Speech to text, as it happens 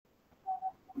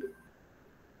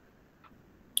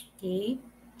Ok.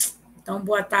 Então,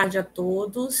 boa tarde a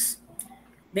todos.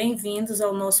 Bem-vindos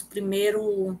ao nosso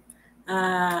primeiro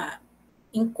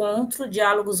encontro,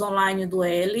 Diálogos Online do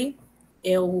ELLI.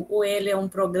 O ELLI é um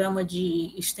programa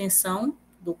de extensão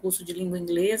do curso de língua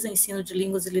inglesa, ensino de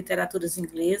línguas e literaturas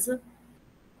inglesa.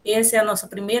 Essa é a nossa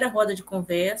primeira roda de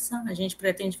conversa, a gente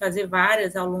pretende fazer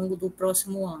várias ao longo do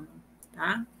próximo ano,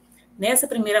 tá? Nessa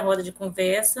primeira roda de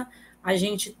conversa, a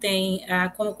gente tem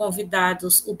como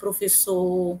convidados o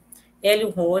professor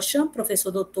Hélio Rocha, professor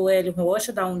doutor Hélio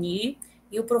Rocha, da UNIR,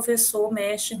 e o professor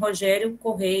mestre Rogério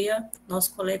Correia,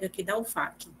 nosso colega aqui da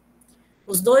UFAC.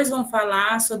 Os dois vão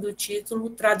falar sobre o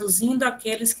título Traduzindo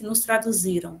aqueles que nos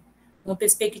traduziram, uma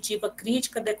perspectiva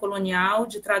crítica decolonial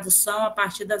de tradução a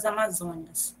partir das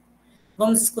amazônias.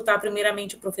 Vamos escutar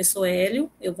primeiramente o professor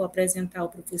Hélio, eu vou apresentar o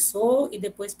professor e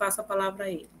depois passo a palavra a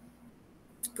ele.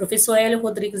 O professor Hélio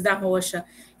Rodrigues da Rocha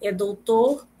é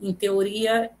doutor em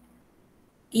Teoria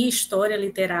e História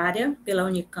Literária pela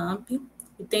Unicamp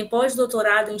e tem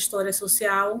pós-doutorado em História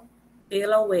Social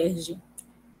pela UERJ.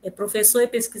 É professor e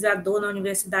pesquisador na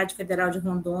Universidade Federal de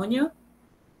Rondônia,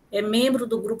 é membro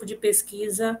do grupo de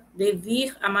pesquisa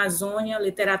Devir Amazônia,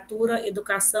 Literatura,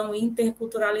 Educação e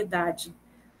Interculturalidade,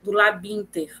 do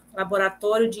LabInter,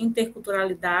 Laboratório de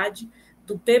Interculturalidade,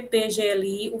 do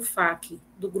PPGLI UFAC,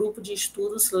 do grupo de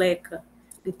estudos LECA,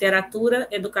 Literatura,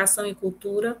 Educação e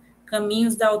Cultura,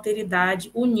 Caminhos da Alteridade,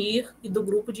 UNIR, e do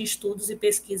grupo de estudos e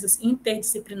pesquisas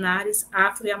interdisciplinares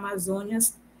Afro e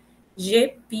Amazônias,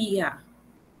 GPIA.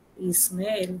 Isso,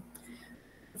 né, Hélio?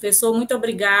 Professor, muito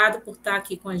obrigado por estar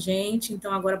aqui com a gente.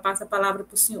 Então, agora passo a palavra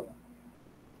para o senhor.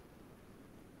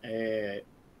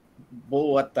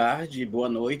 Boa tarde, boa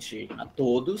noite a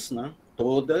todos, né?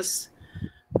 Todas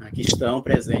que estão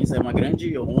presentes. É uma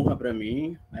grande honra para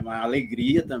mim, é uma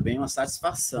alegria também, uma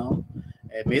satisfação,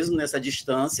 mesmo nessa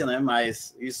distância, né?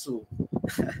 Mas isso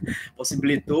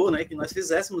possibilitou, né, que nós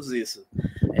fizéssemos isso,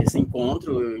 esse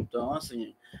encontro. Então,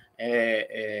 assim,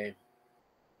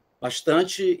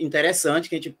 bastante interessante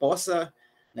que a gente possa,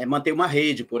 né, manter uma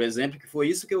rede, por exemplo, que foi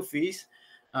isso que eu fiz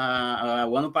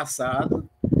o ano passado,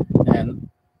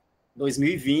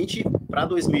 2020 para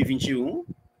 2021,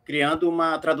 criando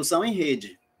uma tradução em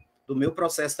rede do meu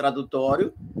processo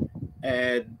tradutório,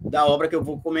 da obra que eu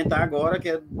vou comentar agora, que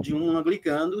é de um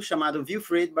anglicano chamado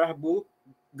Wilfred Barbu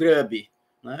Grubb,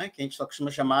 né, que a gente só costuma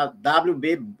chamar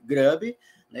W.B. Grubb,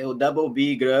 né, o Double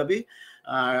B. Grubb,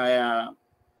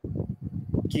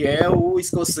 que é o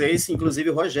escocês, inclusive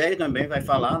o Rogério também vai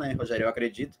falar, né, Rogério, eu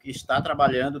acredito, que está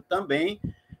trabalhando também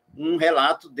um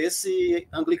relato desse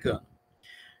anglicano.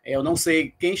 Eu não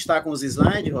sei quem está com os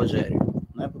slides, Rogério,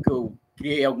 né, porque eu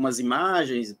criei algumas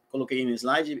imagens, coloquei no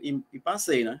slide e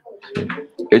passei, né?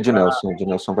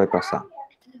 Ednelson vai passar.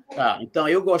 Tá, então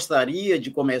eu gostaria de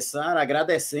começar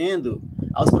agradecendo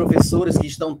aos professores que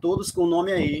estão todos com o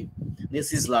nome aí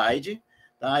nesse slide.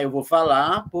 Tá, eu vou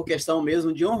falar por questão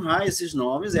mesmo de honrar esses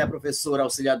nomes. É a professora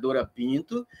Auxiliadora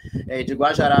Pinto, de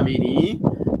Guajará-Mirim,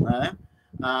 né?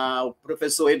 O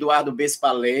professor Eduardo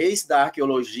Bespalês, da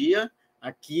Arqueologia,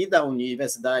 aqui da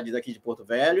Universidade daqui de Porto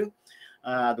Velho,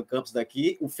 do campus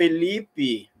daqui. O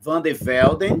Felipe Van de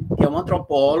Velden, que é um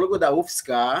antropólogo da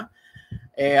UFSC.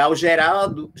 Ao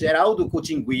Geraldo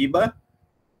Coutinguiba,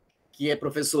 que é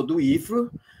professor do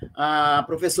IFRO. A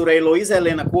professora Heloísa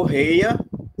Helena Correia,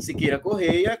 Siqueira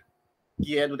Correia,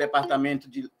 que é do Departamento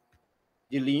de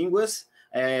Línguas,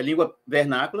 Língua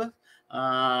Vernácula,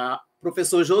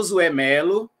 professor Josué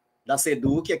Melo, da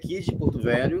SEDUC, aqui de Porto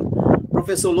Velho,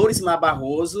 professor Lourismar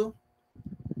Barroso,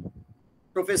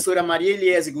 professora Maria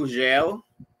Eliese Gurgel,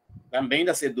 também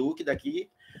da SEDUC, daqui,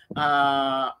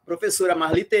 a professora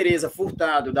Marli Tereza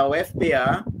Furtado, da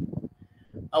UFPA,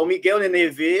 ao Miguel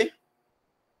Nenevê,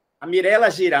 a Mirela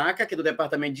Giraca, que é do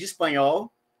Departamento de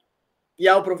Espanhol, e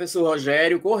ao professor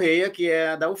Rogério Correia, que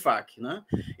é da UFAC, né?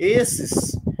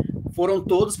 Esses foram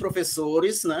todos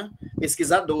professores, né,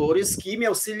 pesquisadores, que me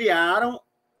auxiliaram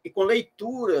e com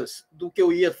leituras do que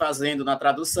eu ia fazendo na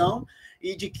tradução,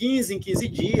 e de 15 em 15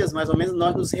 dias, mais ou menos,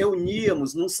 nós nos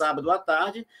reuníamos num sábado à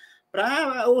tarde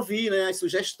para ouvir, né, as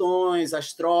sugestões,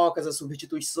 as trocas, as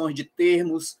substituições de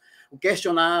termos, o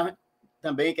questionar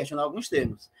alguns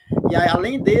termos. E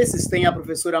além desses, tem a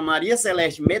professora Maria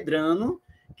Celeste Medrano,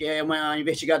 que é uma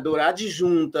investigadora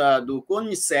adjunta do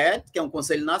CONICET, que é um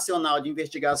Conselho Nacional de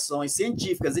Investigações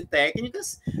Científicas e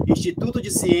Técnicas, Instituto de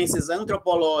Ciências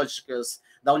Antropológicas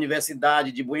da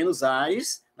Universidade de Buenos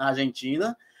Aires, na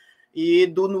Argentina, e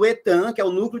do NUETAN, que é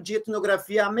o Núcleo de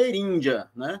Etnografia Ameríndia,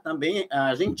 né, também a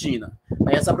Argentina.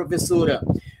 Essa professora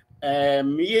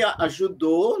me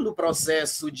ajudou no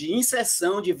processo de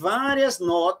inserção de várias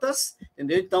notas,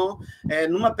 entendeu? Então,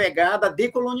 numa pegada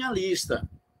decolonialista,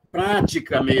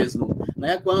 prática mesmo,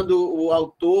 né? Quando o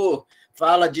autor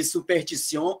fala de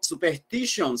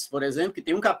superstitions, por exemplo, que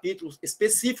tem um capítulo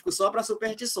específico só para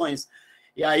superstições.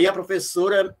 E aí a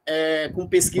professora, com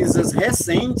pesquisas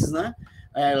recentes, né,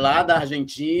 lá da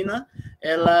Argentina,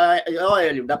 ela,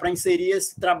 Hélio, dá para inserir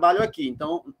esse trabalho aqui.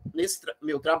 Então, nesse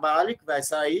meu trabalho, que vai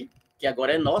sair, que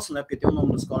agora é nosso, né, porque tem o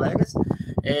nome dos colegas,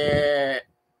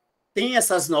 tem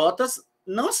essas notas,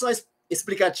 não só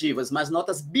explicativas, mas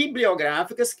notas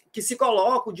bibliográficas que se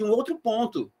colocam de um outro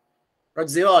ponto, para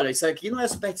dizer, olha, isso aqui não é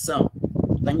superstição,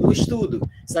 está no estudo,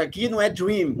 isso aqui não é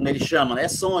dream, como ele chama, é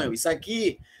sonho, isso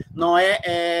aqui não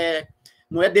é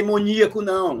demoníaco,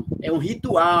 não, é um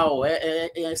ritual,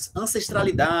 é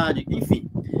ancestralidade,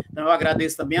 enfim. Então, eu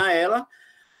agradeço também a ela.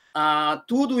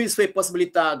 Tudo isso foi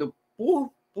possibilitado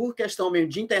por questão mesmo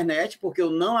de internet, porque eu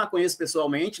não a conheço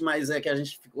pessoalmente, mas é que a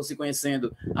gente ficou se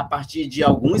conhecendo a partir de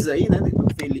alguns aí, né,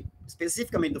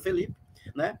 especificamente do Felipe,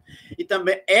 né? E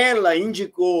também ela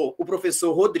indicou o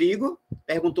professor Rodrigo,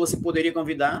 perguntou se poderia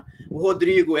convidar. O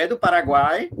Rodrigo é do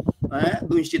Paraguai, né,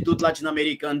 do Instituto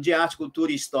Latino-Americano de Arte,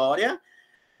 Cultura e História.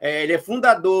 Ele é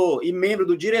fundador e membro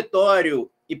do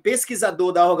diretório e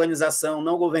pesquisador da organização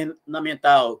não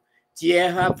governamental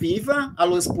Tierra Viva a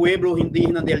los Pueblos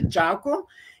Indígenas del Chaco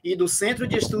e do Centro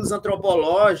de Estudos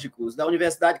Antropológicos da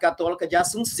Universidade Católica de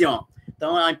Assunção.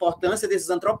 Então, a importância desses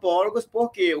antropólogos,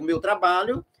 porque o meu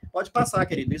trabalho... Pode passar,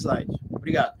 querido, slide.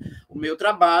 Obrigado. O meu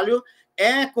trabalho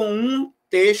é com um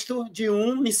texto de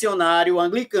um missionário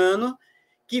anglicano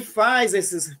que faz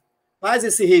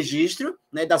esse registro,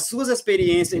 né, das suas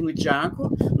experiências no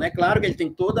Chaco. Né? Claro que ele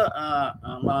tem toda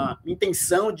uma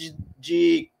intenção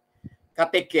de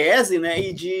catequese, né,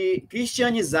 e de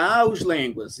cristianizar os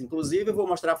línguas. Inclusive, eu vou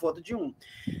mostrar a foto de um.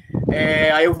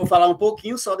 Aí eu vou falar um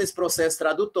pouquinho só desse processo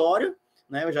tradutório,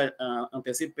 né? Eu já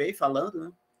antecipei falando,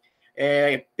 né?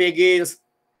 Peguei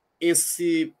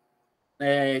esse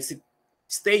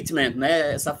statement,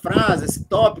 né, essa frase, esse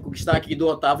tópico que está aqui do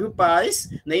Otávio Paz,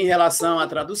 né, em relação à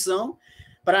tradução.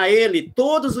 Para ele,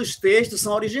 todos os textos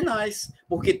são originais,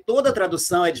 porque toda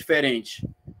tradução é diferente.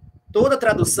 Toda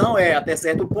tradução é, até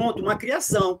certo ponto, uma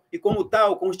criação, e como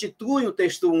tal, constitui um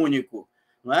texto único.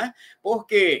 Não é?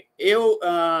 Porque eu,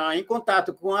 em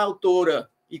contato com a autora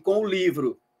e com o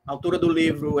livro, a autora do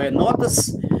livro é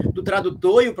Notas do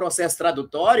Tradutor e o Processo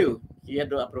Tradutório, que é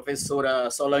da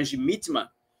professora Solange Mitman,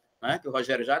 né, que o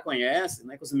Rogério já conhece,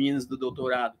 né, que os meninos do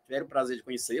doutorado tiveram o prazer de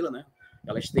conhecê-la, né?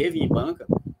 Ela esteve em banca.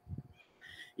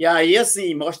 E aí,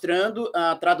 assim, mostrando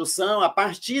a tradução a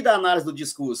partir da análise do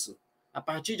discurso, a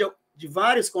partir de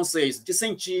vários conceitos, de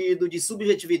sentido, de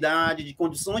subjetividade, de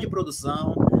condições de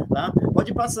produção, tá?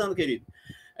 Pode ir passando, querido.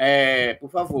 Por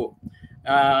favor.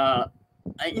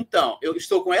 Então, eu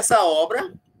estou com essa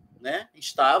obra, né?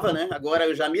 Estava, né? Agora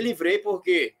eu já me livrei,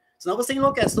 porque senão você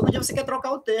enlouquece. Todo dia você quer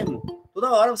trocar o termo.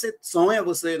 Toda hora você sonha,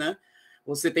 né?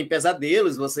 Você tem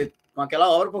pesadelos, você com aquela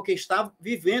obra, porque está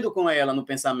vivendo com ela no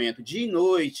pensamento, dia e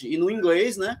noite. E no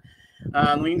inglês, né?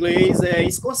 No inglês é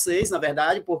escocês, na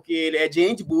verdade, porque ele é de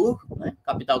Edimburgo, né?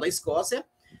 Capital da Escócia.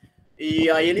 E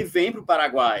aí ele vem para o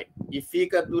Paraguai e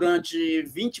fica durante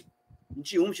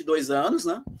 21, 22 anos,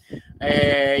 né?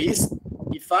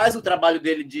 E faz o trabalho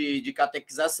dele de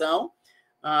catequização.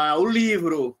 O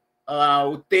livro,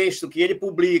 o texto que ele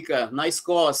publica na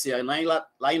Escócia,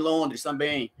 lá em Londres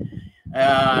também,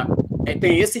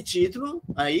 tem esse título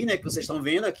aí, né, que vocês estão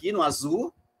vendo aqui no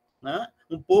azul, né?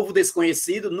 Um povo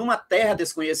desconhecido numa terra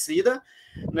desconhecida,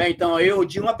 né? Então, eu,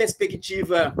 de uma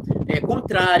perspectiva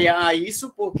contrária a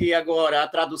isso, porque agora a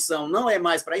tradução não é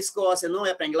mais para a Escócia, não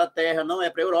é para a Inglaterra, não é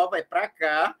para a Europa, é para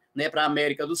cá, né, para a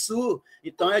América do Sul.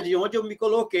 Então, é de onde eu me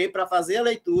coloquei para fazer a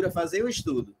leitura, fazer o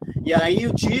estudo. E aí,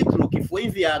 o título que foi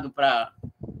enviado para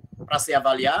ser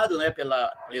avaliado, né,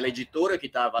 pela editora que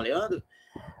está avaliando,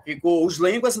 ficou Os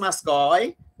Línguas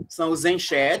Mascói, são os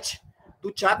enxete,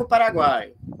 do Chaco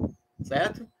Paraguai.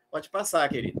 Certo? Pode passar,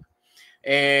 querido.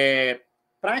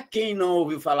 Para quem não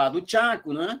ouviu falar do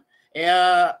Chaco, né, é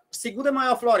a segunda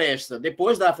maior floresta.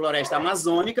 Depois da floresta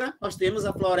amazônica, nós temos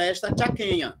a floresta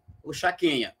chaquenha, ou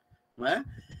chaquenha. Né?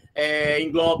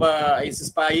 Engloba esses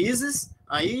países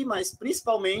aí, mas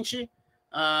principalmente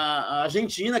a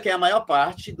Argentina, que é a maior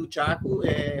parte do Chaco,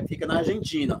 fica na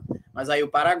Argentina. Mas aí o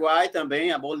Paraguai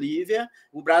também, a Bolívia,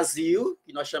 o Brasil,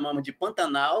 que nós chamamos de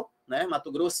Pantanal, né,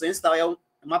 Mato Grossense, tal,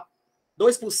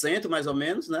 2%, mais ou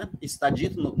menos, né? Isso está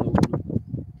dito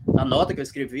na nota que eu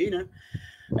escrevi, né?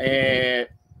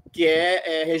 Que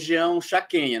é região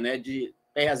chaquenha, né? De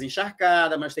terras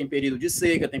encharcadas, mas tem período de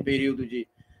seca, tem período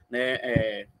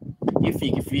né,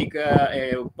 enfim, que fica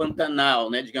o pantanal,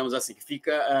 né, digamos assim, que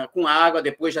fica com água,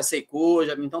 depois já secou,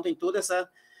 então tem toda essa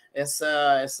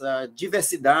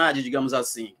diversidade, digamos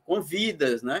assim, com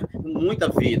vidas, né, com muita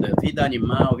vida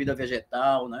animal, vida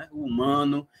vegetal, né,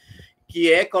 humano,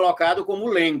 que é colocado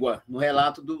como língua no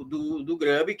relato do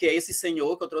Grubb, que é esse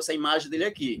senhor que eu trouxe a imagem dele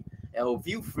aqui. É o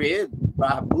Wilfred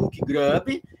Barbuck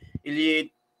Grubb.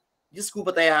 Ele,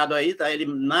 desculpa, tá errado aí, tá? Ele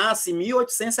nasce em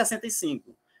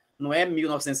 1865. Não é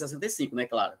 1965, né,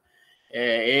 claro.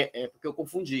 É porque eu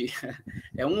confundi.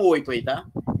 É 18 aí, tá?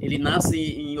 Ele nasce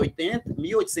em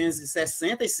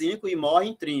 1865 e morre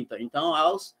em 30. Então,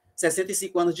 aos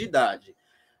 65 anos de idade.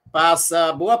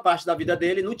 Passa boa parte da vida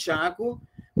dele no Chaco,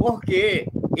 porque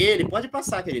ele, pode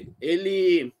passar, querido,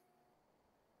 ele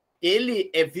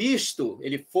é visto,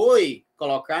 ele foi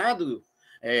colocado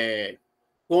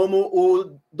como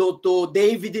o Dr.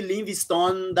 David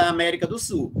Livingstone da América do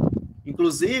Sul.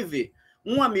 Inclusive,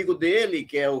 um amigo dele,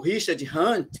 que é o Richard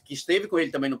Hunt, que esteve com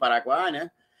ele também no Paraguai,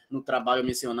 né, no trabalho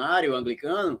missionário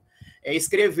anglicano,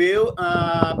 escreveu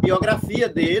a biografia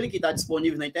dele, que está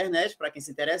disponível na internet, para quem se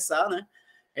interessar, né,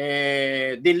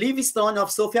 The Livingstone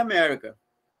of South America.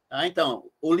 Tá? Então,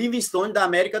 o Livingstone da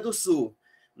América do Sul.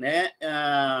 Né?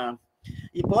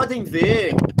 E podem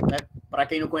ver, né, para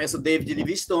quem não conhece o David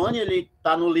Livingstone, ele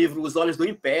está no livro Os Olhos do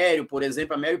Império, por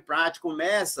exemplo. A Mary Pratt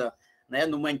começa, né,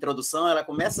 numa introdução, ela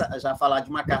começa já a falar de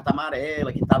uma carta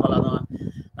amarela que estava lá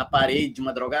na parede de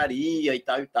uma drogaria e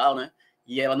tal, né?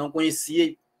 E ela não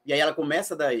conhecia, e aí ela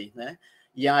começa daí, né?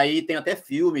 E aí tem até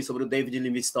filme sobre o David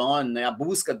Livingstone, né, a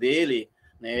busca dele,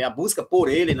 né, a busca por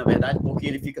ele, na verdade, porque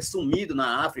ele fica sumido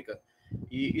na África.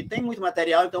 E tem muito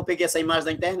material, então eu peguei essa imagem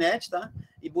da internet, tá?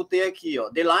 E botei aqui, ó,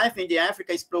 The Life and the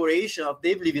Africa Exploration of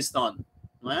David Livingstone.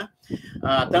 Não é?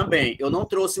 Também, eu não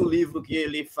trouxe o livro que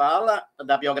ele fala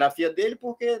da biografia dele,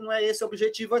 porque não é esse o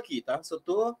objetivo aqui, tá? Só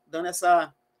estou dando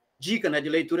essa dica, né, de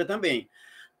leitura também.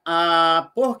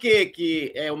 Por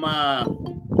que é uma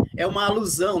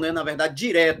alusão, né, na verdade,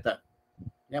 direta,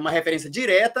 é uma referência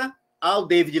direta ao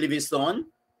David Livingstone,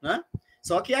 né?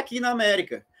 Só que aqui na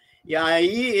América. E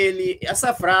aí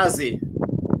essa frase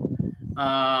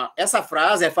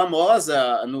é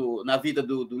famosa na vida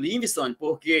do Livingstone,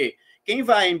 porque quem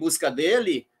vai em busca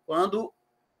dele, quando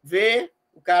vê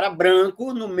o cara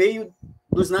branco no meio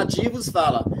dos nativos,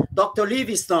 fala Dr.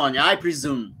 Livingstone, I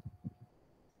presume.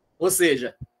 Ou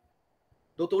seja,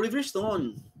 Dr.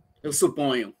 Livingstone, eu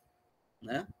suponho.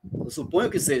 Né? Eu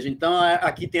suponho que seja. Então,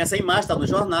 aqui tem essa imagem, está no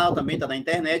jornal, também está na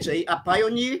internet, aí, a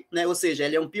pioneer, né? Ou seja,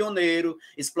 ele é um pioneiro,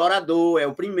 explorador, é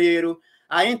o primeiro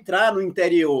a entrar no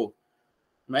interior,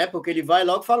 né? Porque ele vai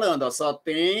logo falando, ó, só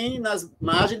tem nas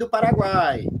margens do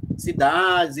Paraguai,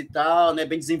 cidades e tal, né?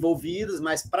 Bem desenvolvidas,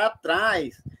 mas para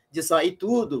trás disso aí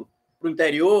tudo, para o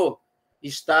interior,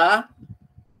 estão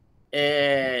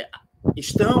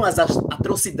as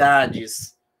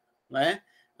atrocidades, né?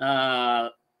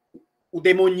 O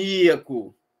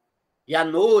demoníaco, e a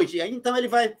noite, e aí, então ele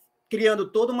vai criando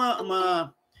toda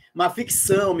uma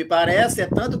ficção, me parece,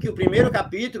 tanto que o primeiro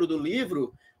capítulo do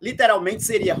livro, literalmente,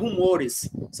 seria rumores,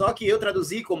 só que eu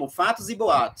traduzi como fatos e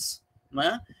boatos,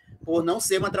 né? Por não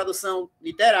ser uma tradução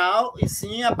literal, e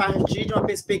sim a partir de uma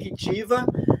perspectiva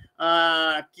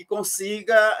que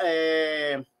consiga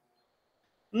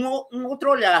um outro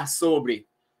olhar sobre,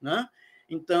 né?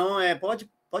 Então,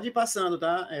 pode ir passando,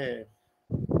 tá?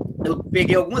 Eu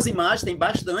peguei algumas imagens, tem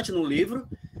bastante no livro,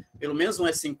 pelo menos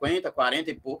umas 50, 40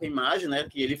 e pouca imagens, né,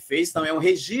 que ele fez. Então, é um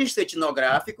registro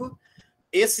etnográfico.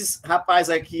 Esses rapaz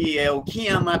aqui é o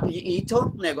Kiamapi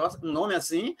Ito, um nome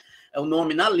assim, é o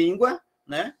nome na língua,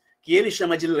 né, que ele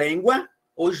chama de língua,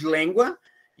 ou língua,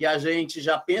 e a gente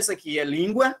já pensa que é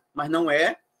língua, mas não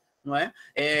é, não é?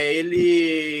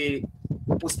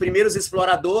 Os primeiros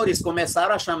exploradores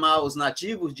começaram a chamar os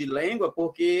nativos de língua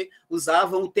porque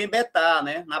usavam o tembetá,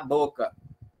 né, na boca,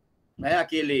 né,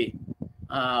 aquele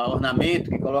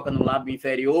ornamento que coloca no lábio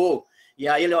inferior, e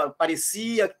aí ele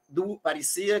parecia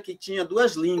que tinha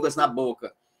duas línguas na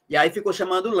boca, e aí ficou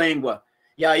chamando língua.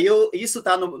 E aí isso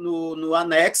está no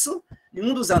anexo, em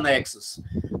um dos anexos.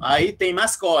 Aí tem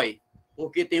mascói,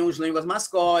 porque tem os línguas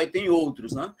mascói, tem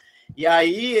outros, né? E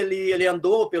aí ele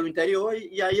andou pelo interior,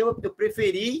 e aí eu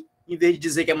preferi, em vez de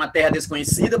dizer que é uma terra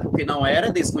desconhecida, porque não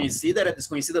era desconhecida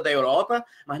da Europa,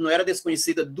 mas não era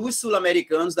desconhecida dos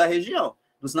sul-americanos da região,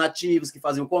 dos nativos que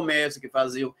faziam comércio, que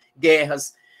faziam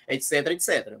guerras, etc,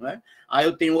 etc. Né? Aí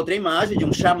eu tenho outra imagem de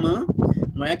um xamã,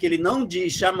 não é? Que ele não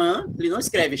diz xamã, ele não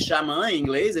escreve xamã em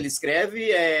inglês, ele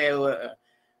escreve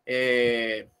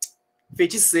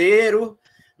feiticeiro,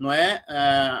 não é?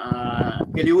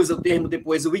 Ele usa o termo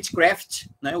depois, witchcraft,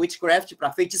 né? Witchcraft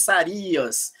para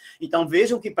feitiçarias. Então,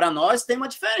 vejam que para nós tem uma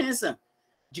diferença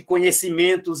de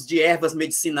conhecimentos de ervas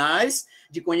medicinais,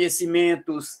 de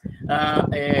conhecimentos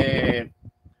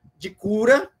de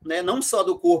cura, né? Não só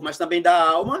do corpo, mas também da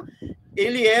alma.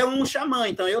 Ele é um xamã,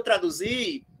 então eu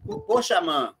traduzi por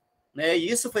xamã, né?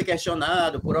 E isso foi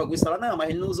questionado por alguns, falaram, não,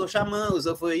 mas ele não usou xamã,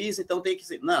 usou foi isso, então tem que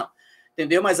ser. Não,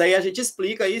 entendeu? Mas aí a gente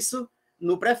explica isso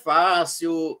no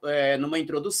prefácio, numa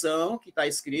introdução que está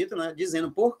escrito, né?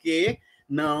 Dizendo por que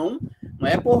não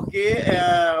é porque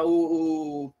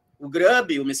o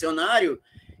Grub, o missionário,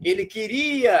 ele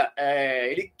queria,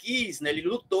 ele quis, né? Ele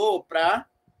lutou para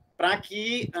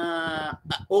que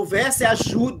houvesse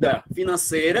ajuda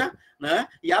financeira, né?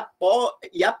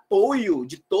 E apoio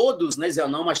de todos, né? Dizer,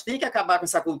 não, mas tem que acabar com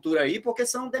essa cultura aí, porque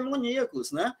são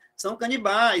demoníacos, né? São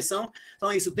canibais,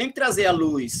 então isso tem que trazer à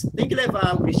luz, tem que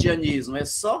levar ao cristianismo,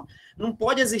 não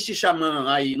pode existir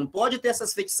xamã aí, não pode ter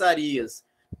essas feitiçarias.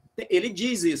 Ele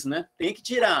diz isso, né? Tem que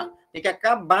tirar, tem que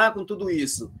acabar com tudo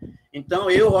isso.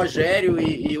 Então, eu, Rogério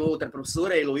e outra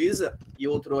professora, a Heloísa, e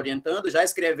outro orientando, já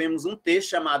escrevemos um texto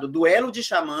chamado Duelo de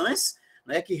Xamãs,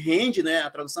 né, que rende, né,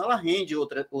 a tradução ela rende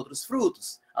outros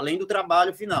frutos, além do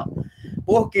trabalho final.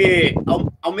 Porque,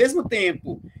 ao mesmo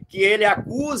tempo que ele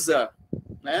acusa,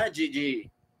 né, de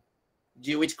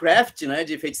witchcraft, né,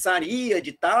 de feitiçaria,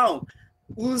 de tal,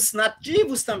 os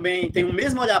nativos também têm o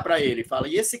mesmo olhar para ele. Fala,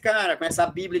 e esse cara, com essa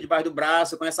Bíblia debaixo do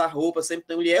braço, com essa roupa, sempre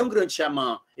então, ele é um grande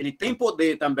xamã. Ele tem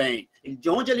poder também. De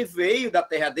onde ele veio, da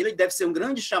terra dele, ele deve ser um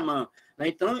grande xamã.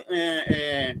 Então,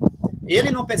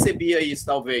 ele não percebia isso,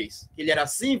 talvez. Ele era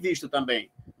assim visto também.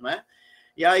 Né?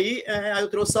 E aí, eu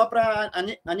trouxe só para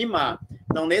animar.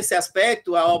 Então, nesse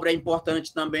aspecto, a obra é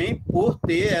importante também por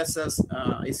ter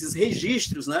esses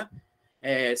registros, né?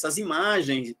 Essas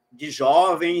imagens de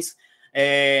jovens,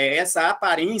 essa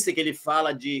aparência que ele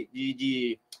fala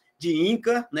de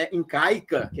Inca, né,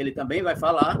 incaica, que ele também vai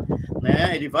falar,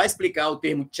 né, ele vai explicar o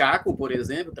termo chaco, por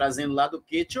exemplo, trazendo lá do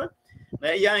Quechua,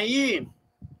 né, e aí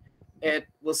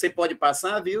você pode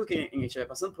passar, viu, quem estiver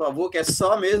passando, por favor, que é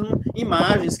só mesmo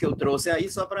imagens que eu trouxe aí,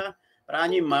 só para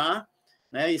animar,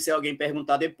 né, e se alguém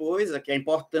perguntar depois, aqui a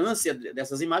importância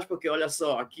dessas imagens, porque olha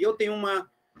só, aqui eu tenho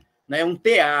um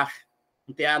tear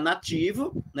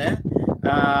nativo, né,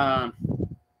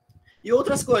 e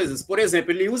outras coisas. Por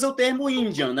exemplo, ele usa o termo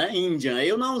Indian, né? Indian.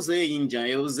 Eu não usei Indian,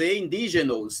 eu usei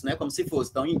indigenous, né? Como se fosse,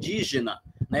 então, indígena,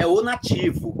 né? Ou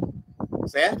nativo,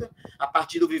 certo? A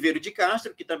partir do Viveiro de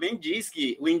Castro, que também diz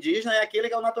que o indígena é aquele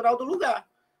que é o natural do lugar,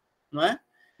 não é?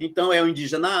 Então, é o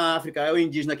indígena na África, é o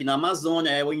indígena aqui na Amazônia,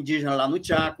 é o indígena lá no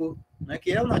Chaco, né?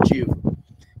 Que é o nativo.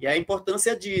 E a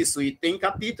importância disso, e tem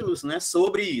capítulos, né,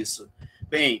 sobre isso.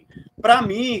 Bem, para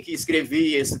mim, que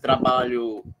escrevi esse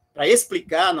trabalho para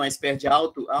explicar numa espécie de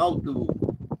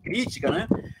autocrítica, né?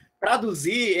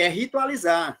 Traduzir é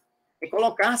ritualizar, é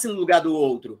colocar-se no lugar do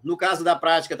outro. No caso da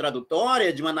prática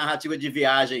tradutória, de uma narrativa de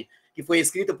viagem que foi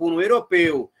escrita por um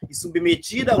europeu e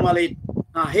submetida a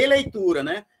uma releitura,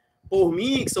 né? Por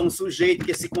mim, que sou um sujeito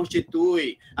que se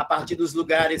constitui a partir dos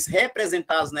lugares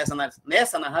representados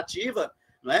nessa narrativa,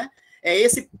 né? É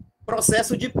esse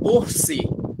processo de pôr-se,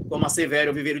 como assevera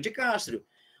o Viveiro de Castro,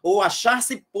 ou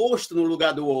achar-se posto no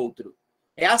lugar do outro.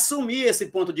 É assumir esse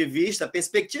ponto de vista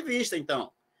perspectivista,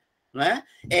 então. Não é?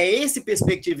 É esse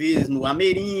perspectivismo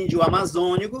ameríndio,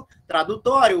 amazônico,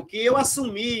 tradutório, que eu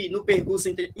assumi no percurso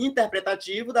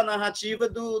interpretativo da narrativa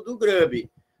do Grub,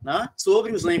 né?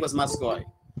 Sobre os línguas mascói.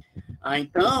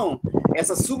 Então,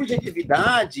 essa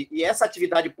subjetividade e essa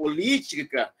atividade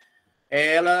política,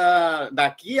 ela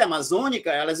daqui, amazônica,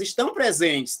 elas estão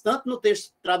presentes, tanto no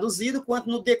texto traduzido, quanto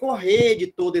no decorrer de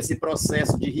todo esse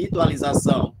processo de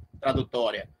ritualização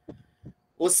tradutória.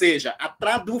 Ou seja, a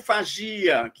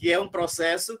tradufagia, que é um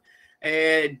processo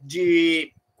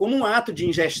como um ato de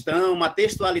ingestão, uma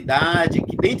textualidade,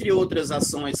 que, dentre outras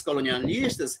ações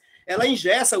colonialistas, ela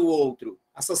ingessa o outro,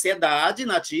 a sociedade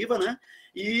nativa, né?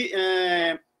 E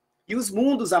os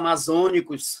mundos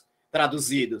amazônicos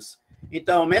traduzidos.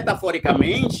 Então,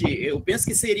 metaforicamente, eu penso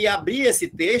que seria abrir esse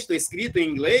texto escrito em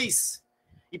inglês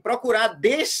e procurar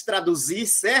destraduzir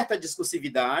certa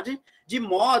discursividade, de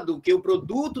modo que o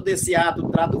produto desse ato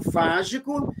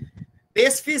tradufágico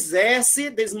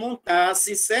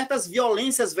desmontasse certas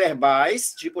violências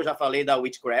verbais, tipo eu já falei da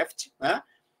witchcraft, né?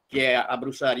 Que é a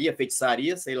bruxaria,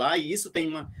 feitiçaria, sei lá, e isso tem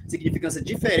uma significância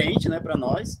diferente, né, para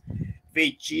nós.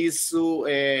 Feitiço,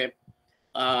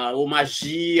 ou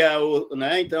magia,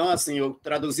 né? Então, assim, eu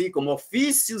traduzi como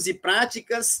ofícios e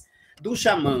práticas do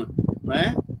xamã,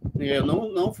 né? Eu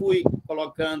não fui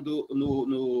colocando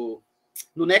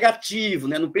no negativo,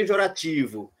 né, no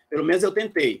pejorativo, pelo menos eu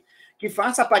tentei, que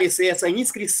faça aparecer essa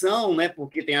inscrição, né,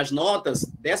 porque tem as notas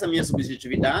dessa minha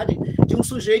subjetividade, de um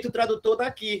sujeito tradutor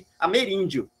daqui,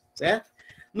 ameríndio, certo?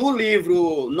 No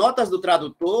livro Notas do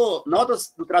Tradutor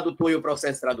e o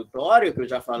Processo Tradutório, que eu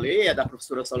já falei, é da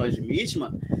professora Solange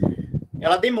Mitchman,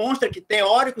 ela demonstra que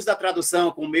teóricos da tradução,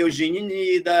 como Eugene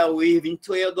Nida, o Irving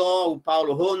Theodore, o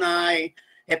Paulo Ronay,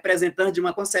 representantes de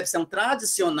uma concepção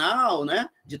tradicional, né,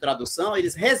 de tradução,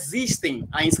 eles resistem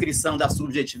à inscrição da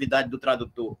subjetividade do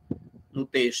tradutor no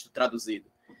texto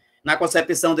traduzido. Na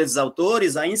concepção desses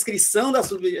autores, a inscrição da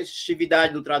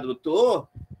subjetividade do tradutor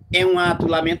é um ato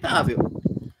lamentável.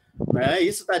 Né?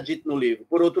 Isso está dito no livro.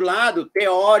 Por outro lado,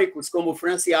 teóricos como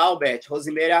Francis Albert,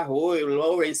 Rosemary Arroyo,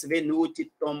 Lawrence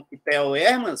Venuti e Theo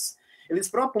Hermans, eles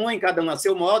propõem, cada um a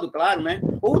seu modo, claro, né,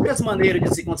 outras maneiras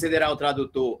de se considerar o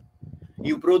tradutor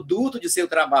e o produto de seu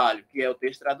trabalho, que é o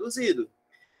texto traduzido.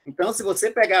 Então, se você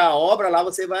pegar a obra lá,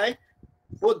 você vai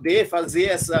poder fazer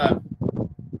essa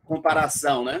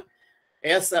comparação, né?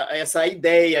 Essa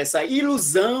ideia, essa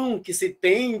ilusão que se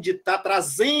tem de estar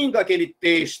trazendo aquele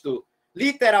texto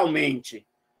literalmente,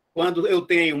 quando eu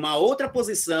tenho uma outra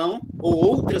posição ou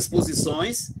outras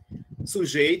posições,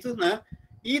 sujeitos, né,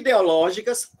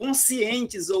 ideológicas,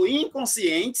 conscientes ou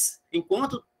inconscientes,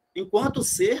 enquanto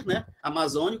ser, né,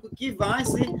 amazônico, que vai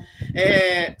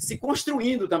se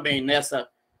construindo também nessa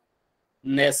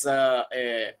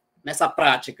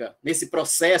prática, nesse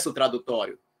processo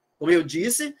tradutório. Como eu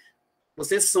disse,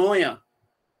 você sonha,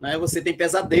 né, você tem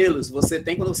pesadelos,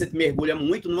 quando você mergulha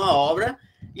muito numa obra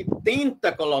e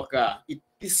tenta colocar,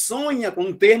 e sonha com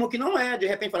um termo que não é, de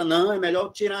repente fala, não, é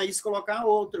melhor tirar isso e colocar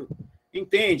outro,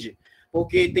 entende?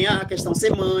 Porque tem a questão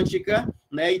semântica,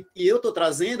 né, e eu estou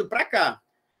trazendo para cá.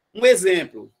 Um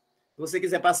exemplo, se você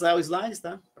quiser passar os slides,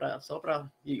 tá?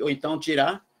 Ou então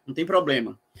tirar, não tem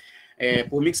problema.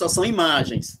 Por mim que só são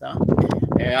imagens, tá?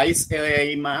 A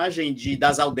imagem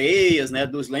das aldeias, né,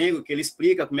 dos lengos, que ele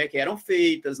explica como é que eram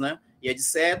feitas, né, e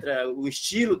etc., o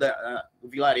estilo do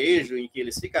vilarejo em que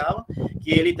eles ficavam,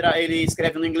 que ele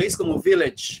escreve no inglês como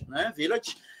village, né,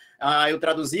 village, eu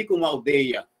traduzi como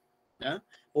aldeia, né,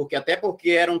 até porque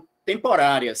eram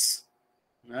temporárias,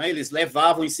 né, eles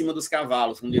levavam em cima dos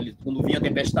cavalos, quando vinha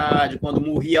tempestade, quando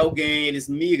morria alguém, eles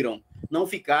migram, não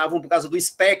ficavam por causa do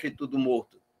espectro do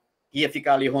morto, que ia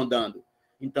ficar ali rondando.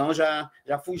 Então, já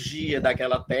fugia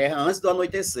daquela terra antes do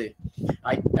anoitecer.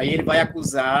 Aí ele vai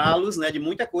acusá-los, né, de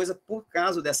muita coisa por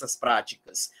causa dessas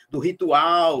práticas, do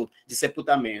ritual de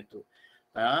sepultamento.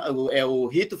 Tá? É o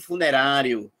rito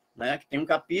funerário, né, que tem um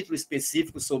capítulo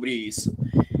específico sobre isso.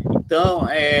 Então,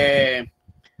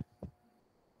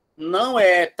 não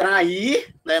é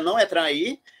trair, né,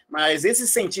 mas esse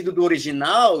sentido do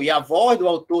original e a voz do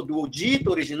autor do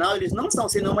dito original, eles não são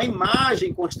senão uma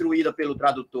imagem construída pelo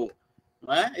tradutor.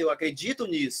 Não é? Eu acredito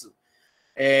nisso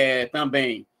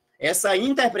também. Essa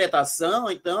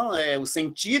interpretação, então, o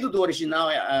sentido do original,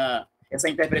 essa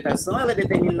interpretação, ela é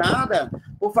determinada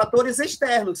por fatores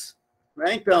externos.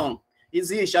 Né? Então,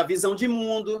 existe a visão de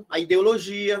mundo, a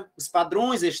ideologia, os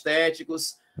padrões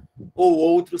estéticos ou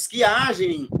outros que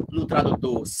agem no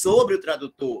tradutor, sobre o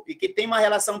tradutor, e que tem uma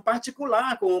relação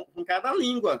particular com cada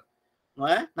língua. Não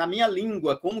é? Na minha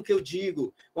língua, como que eu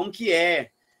digo, como que é,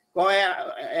 qual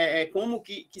como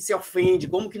que se ofende,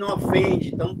 como que não ofende.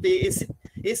 Então, ter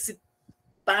esse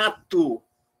tato,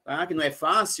 tá? Que não é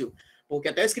fácil, porque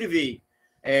até escrevi,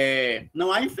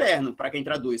 não há inferno para quem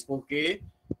traduz, porque,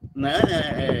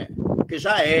 né, porque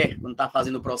já quando está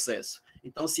fazendo o processo.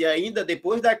 Então, se ainda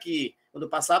depois daqui, quando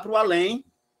passar para o além,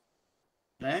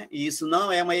 né, e isso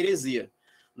não é uma heresia.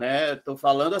 Né? Estou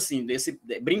falando assim,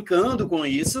 brincando com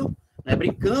isso, né,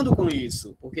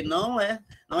 porque não é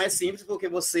simples, porque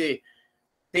você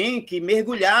tem que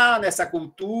mergulhar nessa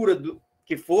cultura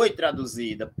que foi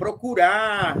traduzida,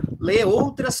 procurar ler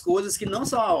outras coisas que não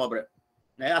são a obra,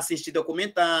 né? Assistir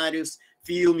documentários,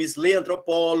 filmes, ler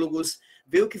antropólogos,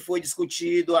 ver o que foi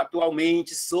discutido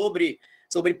atualmente sobre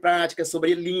prática,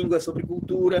 sobre língua, sobre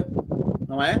cultura,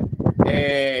 não é?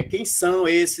 Quem são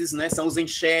esses, né? São os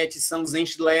enxetes, são os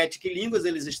enxilete, que línguas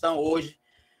eles estão hoje,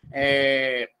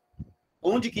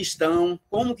 onde que estão,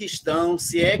 como que estão,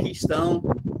 se é que estão,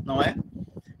 não é?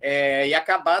 E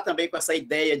acabar também com essa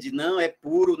ideia de não é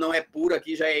puro,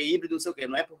 aqui já é híbrido, não sei o quê,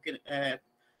 não é porque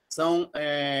são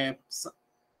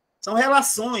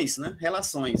relações, né?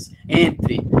 Relações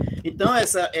entre. Então,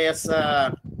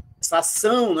 essa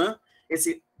ação, né?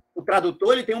 O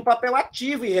tradutor ele tem um papel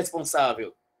ativo e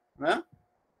responsável, né?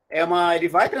 Ele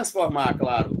vai transformar,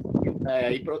 claro,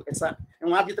 é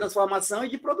um ato de transformação e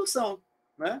de produção,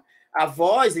 né? A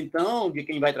voz, então, de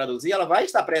quem vai traduzir, ela vai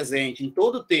estar presente em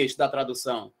todo o texto da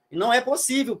tradução. E não é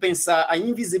possível pensar a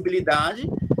invisibilidade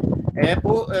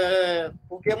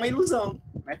porque é uma ilusão,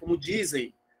 né? Como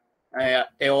dizem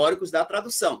teóricos da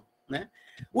tradução, né?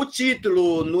 O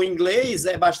título no inglês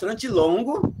é bastante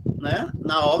longo, né?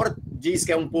 Na obra diz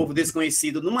que é um povo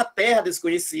desconhecido numa terra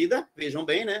desconhecida, vejam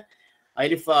bem, né? Aí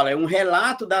ele fala, é um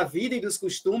relato da vida e dos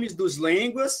costumes dos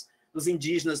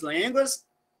indígenas línguas,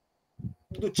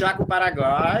 do Chaco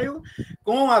paraguaio,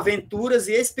 com aventuras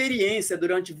e experiência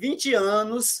durante 20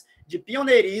 anos de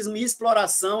pioneirismo e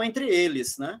exploração entre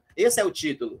eles, né? Esse é o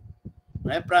título,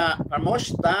 né? Para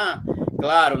mostrar,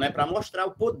 claro, né? Para mostrar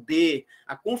o poder,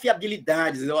 a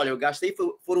confiabilidade. Dizer, olha, eu gastei,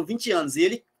 foram 20 anos, e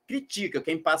ele critica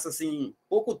quem passa assim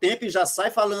pouco tempo e já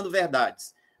sai falando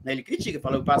verdades, né? Ele critica,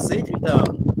 fala, eu passei 30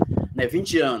 anos, né?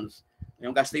 20 anos,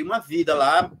 eu gastei uma vida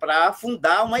lá para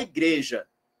fundar uma igreja.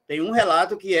 Tem um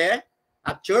relato que é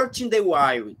a Church in the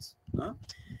Wild, né?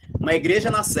 Uma igreja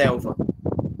na selva,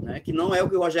 né? Que não é o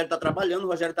que o Rogério está trabalhando. O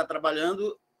Rogério está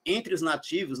trabalhando entre os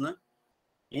nativos, né?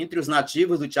 Entre os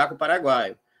nativos do Chaco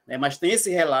paraguaio, né? Mas tem esse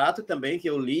relato também que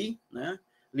eu li, né?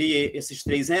 Li esses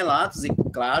 3 relatos, e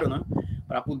claro, né?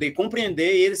 Para poder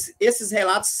compreender, esses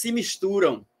relatos se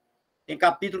misturam. Tem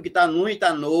capítulo que está num e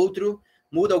está no outro,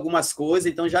 muda algumas coisas,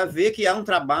 então já vê que há um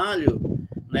trabalho,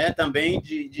 né? Também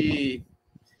de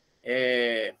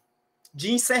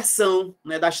inserção,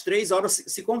 né? Das 3 obras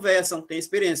se conversam, tem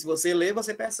experiência. Se você lê,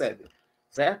 você percebe,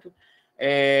 certo?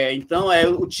 Então,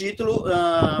 o título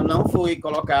não foi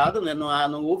colocado, né?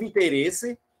 Não houve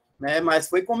interesse, né? Mas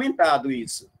foi comentado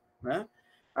isso, né?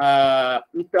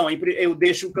 Então, eu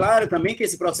deixo claro também que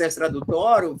esse processo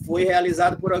tradutório foi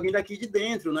realizado por alguém daqui de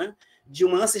dentro, né? De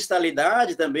uma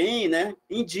ancestralidade também, né?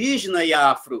 Indígena e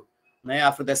afro, né?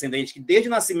 Afrodescendente, que desde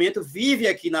o nascimento vive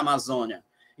aqui na Amazônia.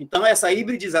 Então, essa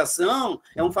hibridização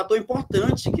é um fator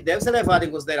importante que deve ser levado em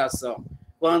consideração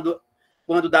quando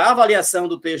dá a avaliação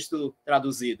do texto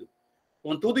traduzido.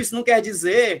 Contudo, isso não quer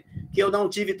dizer que eu não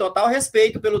tive total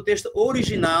respeito pelo texto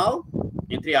original,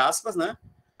 entre aspas, né?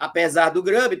 Apesar do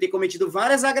Grub ter cometido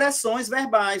várias agressões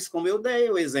verbais, como eu dei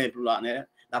o exemplo lá, né?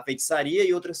 Da feitiçaria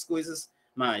e outras coisas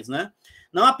mais, né?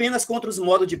 Não apenas contra os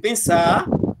modos de pensar,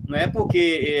 né?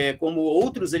 Porque, como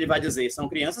outros ele vai dizer, são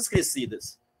crianças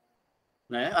crescidas,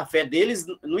 né? A fé deles,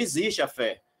 não existe a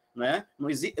fé, né? Não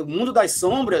existe, o mundo das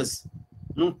sombras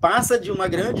não passa de uma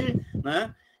grande,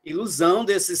 né, ilusão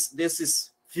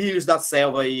desses filhos da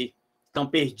selva aí, estão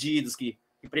perdidos, que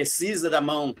precisa da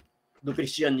mão do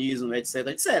cristianismo, etc,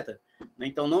 etc.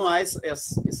 Então, não há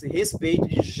esse respeito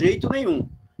de jeito nenhum,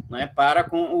 né, para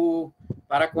com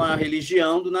a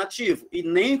religião do nativo, e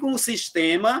nem com o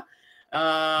sistema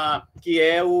que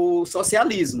é o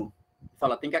socialismo.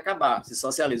 Fala, tem que acabar esse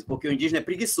socialismo, porque o indígena é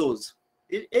preguiçoso.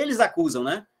 Eles acusam,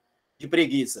 né, de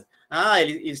preguiça.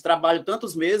 Eles trabalham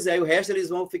tantos meses, e aí o resto eles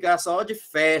vão ficar só de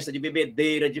festa, de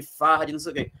bebedeira, de farra, de não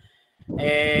sei o quê.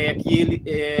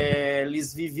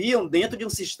 Eles viviam dentro de um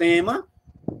sistema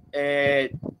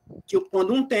que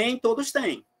quando um tem, todos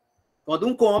têm. Quando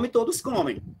um come, todos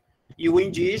comem. E o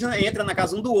indígena entra na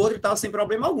casa um do outro e tal, sem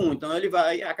problema algum. Então, ele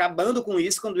vai acabando com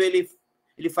isso quando ele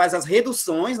faz as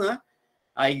reduções, né?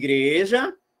 A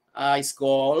igreja, a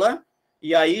escola,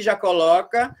 e aí já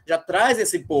traz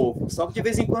esse povo. Só que de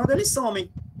vez em quando eles somem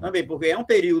também, porque é um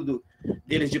período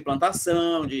deles de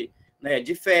plantação, de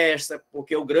festa,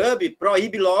 porque o Grub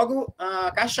proíbe logo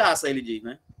a cachaça, ele diz,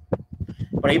 né?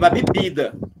 Proíbe a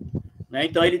bebida, né?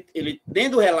 Então, ele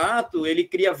dentro do relato, ele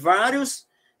cria vários...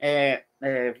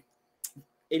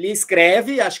 ele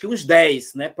escreve, acho que uns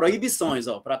 10, né, proibições,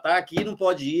 para estar aqui não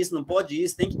pode isso,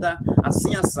 tem que estar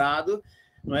assim assado,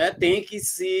 não é? Tem que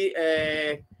se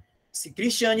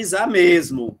cristianizar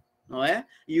mesmo, não é?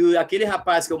 E aquele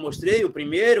rapaz que eu mostrei, o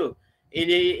primeiro,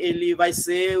 ele vai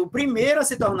ser o primeiro a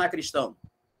se tornar cristão,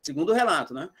 segundo o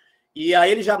relato, né? E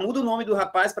aí ele já muda o nome do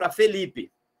rapaz para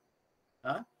Felipe,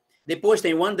 tá? Depois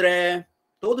tem o André,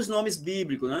 todos os nomes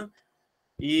bíblicos, né?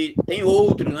 E tem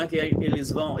outro, né, que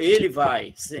ele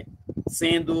vai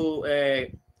sendo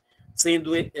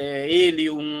ele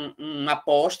um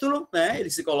apóstolo, né? Ele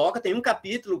se coloca, tem um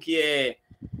capítulo que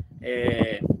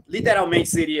literalmente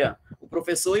seria o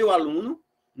professor e o aluno,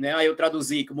 né? Aí eu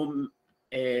traduzi como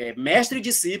mestre e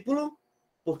discípulo,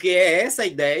 porque é essa a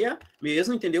ideia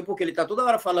mesmo, entendeu? Porque ele está toda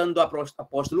hora falando do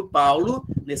apóstolo Paulo,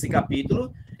 nesse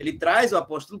capítulo, ele traz o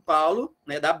apóstolo Paulo,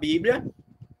 né, da Bíblia,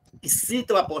 e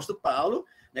cita o apóstolo Paulo,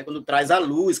 né, quando traz a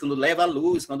luz, quando leva a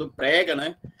luz, quando prega,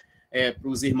 né, para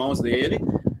os irmãos dele,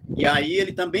 e aí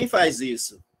ele também faz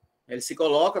isso, ele se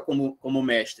coloca como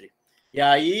mestre. E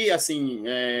aí, assim,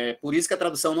 por isso que a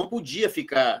tradução não podia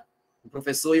ficar o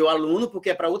professor e o aluno, porque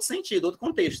é para outro sentido, outro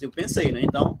contexto, eu pensei, né?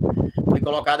 Então, foi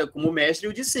colocado como o mestre e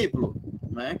o discípulo,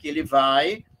 né? Que ele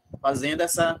vai fazendo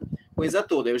essa coisa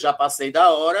toda. Eu já passei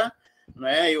da hora,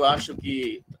 né? Eu acho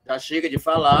que já chega de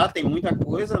falar, tem muita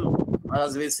coisa, mas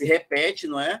às vezes se repete,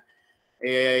 não é?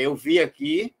 Eu vi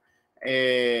aqui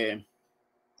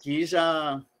que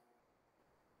já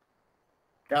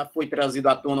foi trazido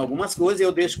à tona algumas coisas e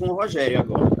eu deixo com o Rogério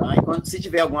agora, tá? Enquanto se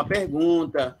tiver alguma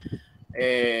pergunta,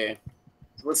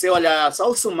 se você olhar só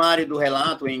o sumário do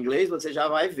relato em inglês, você já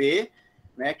vai ver,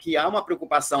 né, que há uma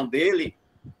preocupação dele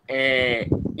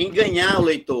em ganhar o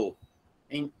leitor,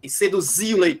 em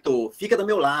seduzir o leitor. Fica do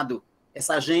meu lado.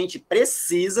 Essa gente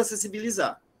precisa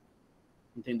sensibilizar.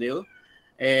 Entendeu?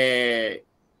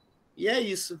 E é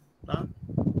isso, tá?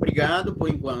 Obrigado por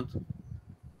enquanto.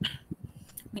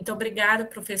 Muito obrigada,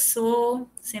 professor.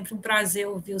 Sempre um prazer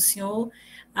ouvir o senhor.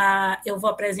 Eu vou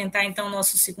apresentar, então, o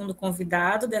nosso segundo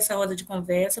convidado dessa roda de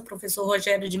conversa, professor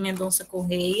Rogério de Mendonça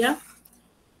Correia,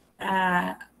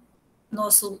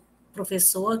 nosso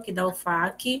professor aqui da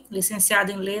UFAC,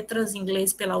 licenciado em Letras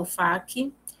Inglês pela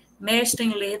UFAC, mestre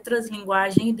em Letras,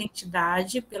 Linguagem e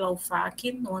Identidade pela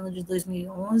UFAC, no ano de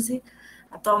 2011.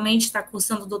 Atualmente está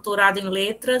cursando doutorado em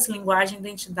Letras, Linguagem e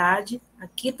Identidade,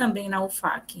 aqui também na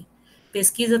UFAC.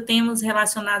 Pesquisa temas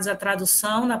relacionados à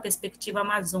tradução na perspectiva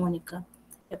amazônica.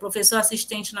 É professor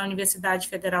assistente na Universidade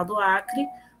Federal do Acre,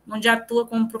 onde atua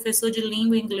como professor de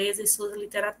língua inglesa e suas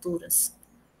literaturas.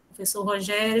 Professor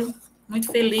Rogério,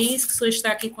 muito feliz que o senhor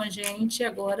está aqui com a gente.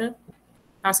 Agora,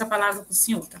 passo a palavra para o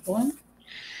senhor, tá bom?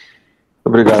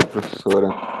 Obrigado, professora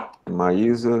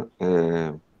Maysa.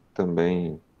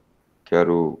 Também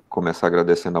quero começar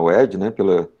agradecendo ao Ed, né,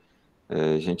 pela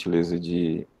gentileza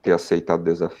de ter aceitado o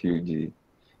desafio de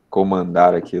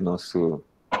comandar aqui nosso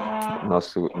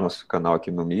canal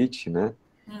aqui no Meet, né?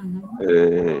 Uhum.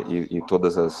 E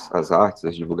todas as artes,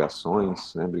 as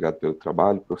divulgações, né? Obrigado pelo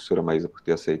trabalho, professora Maysa, por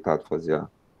ter aceitado fazer a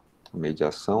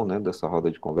mediação, né, dessa roda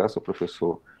de conversa, o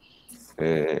professor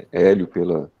Hélio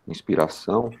pela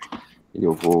inspiração, e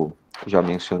eu vou já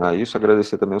mencionar isso,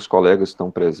 agradecer também aos colegas que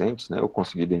estão presentes, né? Eu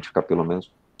consegui identificar pelo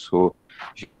menos o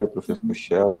professor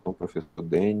Shelton, o professor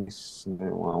Denis,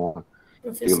 né? Uma honra. O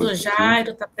professor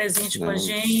Jairo está presente, né, com a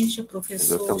gente, o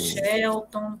professor exatamente.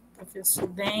 Shelton, o professor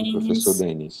Denis. O professor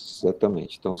Denis,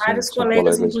 exatamente. Então, vários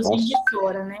colegas, inclusive, de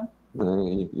fora, né?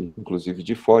 Inclusive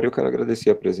de fora, eu quero agradecer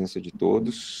a presença de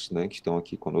todos, né, que estão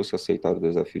aqui conosco, aceitaram o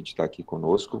desafio de estar aqui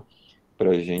conosco,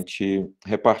 para a gente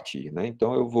repartir, né?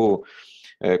 Então, eu vou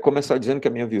começar dizendo que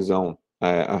a minha visão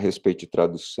a respeito de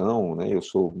tradução, né, eu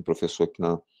sou um professor aqui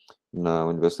na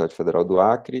Universidade Federal do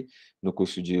Acre, no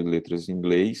curso de Letras em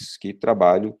Inglês, que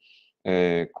trabalho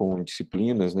com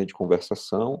disciplinas, né, de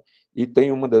conversação, e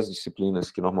tem uma das disciplinas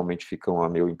que normalmente ficam a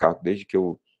meu encargo desde que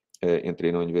eu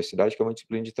entrei na universidade, que é uma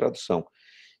disciplina de tradução.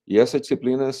 E essa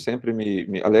disciplina sempre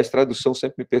aliás, tradução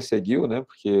sempre me perseguiu, né,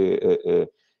 porque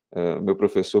meu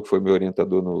professor, que foi meu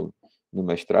orientador no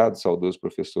mestrado, saudoso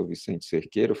professor Vicente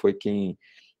Cerqueira, foi quem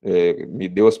me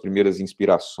deu as primeiras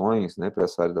inspirações, né, para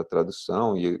essa área da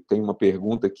tradução, e tem uma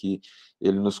pergunta que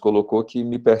ele nos colocou que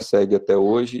me persegue até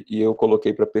hoje, e eu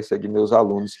coloquei para perseguir meus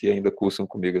alunos que ainda cursam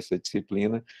comigo essa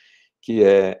disciplina, que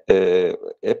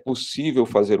é possível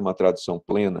fazer uma tradução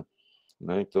plena?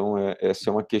 Né? Então, essa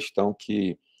é uma questão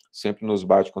que sempre nos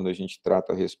bate quando a gente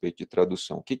trata a respeito de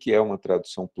tradução. O que é uma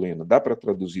tradução plena? Dá para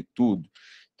traduzir tudo?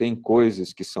 Tem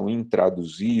coisas que são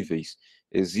intraduzíveis?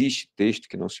 Existe texto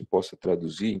que não se possa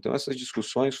traduzir? Então, essas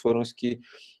discussões foram as que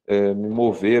me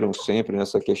moveram sempre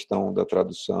nessa questão da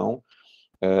tradução,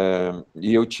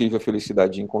 e eu tive a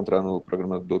felicidade de encontrar no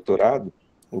programa do doutorado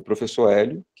o professor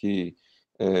Hélio, que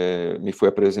me foi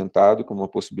apresentado como uma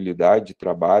possibilidade de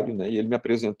trabalho, né, e ele me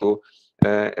apresentou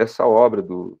essa obra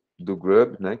do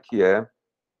Grubb, né, que é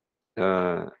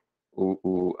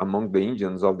o Among the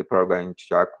Indians of the Paraguayan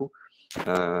Chaco,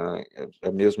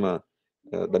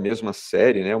 da mesma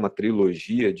série, né, uma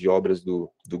trilogia de obras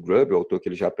do Grubb, o autor que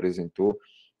ele já apresentou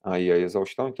aí a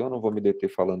exaustão, então eu não vou me deter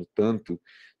falando tanto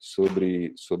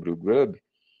sobre o Grubb,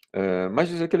 mas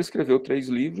dizer que ele escreveu 3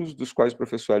 livros, dos quais o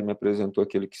professor Hélio me apresentou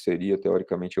aquele que seria,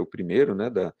 teoricamente, o primeiro, né,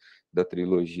 da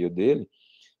trilogia dele,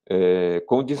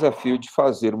 com o desafio de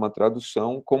fazer uma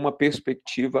tradução com uma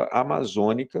perspectiva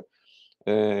amazônica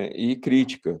e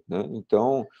crítica, né?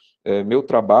 Então, meu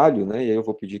trabalho, né, e aí eu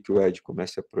vou pedir que o Ed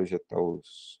comece a projetar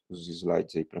os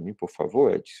slides aí para mim, por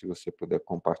favor, Ed, se você puder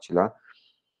compartilhar,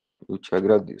 eu te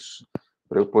agradeço.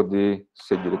 Para eu poder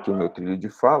seguir aqui o meu trilho de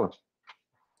fala,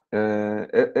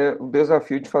 o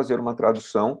desafio de fazer uma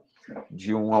tradução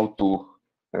de um autor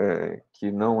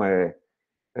que não é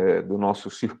do nosso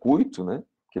circuito, né?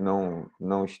 que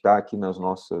não está aqui nas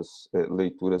nossas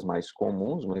leituras mais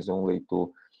comuns, mas é um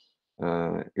leitor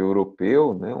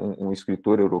europeu, né, um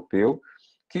escritor europeu,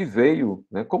 que veio,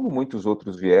 né, como muitos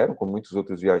outros vieram, como muitos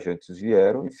outros viajantes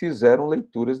vieram, e fizeram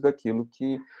leituras daquilo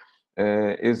que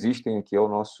existem aqui ao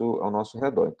nosso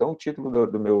redor. Então, o título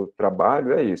do meu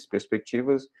trabalho é esse,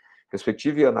 Perspectiva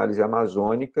e Análise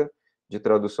Amazônica de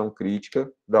Tradução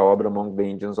Crítica da obra Among the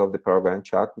Indians of the Paraguayan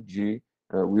Chaco, de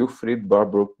Wilfried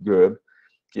Barbrook Grubb,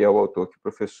 que é o autor que o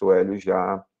professor Hélio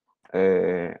já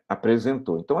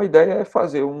apresentou. Então, a ideia é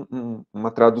fazer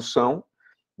uma tradução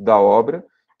da obra,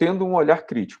 tendo um olhar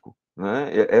crítico, né?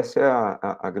 Essa é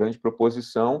a grande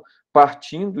proposição,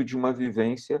 partindo de uma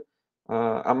vivência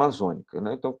amazônica,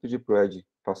 né? Então, vou pedir para o Ed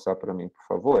passar para mim, por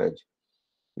favor, Ed.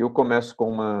 Eu começo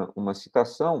com uma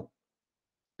citação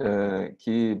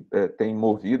que tem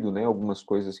movido, né, algumas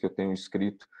coisas que eu tenho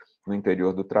escrito no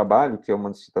interior do trabalho, que é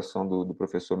uma citação do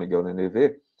professor Miguel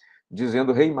Nenevê,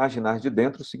 dizendo: reimaginar de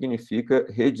dentro significa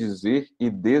redizer e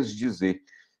desdizer,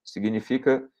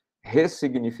 significa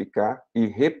ressignificar e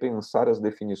repensar as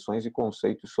definições e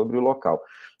conceitos sobre o local.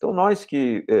 Então, nós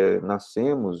que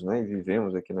nascemos, né, e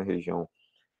vivemos aqui na região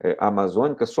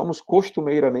amazônica, somos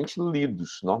costumeiramente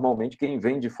lidos. Normalmente, quem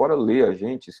vem de fora lê a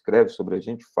gente, escreve sobre a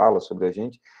gente, fala sobre a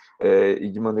gente, e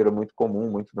de maneira muito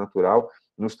comum, muito natural,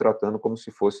 nos tratando como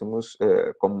se fôssemos,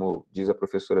 como diz a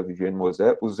professora Viviane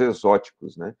Mosé, os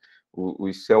exóticos, né?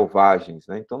 Os selvagens.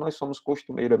 Né? Então, nós somos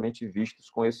costumeiramente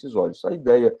vistos com esses olhos. A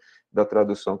ideia da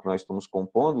tradução que nós estamos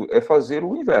compondo é fazer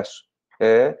o inverso,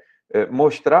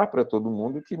 mostrar para todo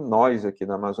mundo que nós aqui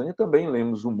na Amazônia também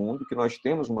lemos o mundo, que nós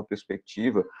temos uma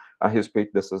perspectiva a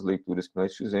respeito dessas leituras que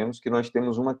nós fizemos, que nós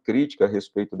temos uma crítica a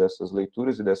respeito dessas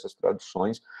leituras e dessas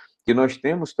traduções, que nós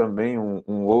temos também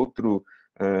uma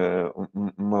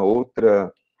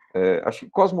outra, acho que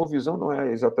cosmovisão não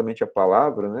é exatamente a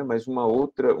palavra, né, mas um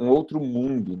outro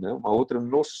mundo, né, uma outra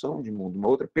noção de mundo, uma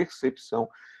outra percepção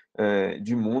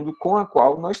de mundo com a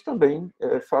qual nós também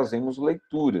fazemos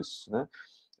leituras, né?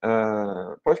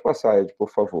 Pode passar, Ed, por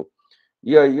favor.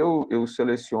 E aí eu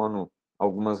seleciono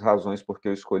algumas razões porque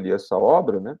eu escolhi essa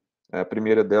obra, né? A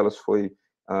primeira delas foi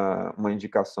uma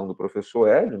indicação do professor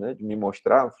Hélio, né, de me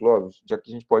mostrar, falou, já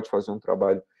que a gente pode fazer um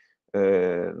trabalho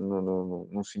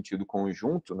num sentido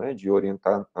conjunto, né, de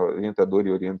orientador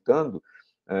e orientando,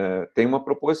 tem uma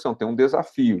proposição, tem um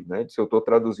desafio, né, de se eu estou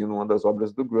traduzindo uma das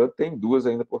obras do Grubb, tem duas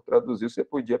ainda por traduzir, você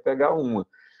podia pegar uma,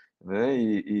 né,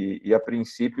 e a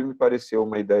princípio me pareceu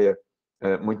uma ideia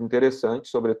muito interessante,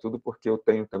 sobretudo porque eu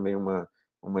tenho também uma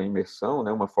imersão,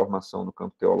 né, uma formação no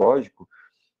campo teológico,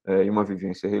 e uma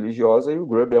vivência religiosa, e o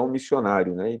Grubb é um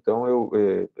missionário, né? Então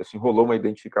assim, rolou uma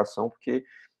identificação porque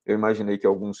eu imaginei que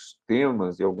alguns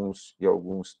temas e alguns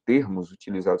termos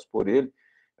utilizados por ele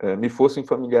me fossem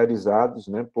familiarizados,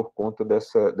 né, por conta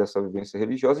dessa vivência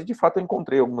religiosa, e de fato eu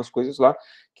encontrei algumas coisas lá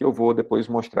que eu vou depois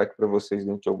mostrar aqui para vocês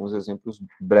dentro de alguns exemplos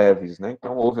breves, né?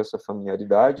 Então houve essa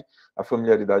familiaridade, a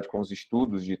familiaridade com os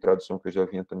estudos de tradução que eu já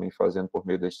vinha também fazendo por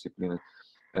meio da disciplina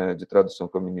de tradução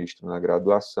que eu ministro na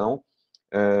graduação,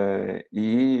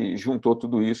 e juntou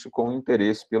tudo isso com o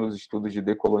interesse pelos estudos de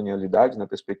decolonialidade, na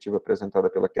perspectiva apresentada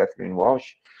pela Catherine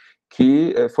Walsh,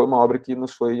 que foi uma obra que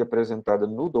nos foi apresentada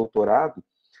no doutorado,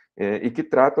 e que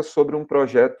trata sobre um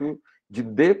projeto de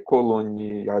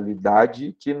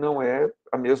decolonialidade que não é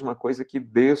a mesma coisa que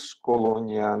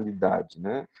descolonialidade,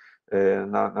 né?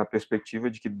 Na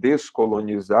perspectiva de que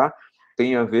descolonizar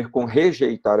tem a ver com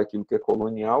rejeitar aquilo que é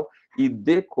colonial, e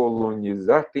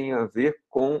decolonizar tem a ver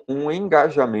com um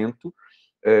engajamento,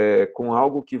 com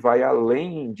algo que vai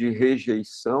além de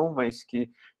rejeição, mas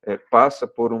que passa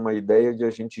por uma ideia de a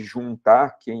gente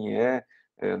juntar quem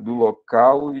do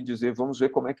local e dizer, vamos ver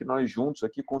como é que nós juntos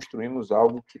aqui construímos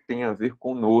algo que tem a ver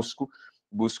conosco,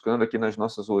 buscando aqui nas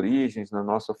nossas origens, na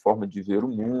nossa forma de ver o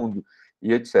mundo,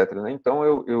 e etc. Né? Então,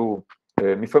 eu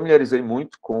me familiarizei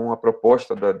muito com a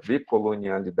proposta da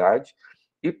decolonialidade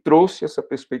e trouxe essa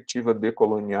perspectiva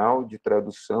decolonial de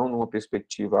tradução numa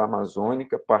perspectiva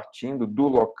amazônica, partindo do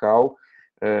local,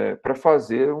 para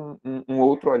fazer um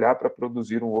outro olhar, para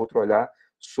produzir um outro olhar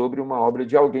sobre uma obra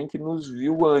de alguém que nos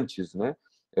viu antes, né?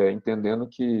 Entendendo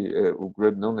que o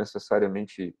Grubb não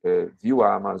necessariamente viu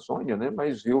a Amazônia, né?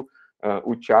 Mas viu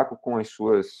o Chaco com as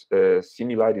suas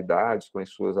similaridades, com as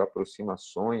suas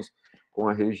aproximações com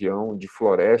a região de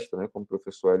floresta, né? Como o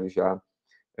professor Hélio já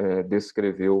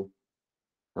descreveu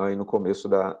aí no começo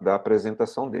da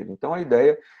apresentação dele. Então, a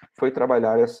ideia foi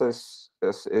trabalhar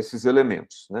esses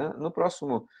elementos, né? No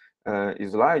próximo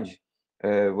slide,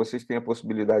 vocês têm a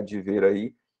possibilidade de ver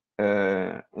aí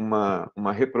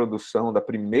uma reprodução da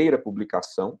primeira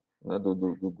publicação, né,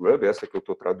 do Grubb, essa que eu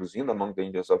estou traduzindo, Among the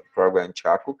Indians of Paraguay and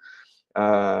Chaco,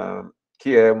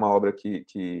 que é uma obra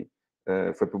que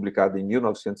foi publicada em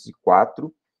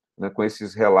 1904, né, com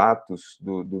esses relatos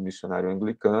do missionário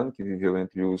anglicano, que viveu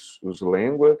entre os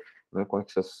Lengua, né, com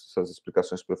essas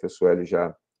explicações que o professor Hélio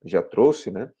já trouxe,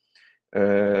 né,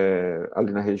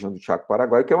 ali na região do Chaco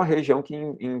Paraguai, que é uma região que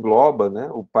engloba, né,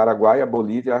 o Paraguai, a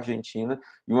Bolívia, a Argentina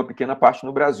e uma pequena parte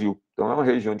no Brasil. Então, é uma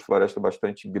região de floresta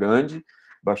bastante grande,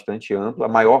 bastante ampla. A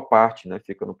maior parte, né,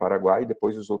 fica no Paraguai, e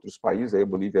depois os outros países, aí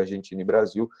Bolívia, Argentina e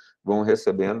Brasil, vão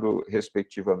recebendo,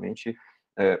 respectivamente,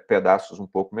 pedaços um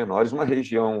pouco menores. Uma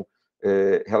região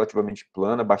relativamente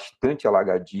plana, bastante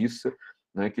alagadiça,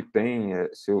 né, que tem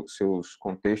seus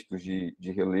contextos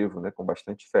de relevo, né, com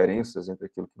bastante diferenças entre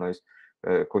aquilo que nós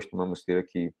costumamos ter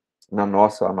aqui na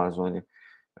nossa Amazônia,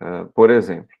 por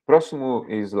exemplo. Próximo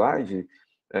slide,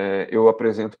 eu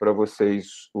apresento para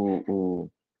vocês o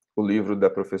livro da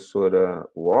professora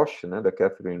Walsh, né, da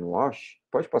Catherine Walsh.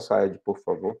 Pode passar, Ed, por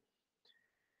favor.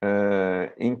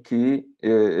 Em que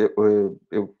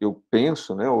eu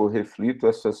penso, né, ou reflito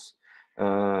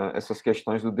essas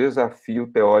questões do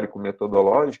desafio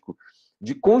teórico-metodológico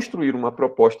de construir uma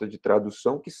proposta de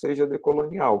tradução que seja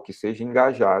decolonial, que seja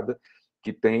engajada,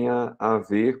 que tenha a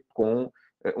ver com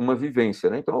uma vivência,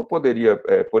 né? Então, eu poderia,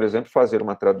 por exemplo, fazer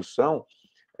uma tradução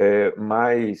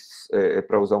mais,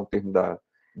 para usar um termo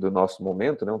do nosso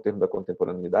momento, né, um termo da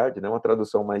contemporaneidade, né, uma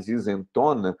tradução mais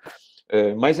isentona,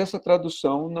 mas essa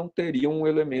tradução não teria um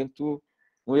elemento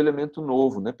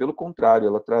novo, né? Pelo contrário,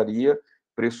 ela traria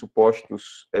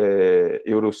pressupostos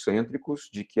eurocêntricos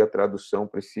de que a tradução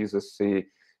precisa ser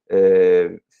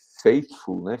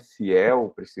faithful, né?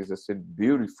 Fiel, precisa ser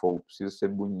beautiful, precisa ser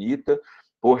bonita,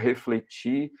 por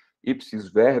refletir ipsis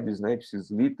verbis, né?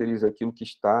 Ipsis literis, aquilo que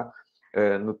está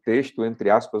no texto, entre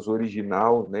aspas,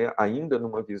 original, né? Ainda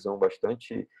numa visão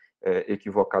bastante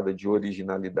equivocada de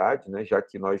originalidade, né? Já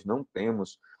que nós não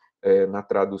temos na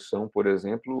tradução, por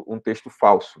exemplo, um texto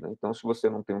falso, né? Então, se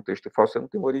você não tem um texto falso, você não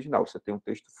tem um original, você tem um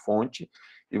texto fonte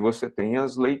e você tem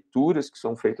as leituras que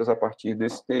são feitas a partir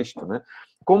desse texto, né?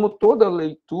 Como toda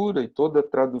leitura e toda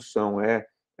tradução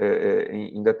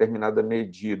em determinada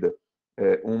medida,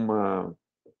 uma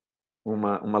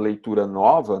leitura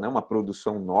nova, né? Uma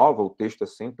produção nova, o texto é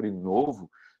sempre novo,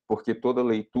 porque toda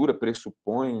leitura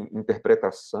pressupõe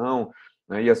interpretação,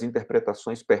 né, e as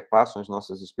interpretações perpassam as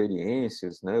nossas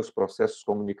experiências, né, os processos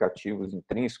comunicativos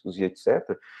intrínsecos e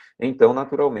etc. Então,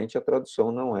 naturalmente, a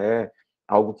tradução não é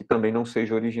algo que também não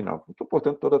seja original. Então,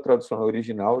 portanto, toda tradução é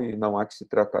original e não há que se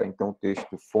tratar, então, o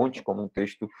texto fonte como um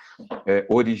texto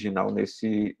original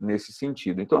nesse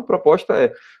sentido. Então, a proposta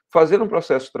é fazer um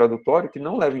processo tradutório que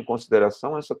não leve em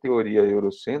consideração essa teoria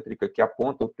eurocêntrica que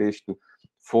aponta o texto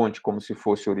fonte como se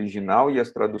fosse original e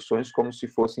as traduções como se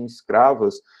fossem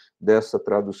escravas dessa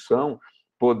tradução,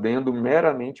 podendo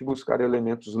meramente buscar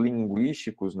elementos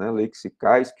linguísticos, né,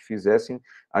 lexicais, que fizessem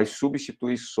as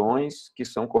substituições que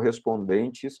são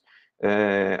correspondentes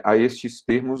a estes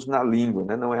termos na língua,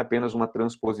 né? Não é apenas uma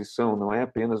transposição, não é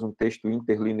apenas um texto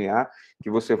interlinear que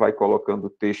você vai colocando o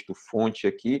texto fonte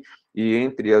aqui e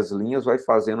entre as linhas vai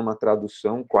fazendo uma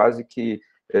tradução quase que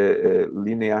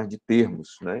linear de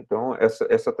termos, né? Então,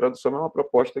 essa tradução é uma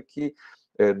proposta que,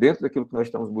 dentro daquilo que nós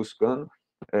estamos buscando,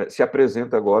 se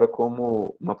apresenta agora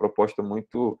como uma proposta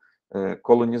muito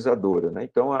colonizadora, né?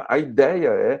 Então, a ideia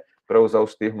é, para usar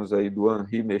os termos aí do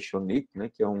Henri Mechonic, né,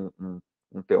 que é um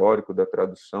teórico da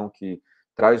tradução que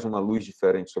traz uma luz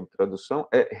diferente sobre tradução,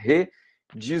 é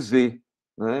redizer,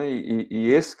 né,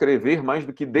 e escrever mais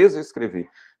do que desescrever,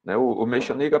 né? O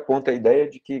Mechonic aponta a ideia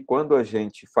de que quando a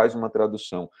gente faz uma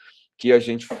tradução, que a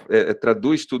gente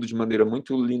traduz tudo de maneira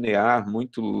muito linear,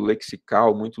 muito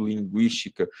lexical, muito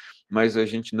linguística, mas a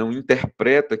gente não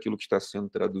interpreta aquilo que está sendo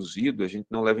traduzido, a gente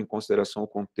não leva em consideração o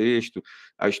contexto,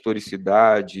 a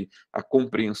historicidade, a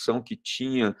compreensão que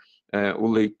tinha o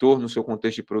leitor no seu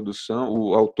contexto de produção,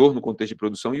 o autor no contexto de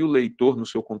produção e o leitor no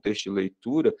seu contexto de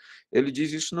leitura, ele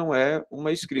diz isso não é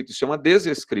uma escrita, isso é uma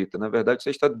desescrita. Na verdade,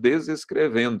 você está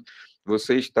desescrevendo,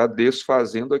 você está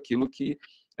desfazendo aquilo que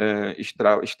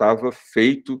estava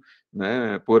feito,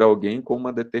 né, por alguém com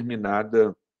uma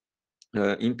determinada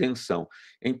intenção.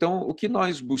 Então, o que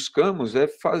nós buscamos é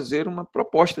fazer uma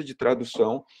proposta de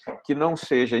tradução que não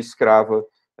seja escrava,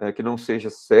 que não seja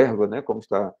serva, né, como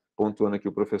está pontuando aqui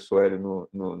o professor Hélio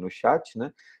no chat,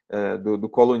 né, do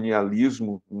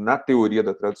colonialismo na teoria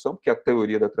da tradução, porque a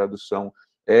teoria da tradução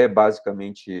é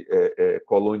basicamente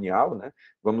colonial, né?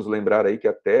 Vamos lembrar aí que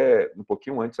até um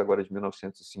pouquinho antes agora de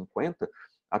 1950,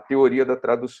 a teoria da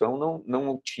tradução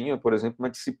não tinha, por exemplo, uma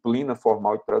disciplina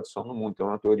formal de tradução no mundo. Então,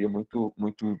 é uma teoria muito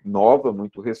nova,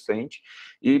 muito recente,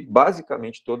 e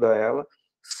basicamente toda ela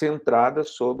centrada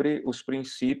sobre os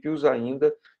princípios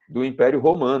ainda do Império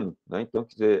Romano, né? Então,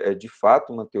 quer dizer, é de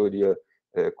fato uma teoria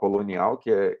colonial que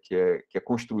é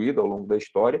construída ao longo da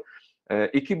história,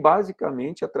 e que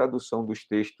basicamente a tradução dos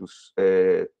textos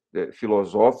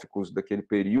filosóficos daquele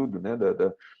período, né,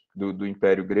 do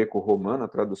Império Greco-Romano, a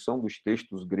tradução dos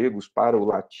textos gregos para o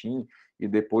latim e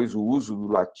depois o uso do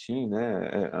latim,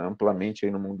 né, amplamente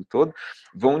aí no mundo todo,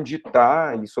 vão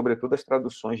ditar, e sobretudo as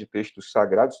traduções de textos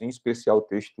sagrados, em especial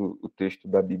o texto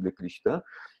da Bíblia cristã,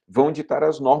 vão ditar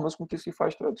as normas com que se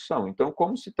faz tradução. Então,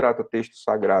 como se trata texto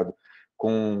sagrado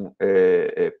com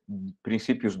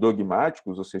princípios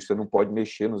dogmáticos, ou seja, você não pode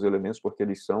mexer nos elementos porque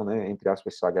eles são, né, entre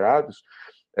aspas, sagrados,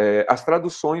 as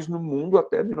traduções no mundo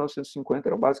até 1950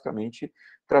 eram basicamente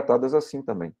tratadas assim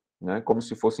também, né, como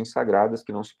se fossem sagradas,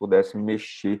 que não se pudesse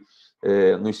mexer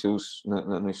nos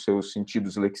seus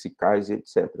sentidos lexicais e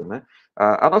etc. Né?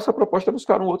 A nossa proposta é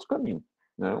buscar um outro caminho,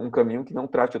 né, um caminho que não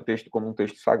trate o texto como um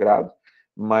texto sagrado,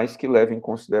 mas que leve em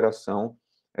consideração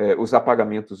os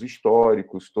apagamentos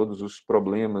históricos, todos os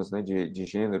problemas, né, de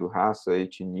gênero, raça,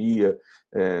 etnia,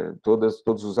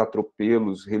 todos os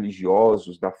atropelos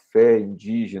religiosos da fé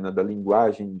indígena, da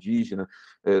linguagem indígena,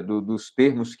 dos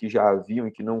termos que já haviam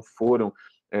e que não foram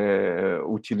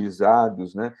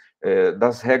utilizados, né,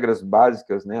 das regras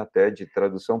básicas, né, até de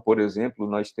tradução. Por exemplo,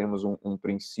 nós temos um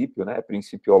princípio, né,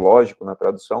 principiológico na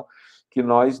tradução, que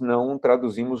nós não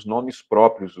traduzimos nomes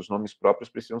próprios. Os nomes próprios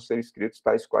precisam ser escritos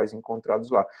tais quais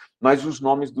encontrados lá. Mas os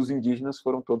nomes dos indígenas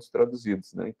foram todos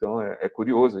traduzidos, né? Então, é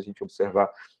curioso a gente observar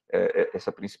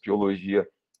essa principiologia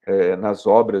nas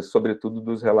obras, sobretudo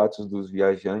dos relatos dos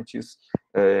viajantes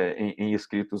em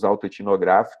escritos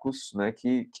autoetnográficos, né,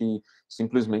 que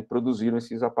simplesmente produziram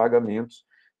esses apagamentos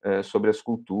sobre as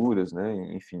culturas, né,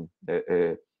 enfim,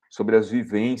 sobre as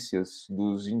vivências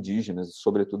dos indígenas,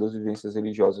 sobretudo as vivências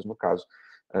religiosas, no caso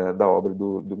da obra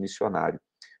do missionário.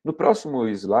 No próximo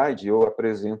slide, eu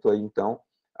apresento aí, então,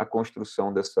 a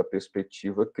construção dessa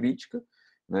perspectiva crítica,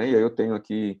 né, e aí eu tenho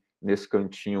aqui, nesse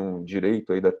cantinho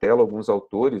direito aí da tela, alguns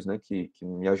autores, né, que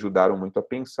me ajudaram muito a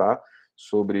pensar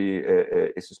sobre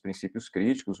esses princípios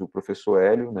críticos, o professor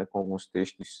Hélio, né, com alguns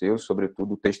textos seus,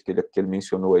 sobretudo o texto que ele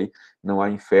mencionou aí, Não há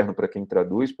inferno para quem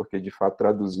traduz, porque, de fato,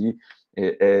 traduzir,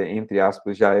 entre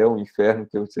aspas, já é um inferno,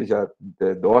 que você já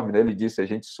dorme, né? Ele disse, a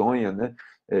gente sonha, né?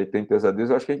 Tem pesadelos,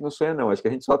 eu acho que a gente não sonha, não, acho que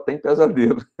a gente só tem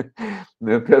pesadelo,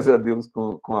 né? Pesadelos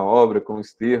com a obra, com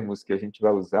os termos que a gente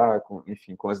vai usar,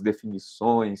 enfim, com as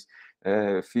definições,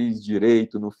 fiz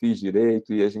direito, não fiz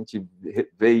direito, e a gente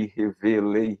vê e revê,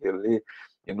 lê e relê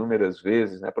inúmeras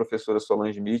vezes, né? A professora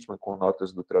Solange Mitman, com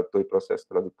notas do tradutor e processo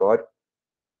tradutório,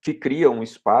 que cria um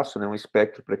espaço, né, um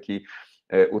espectro para que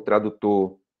o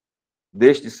tradutor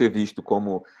deixe de ser visto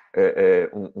como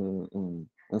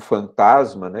um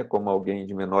fantasma, né, como alguém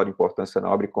de menor importância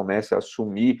na obra, e comece a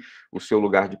assumir o seu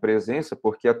lugar de presença,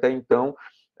 porque até então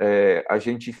a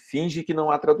gente finge que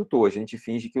não há tradutor, a gente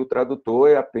finge que o tradutor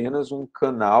é apenas um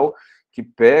canal que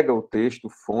pega o texto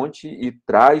fonte e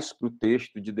traz para o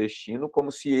texto de destino, como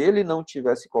se ele não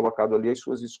tivesse colocado ali as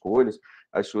suas escolhas,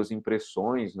 as suas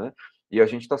impressões, né? E a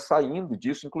gente está saindo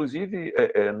disso, inclusive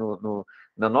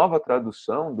na nova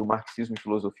tradução do Marxismo e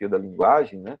Filosofia da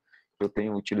Linguagem, né, que eu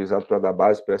tenho utilizado para dar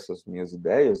base para essas minhas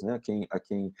ideias, né, a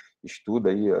quem estuda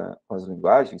aí as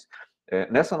linguagens.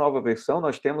 Nessa nova versão,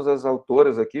 nós temos as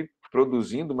autoras aqui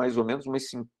produzindo mais ou menos umas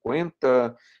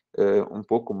 50, um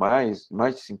pouco mais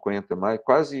de 50,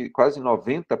 quase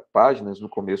 90 páginas no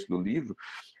começo do livro,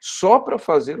 só para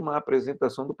fazer uma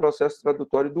apresentação do processo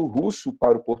tradutório do russo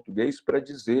para o português, para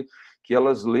dizer que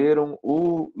elas leram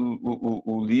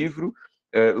o livro,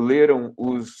 leram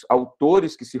os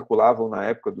autores que circulavam na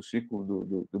época do ciclo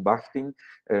do Bakhtin,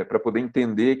 para poder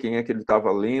entender quem é que ele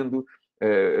estava lendo,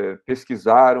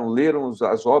 pesquisaram, leram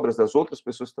as obras das outras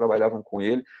pessoas que trabalhavam com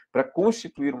ele, para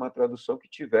constituir uma tradução que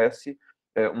tivesse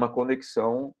uma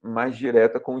conexão mais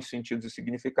direta com os sentidos e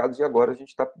significados, e agora a gente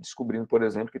está descobrindo, por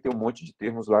exemplo, que tem um monte de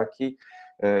termos lá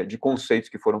de conceitos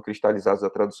que foram cristalizados da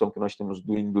tradução que nós temos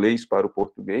do inglês para o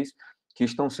português, que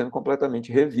estão sendo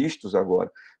completamente revistos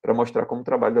agora, para mostrar como o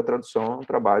trabalho da tradução é um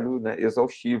trabalho, né,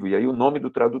 exaustivo. E aí o nome do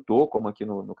tradutor, como aqui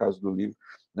no caso do livro,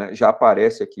 né, já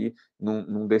aparece aqui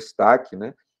num destaque,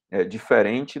 né,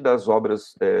 diferente das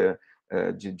obras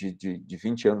de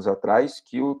 20 anos atrás,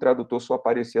 que o tradutor só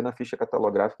aparecia na ficha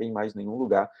catalográfica e em mais nenhum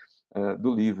lugar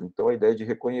do livro. Então, a ideia de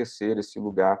reconhecer esse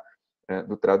lugar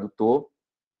do tradutor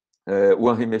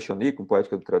o Henri Mechoni, com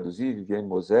Poética do Traduzir, Viviane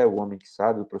Mosé, O Homem que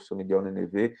Sabe, o professor Miguel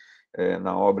Nenevê,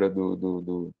 na obra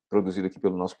produzida aqui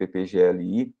pelo nosso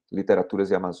PPGLI,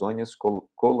 Literaturas e Amazônias,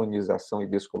 Colonização e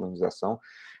Descolonização,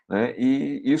 né?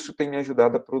 E isso tem me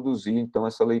ajudado a produzir, então,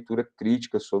 essa leitura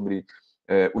crítica sobre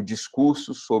o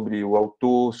discurso, sobre o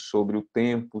autor, sobre o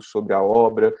tempo, sobre a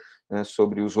obra, né,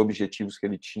 sobre os objetivos que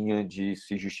ele tinha de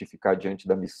se justificar diante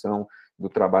da missão, do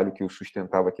trabalho que o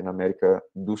sustentava aqui na América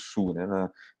do Sul, né,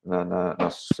 na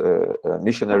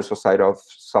Missionary Society of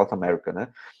South America,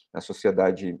 né, na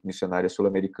Sociedade Missionária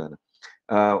Sul-Americana.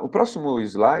 O próximo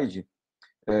slide,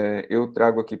 eu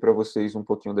trago aqui para vocês um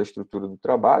pouquinho da estrutura do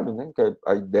trabalho, né, que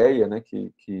a ideia, né,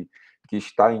 que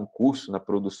está em curso na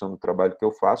produção do trabalho que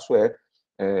eu faço é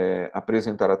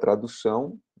apresentar a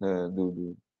tradução, né,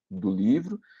 do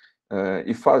livro,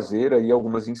 e fazer aí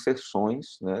algumas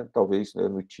inserções, né, talvez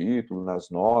no título, nas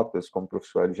notas, como o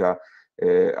professor Hélio já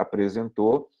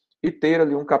apresentou, e ter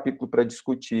ali um capítulo para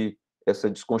discutir essa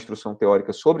desconstrução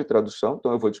teórica sobre tradução.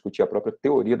 Então, eu vou discutir a própria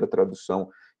teoria da tradução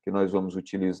que nós vamos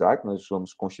utilizar, que nós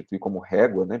vamos constituir como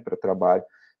régua, né, para trabalho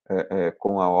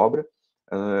com a obra.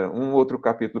 Um outro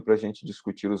capítulo para a gente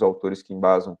discutir os autores que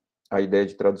embasam a ideia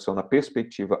de tradução na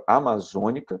perspectiva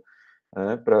amazônica,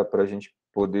 para a gente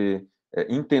poder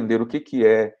entender o que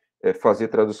é fazer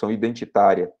tradução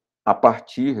identitária a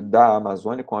partir da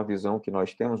Amazônia, com a visão que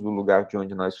nós temos do lugar de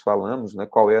onde nós falamos, né,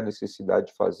 qual é a necessidade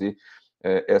de fazer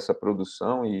essa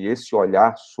produção e esse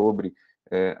olhar sobre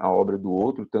a obra do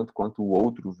outro, tanto quanto o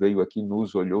outro veio aqui,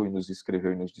 nos olhou e nos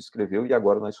escreveu e nos descreveu, e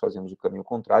agora nós fazemos o caminho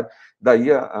contrário. Daí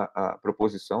a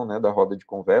proposição, né, da roda de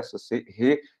conversa ser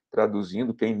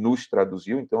retraduzindo quem nos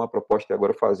traduziu. Então, a proposta é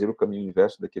agora fazer o caminho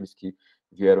inverso daqueles que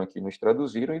vieram aqui e nos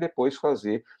traduziram, e depois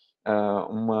fazer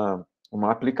uma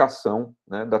aplicação,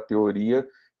 né, da teoria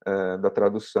da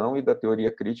tradução e da teoria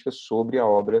crítica sobre a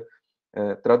obra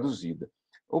traduzida.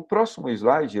 O próximo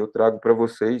slide eu trago para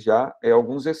vocês já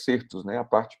alguns excertos, né, a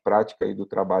parte prática aí do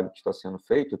trabalho que está sendo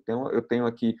feito. Eu tenho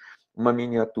aqui uma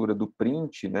miniatura do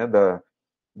print, né,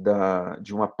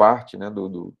 de uma parte, né,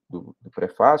 do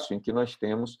prefácio, em que nós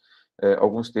temos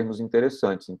alguns termos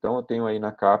interessantes. Então, eu tenho aí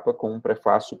na capa com um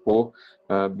prefácio por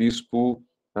Bispo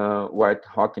White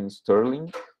Hawkins Sterling,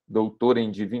 doutor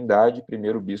em divindade,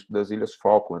 primeiro bispo das Ilhas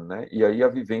Falkland, né? E aí a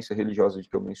vivência religiosa de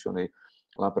que eu mencionei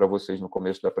lá para vocês no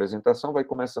começo da apresentação vai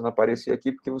começando a aparecer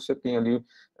aqui, porque você tem ali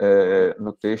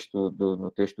no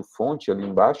texto fonte ali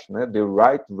embaixo, né, The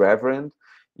Right Reverend,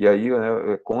 e aí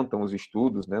contam os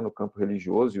estudos, né, no campo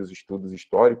religioso e os estudos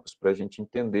históricos para a gente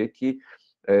entender que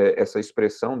essa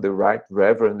expressão The Right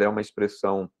Reverend é uma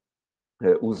expressão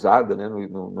usada, né,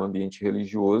 no ambiente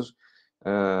religioso,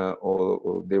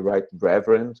 o The Right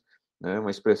Reverend, né, uma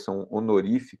expressão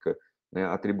honorífica, né,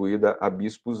 atribuída a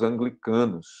bispos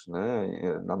anglicanos,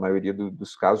 né, na maioria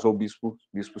dos casos, ou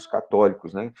bispos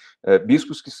católicos, né,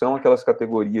 bispos que são aquelas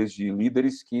categorias de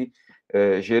líderes que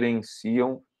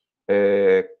gerenciam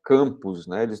campos,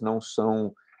 né, eles não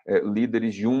são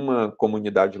líderes de uma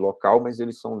comunidade local, mas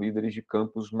eles são líderes de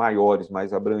campos maiores,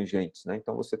 mais abrangentes, né?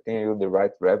 Então, você tem aí o The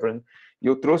Right Reverend, e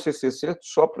eu trouxe esse excerto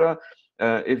só para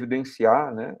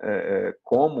evidenciar, né,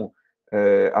 como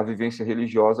a vivência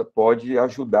religiosa pode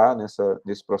ajudar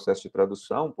nesse processo de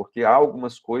tradução, porque há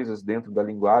algumas coisas dentro da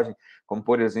linguagem, como,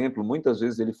 por exemplo, muitas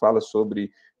vezes ele fala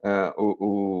sobre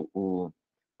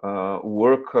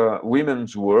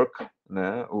women's work,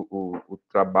 né, o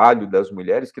trabalho das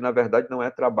mulheres, que na verdade não é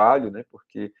trabalho, né,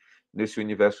 porque nesse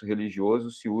universo religioso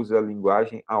se usa a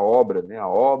linguagem, a obra, né, a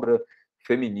obra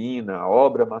feminina, a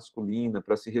obra masculina,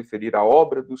 para se referir à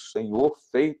obra do Senhor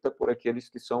feita por aqueles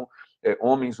que são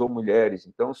homens ou mulheres.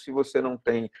 Então, se você não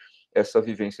tem essa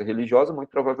vivência religiosa, muito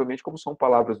provavelmente, como são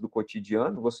palavras do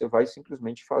cotidiano, você vai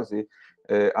simplesmente fazer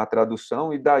a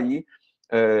tradução, e daí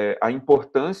a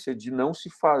importância de não se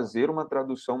fazer uma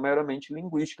tradução meramente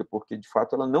linguística, porque, de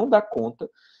fato, ela não dá conta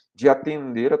de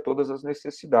atender a todas as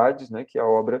necessidades, né, que a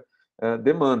obra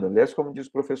demanda. Aliás, como diz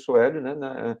o professor Hélio, né,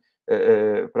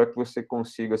 para que você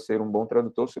consiga ser um bom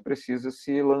tradutor, você precisa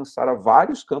se lançar a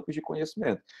vários campos de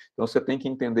conhecimento. Então, você tem que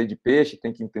entender de peixe,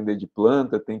 tem que entender de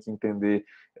planta, tem que entender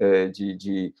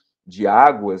de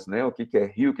águas, né, o que é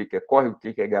rio, o que é córrego, o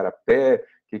que é garapé,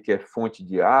 o que é fonte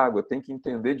de água, tem que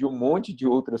entender de um monte de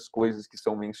outras coisas que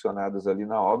são mencionadas ali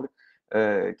na obra,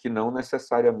 que não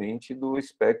necessariamente do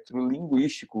espectro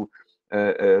linguístico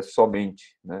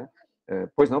somente, né?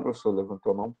 Pois não, professor,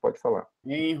 levantou a mão, pode falar.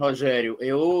 Sim, Rogério,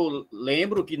 eu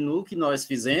lembro que no que nós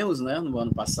fizemos, né, no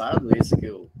ano passado, esse que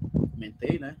eu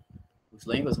comentei, né, os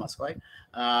Línguas Mascói,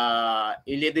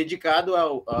 ele é dedicado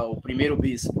ao primeiro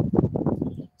bispo.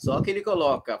 Só que ele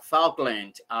coloca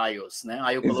Falkland Isles, né?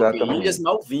 Aí eu coloquei Exatamente. Ilhas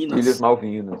Malvinas. Ilhas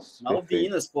Malvinas.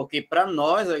 Malvinas, Perfeito. porque para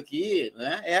nós aqui,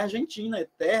 né, é Argentina, é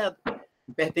terra,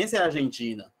 pertence à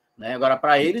Argentina. Né? Agora,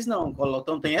 para eles, não.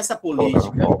 Então, tem essa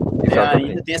política,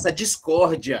 ainda tem essa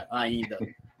discórdia ainda.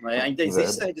 Né? Ainda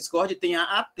existe essa discórdia, tem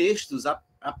há textos, há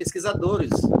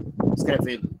pesquisadores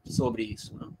escrevendo sobre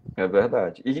isso. Né? É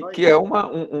verdade. E que é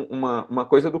uma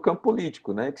coisa do campo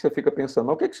político, né? Que você fica pensando,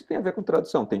 mas o que isso tem a ver com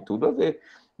tradução? Tem tudo a ver.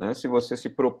 Né? Se você se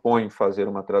propõe fazer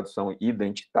uma tradução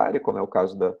identitária, como é o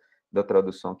caso da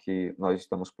tradução que nós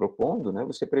estamos propondo, né?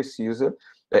 Você precisa...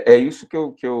 É isso que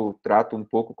eu trato um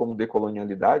pouco como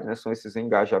decolonialidade, né? São esses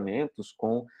engajamentos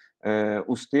com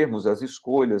os termos, as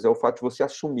escolhas, é o fato de você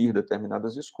assumir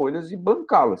determinadas escolhas e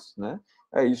bancá-las, né?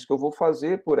 É isso que eu vou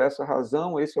fazer por essa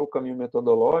razão, esse é o caminho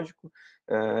metodológico,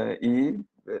 e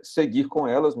seguir com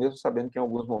elas, mesmo sabendo que em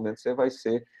alguns momentos você vai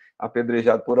ser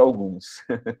apedrejado por alguns.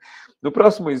 No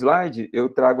próximo slide, eu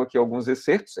trago aqui alguns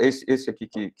excertos, esse aqui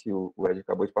que o Ed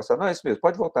acabou de passar. Não, é esse mesmo,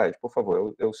 pode voltar, Ed, por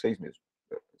favor, é o 6 mesmo.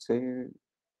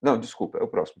 Não, desculpa, é o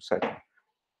próximo, 7.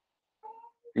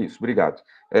 Isso, obrigado.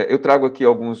 Eu trago aqui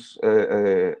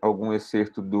algum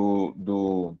excerto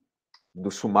do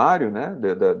sumário, né,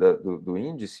 do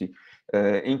índice,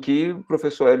 em que o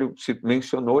professor Hélio se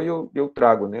mencionou, e eu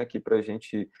trago, né, aqui para a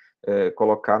gente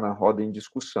colocar na roda em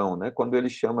discussão, né, quando ele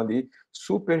chama ali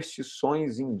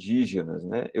superstições indígenas,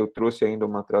 né, eu trouxe ainda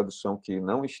uma tradução que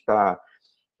não está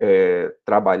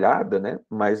trabalhada, né,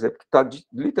 mas é porque está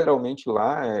literalmente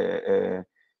lá,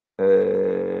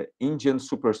 Indian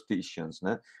Superstitions,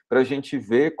 né? Para a gente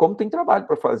ver como tem trabalho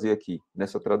para fazer aqui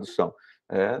nessa tradução.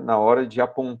 Na hora de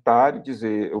apontar e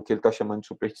dizer o que ele está chamando de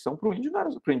superstição, para o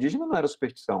indígena não era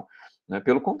superstição, né?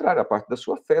 Pelo contrário, a parte da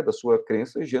sua fé, da sua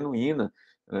crença genuína,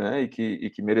 né? e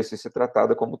que merecia ser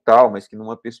tratada como tal, mas que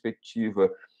numa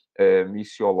perspectiva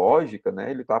missiológica,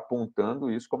 né? Ele está apontando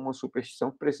isso como uma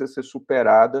superstição que precisa ser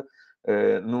superada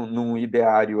num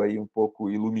ideário aí um pouco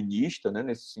iluminista, né,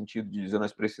 nesse sentido de dizer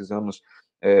nós precisamos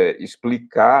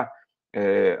explicar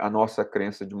a nossa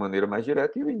crença de maneira mais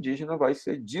direta, e o indígena vai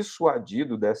ser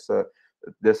dissuadido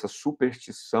dessa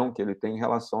superstição que ele tem em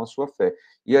relação à sua fé.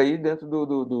 E aí, dentro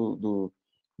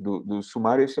do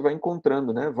sumário, você vai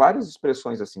encontrando, né, várias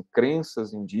expressões assim,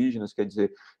 crenças indígenas, quer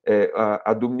dizer,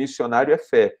 a do missionário é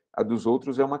fé, a dos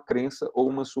outros é uma crença ou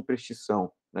uma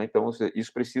superstição. Né? Então,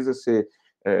 isso precisa ser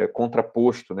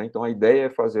contraposto, né? Então, a ideia é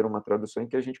fazer uma tradução em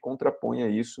que a gente contraponha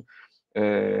isso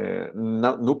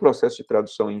no processo de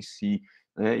tradução em si,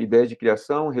 né? Ideia de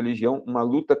criação, religião, uma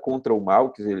luta contra o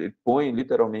mal, quer dizer, ele põe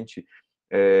literalmente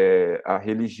a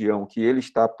religião que ele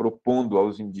está propondo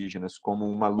aos indígenas como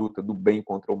uma luta do bem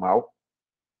contra o mal,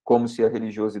 como se a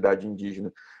religiosidade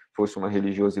indígena fosse uma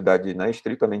religiosidade, né,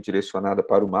 estritamente direcionada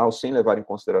para o mal, sem levar em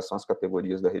consideração as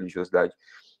categorias da religiosidade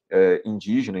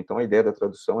indígena. Então, a ideia da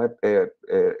tradução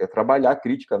é trabalhar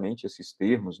criticamente esses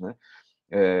termos, né?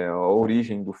 A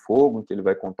origem do fogo, em que ele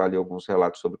vai contar ali alguns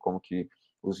relatos sobre como que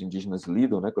os indígenas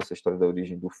lidam, né, com essa história da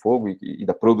origem do fogo e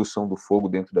da produção do fogo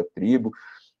dentro da tribo,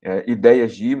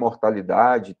 ideias de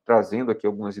imortalidade, trazendo aqui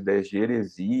algumas ideias de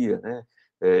heresia, né,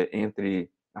 entre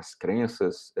as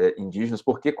crenças indígenas,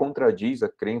 porque contradiz a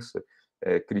crença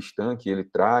cristã que ele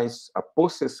traz, a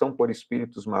possessão por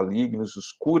espíritos malignos,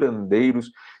 os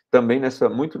curandeiros, também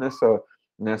muito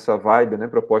nessa vibe, né,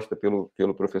 proposta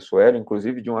pelo professor Hélio,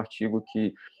 inclusive de um artigo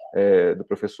do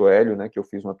professor Hélio, né, que eu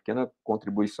fiz uma pequena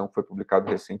contribuição que foi publicado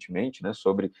recentemente, né,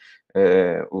 sobre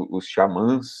os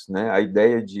xamãs, né, a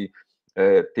ideia de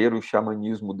ter o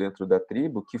xamanismo dentro da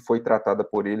tribo, que foi tratada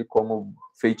por ele como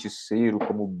feiticeiro,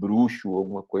 como bruxo,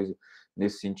 alguma coisa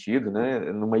nesse sentido, né,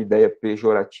 numa ideia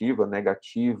pejorativa,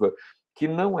 negativa, que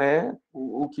não é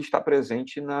o que está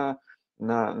presente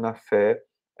na fé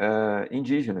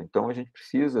indígena. Então, a gente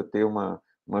precisa ter uma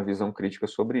visão crítica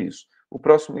sobre isso. O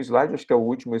próximo slide, acho que é o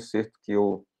último excerto que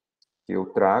eu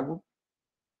trago,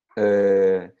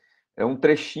 é um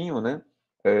trechinho, né,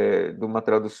 de uma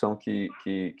tradução que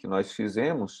nós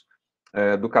fizemos,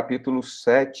 do capítulo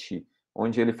 7,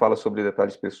 onde ele fala sobre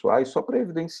detalhes pessoais, só para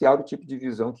evidenciar o tipo de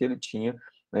visão que ele tinha,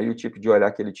 né, e o tipo de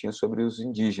olhar que ele tinha sobre os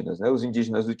indígenas. Né? Os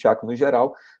indígenas do Chaco, no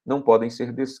geral, não podem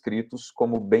ser descritos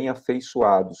como bem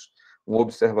afeiçoados. Um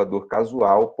observador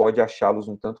casual pode achá-los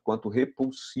um tanto quanto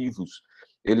repulsivos.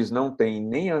 Eles não têm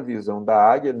nem a visão da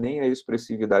águia, nem a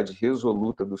expressividade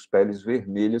resoluta dos peles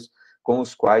vermelhas com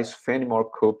os quais Fenimore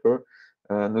Cooper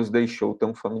nos deixou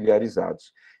tão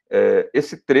familiarizados.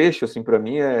 Esse trecho, assim, para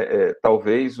mim,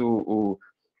 talvez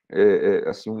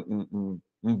assim,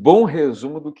 um bom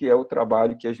resumo do que é o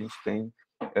trabalho que a gente tem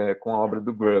com a obra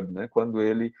do Grubb, né? Quando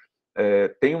ele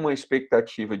tem uma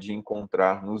expectativa de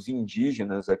encontrar nos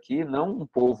indígenas aqui, não um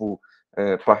povo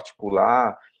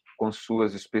particular, com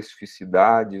suas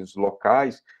especificidades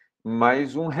locais,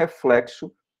 mas um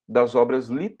reflexo das obras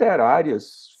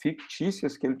literárias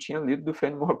fictícias que ele tinha lido do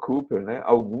Fenimore Cooper, né?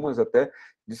 Algumas até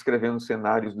descrevendo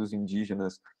cenários dos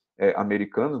indígenas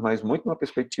americanos, mas muito numa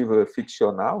perspectiva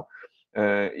ficcional,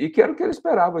 e que era o que ele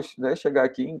esperava, né, chegar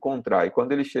aqui e encontrar. E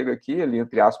quando ele chega aqui, ele,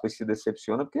 entre aspas, se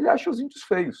decepciona, porque ele acha os índios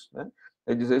feios, né?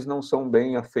 Ele diz que eles não são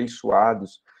bem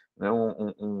afeiçoados, né?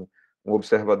 Um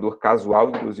observador casual,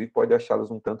 inclusive, pode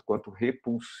achá-los um tanto quanto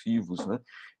repulsivos, né?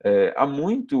 Há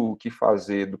muito o que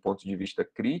fazer do ponto de vista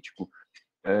crítico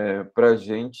para a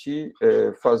gente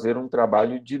fazer um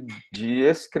trabalho de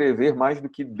escrever mais do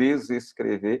que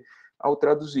desescrever ao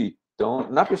traduzir. Então,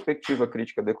 na perspectiva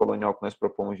crítica decolonial que nós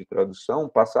propomos de tradução,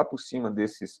 passar por cima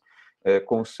desses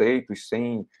conceitos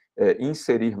sem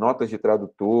inserir notas de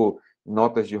tradutor,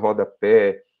 notas de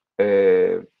rodapé,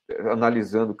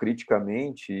 analisando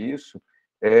criticamente isso,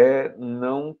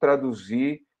 não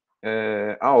traduzir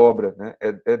a obra, né?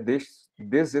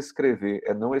 Desescrever,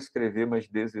 não escrever, mas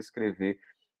desescrever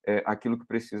aquilo que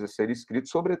precisa ser escrito,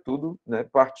 sobretudo, né,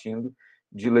 partindo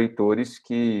de leitores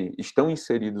que estão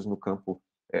inseridos no campo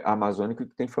amazônico e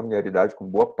que têm familiaridade com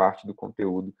boa parte do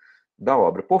conteúdo da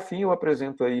obra. Por fim, eu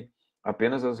apresento aí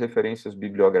apenas as referências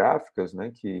bibliográficas,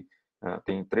 né, que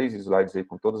tem 3 slides aí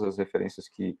com todas as referências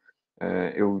que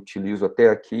eu utilizo até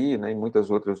aqui, né, e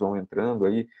muitas outras vão entrando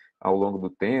aí ao longo do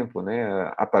tempo,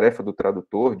 né, a tarefa do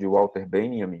tradutor, de Walter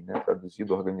Benjamin, né,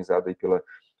 traduzido, organizado aí pela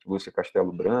Lúcia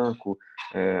Castelo Branco,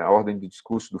 a Ordem do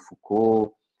Discurso do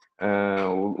Foucault,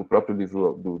 o próprio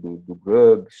livro do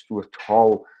Grubb, Stuart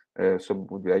Hall,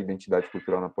 sobre a identidade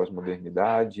cultural na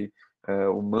pós-modernidade,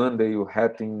 o Monday e o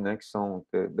Hatton, né, que são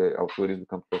autores do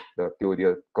campo da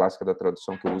teoria clássica da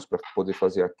tradução que eu uso para poder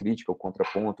fazer a crítica, o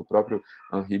contraponto, o próprio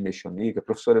Henri Mechonique, a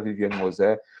professora Viviane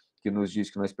Mosé, que nos diz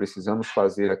que nós precisamos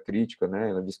fazer a crítica, né?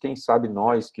 Ela diz, quem sabe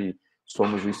nós que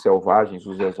somos os selvagens,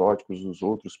 os exóticos, os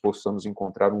outros, possamos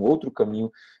encontrar um outro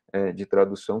caminho de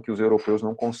tradução que os europeus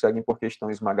não conseguem porque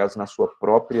estão esmagados na sua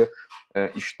própria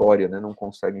história, né? Não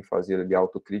conseguem fazer ali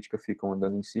autocrítica, ficam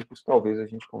andando em círculos, talvez a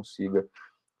gente consiga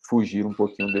fugir um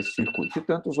pouquinho desse circuito. E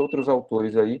tantos outros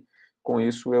autores aí, com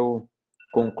isso eu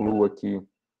concluo aqui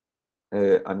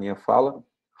a minha fala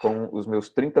com os meus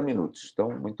 30 minutos. Então,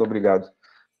 muito obrigado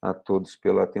a todos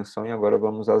pela atenção e agora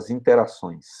vamos às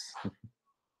interações.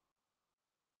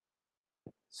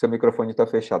 Seu microfone está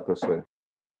fechado, professora.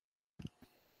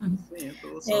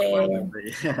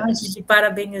 Antes de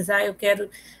parabenizar, eu quero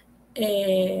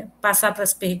passar para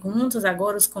as perguntas,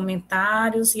 agora os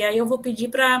comentários, e aí eu vou pedir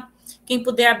para quem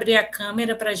puder abrir a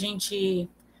câmera para a gente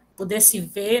poder se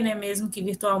ver, né, mesmo que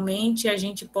virtualmente, a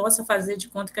gente possa fazer de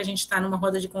conta que a gente está numa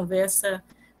roda de conversa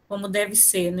como deve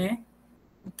ser, né?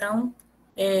 Então,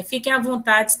 fiquem à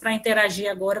vontade para interagir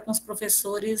agora com os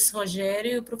professores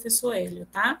Rogério e o professor Hélio,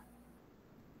 tá?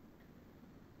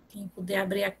 Quem puder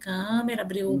abrir a câmera,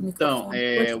 abrir o microfone.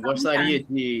 Então, eu gostaria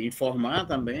de informar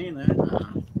também, né,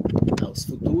 aos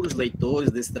futuros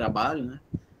leitores desse trabalho, né,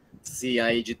 se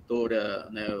a editora,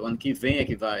 né, o ano que vem é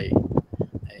que vai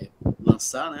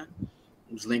lançar, né,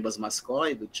 os Lembas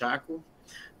Mascoy, do Chaco,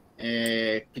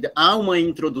 há uma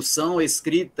introdução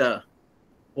escrita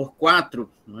por 4,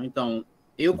 né, então,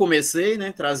 eu comecei,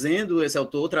 né, trazendo esse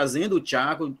autor, trazendo o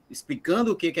Chaco,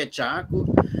 explicando o que é Chaco,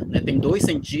 né, tem 2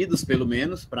 sentidos, pelo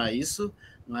menos, para isso,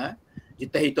 não é? De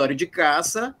território de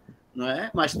caça, não é?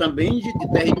 Mas também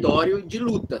de território de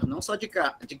luta, não só de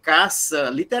caça,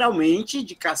 literalmente,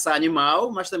 de caçar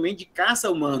animal, mas também de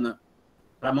caça humana,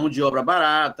 para mão de obra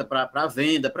barata, para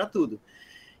venda, para tudo.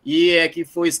 E que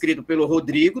foi escrito pelo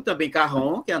Rodrigo, também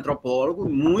Carron, que é antropólogo,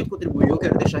 muito contribuiu,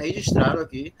 quero deixar registrado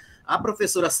aqui, a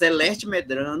professora Celeste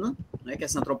Medrano, né, que é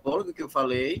essa antropóloga que eu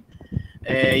falei,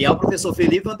 e ao professor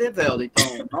Felipe Van der Velde.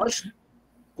 Então, nós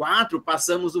 4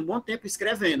 passamos um bom tempo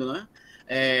escrevendo, né?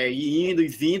 E indo e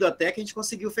vindo até que a gente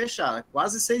conseguiu fechar,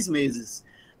 quase 6 meses,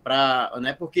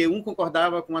 né? Porque um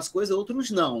concordava com as coisas,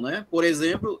 outros não, né? Por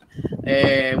exemplo,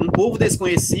 um povo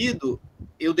desconhecido,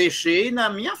 eu deixei na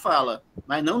minha fala,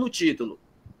 mas não no título.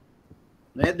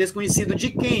 Né? Desconhecido de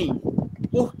quem?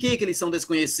 Por que eles são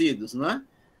desconhecidos, não é?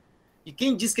 E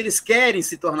quem diz que eles querem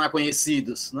se tornar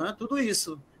conhecidos, não é? Tudo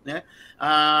isso. Né?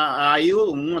 Aí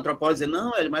um antropólogo diz,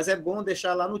 não, mas é bom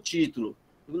deixar lá no título.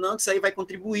 Não, que isso aí vai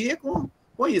contribuir com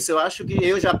isso. Eu acho que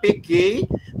eu já pequei,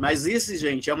 mas isso,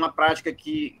 gente, é uma prática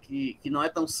que não é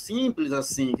tão simples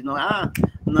assim. Que não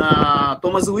na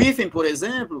Thomas Whiffen, por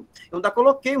exemplo, eu ainda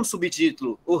coloquei um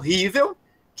subtítulo horrível,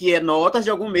 que é notas de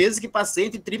alguns meses que passei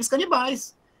entre tribos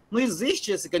canibais. Não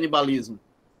existe esse canibalismo.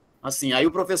 Assim, aí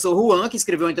o professor Juan, que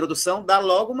escreveu a introdução, dá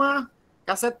logo uma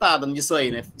cacetada nisso aí,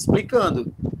 né?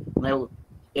 Explicando, né?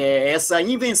 Essa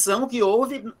invenção que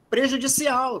houve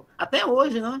prejudicial, até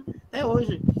hoje, né? Até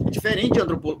hoje. É diferente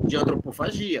de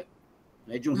antropofagia,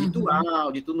 né? De um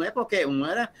ritual, de tudo. Não é qualquer um, não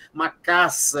era uma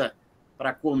caça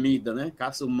para comida, né?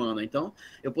 Caça humana. Então,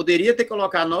 eu poderia ter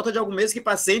colocado a nota de algum mês que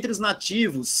passei entre os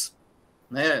nativos,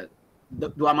 né?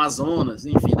 Do Amazonas,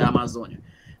 enfim, da Amazônia.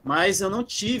 Mas eu não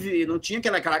tinha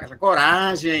aquela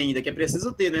coragem ainda, que é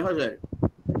preciso ter, né, Rogério?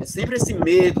 É sempre esse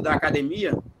medo da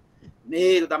academia,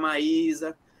 medo da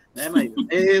Maysa, né, Maysa?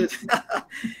 Medo.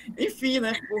 Enfim,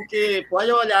 né? Porque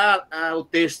pode olhar o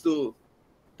texto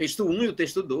 1 e o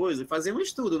texto 2 e fazer um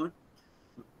estudo, né?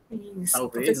 Isso. Talvez, O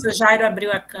professor Jairo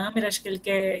abriu a câmera, acho que ele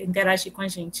quer interagir com a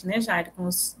gente, né, Jairo? Com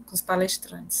os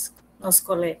palestrantes, nossos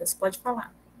colegas. Pode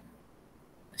falar.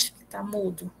 Acho que está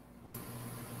mudo.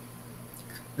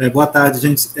 Boa tarde,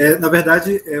 gente. Na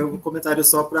verdade, é um comentário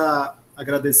só para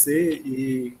agradecer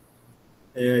e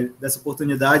dessa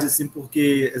oportunidade, assim,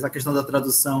 porque essa questão da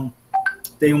tradução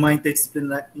tem uma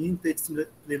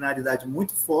interdisciplinaridade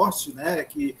muito forte, né,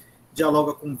 que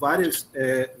dialoga com várias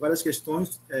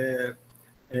questões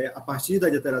a partir da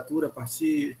literatura, a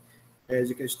partir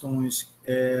de questões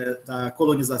da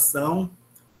colonização.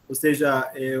 Ou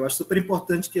seja, eu acho super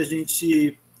importante que a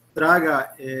gente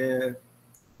traga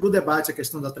para o debate a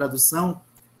questão da tradução,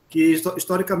 que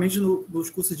historicamente nos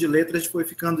cursos de letras foi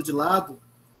ficando de lado,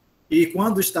 e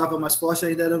quando estava mais forte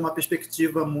ainda era uma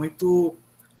perspectiva muito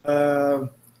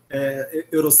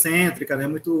eurocêntrica, né?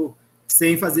 Muito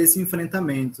sem fazer esse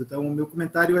enfrentamento. Então, o meu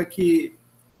comentário é que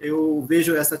eu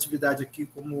vejo essa atividade aqui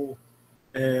como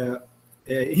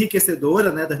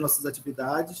enriquecedora, né, das nossas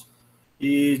atividades,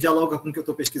 e dialoga com o que eu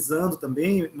estou pesquisando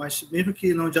também, mas mesmo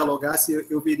que não dialogasse,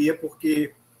 eu viria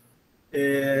porque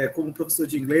como professor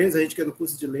de inglês, a gente que é do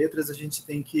curso de letras, a gente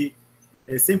tem que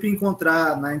sempre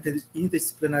encontrar na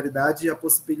interdisciplinaridade a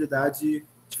possibilidade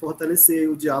de fortalecer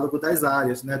o diálogo das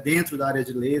áreas, né, dentro da área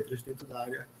de letras, dentro da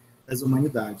área das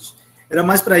humanidades. Era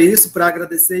mais para isso, para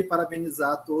agradecer e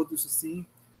parabenizar a todos, assim,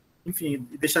 enfim,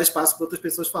 e deixar espaço para outras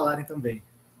pessoas falarem também.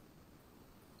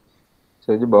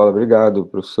 Show de bola, obrigado,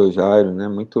 professor Jairo, né?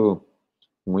 Muito,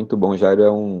 muito bom. Jairo é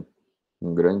um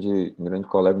grande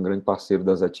colega, um grande parceiro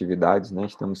das atividades, né?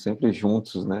 Estamos sempre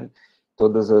juntos, né?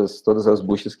 Todas as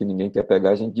buchas que ninguém quer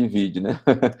pegar, a gente divide, né?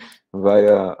 Vai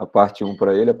a parte 1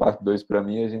 para ele, a parte 2 para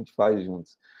mim, e a gente faz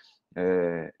juntos.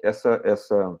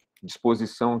 Essa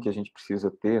disposição que a gente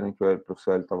precisa ter, né? Que o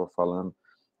professor Hélio estava falando,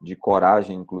 de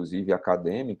coragem, inclusive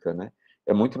acadêmica, né?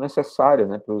 É muito necessária,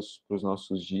 né? Para os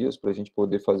nossos dias, para a gente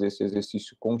poder fazer esse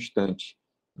exercício constante,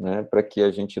 né? Para que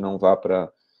a gente não vá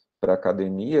para a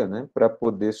academia, né, para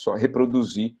poder só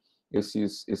reproduzir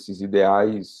esses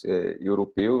ideais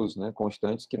europeus, né,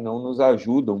 constantes, que não nos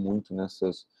ajudam muito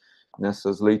nessas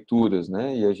leituras,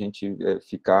 né, e a gente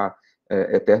ficar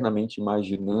eternamente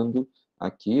imaginando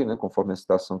aqui, né, conforme a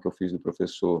citação que eu fiz do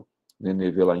professor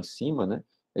Neneve lá em cima, né,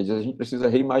 a gente precisa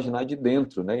reimaginar de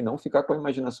dentro, né, e não ficar com a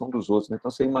imaginação dos outros, né? Então,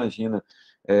 você imagina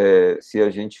se a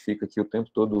gente fica aqui o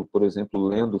tempo todo, por exemplo,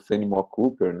 lendo Fenimore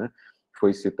Cooper, né,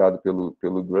 foi citado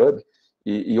pelo Grubb,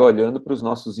 e olhando para os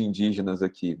nossos indígenas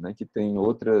aqui, né, que tem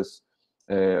outras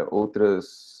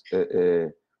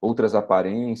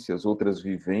aparências, outras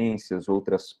vivências,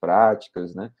 outras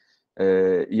práticas, né,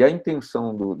 e a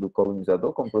intenção do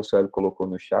colonizador, como o professor Hélio colocou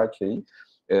no chat aí,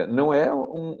 não é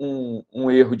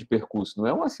um erro de percurso, não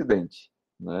é um acidente,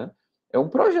 né, é um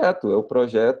projeto,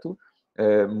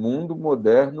 Mundo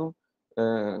Moderno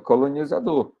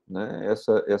Colonizador, né,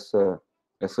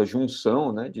 essa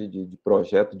junção, né, de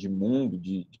projeto de mundo,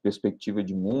 de perspectiva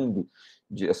de mundo,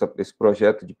 esse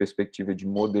projeto de perspectiva de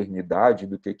modernidade,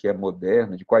 do que é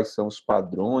moderno, de quais são os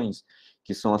padrões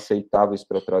que são aceitáveis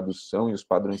para a tradução e os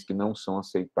padrões que não são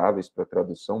aceitáveis para a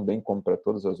tradução, bem como para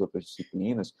todas as outras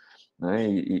disciplinas, né,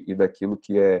 e daquilo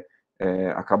que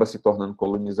acaba se tornando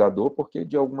colonizador, porque,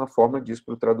 de alguma forma, diz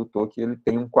para o tradutor que ele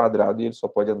tem um quadrado e ele só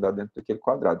pode andar dentro daquele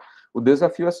quadrado. O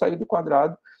desafio é sair do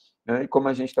quadrado, e como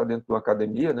a gente está dentro de uma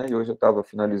academia, né, e hoje eu estava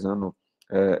finalizando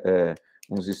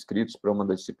uns escritos para uma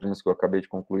das disciplinas que eu acabei de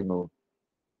concluir no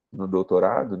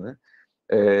doutorado, né,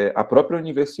 a própria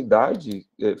universidade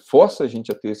força a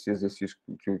gente a ter esse exercício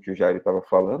que o Jair estava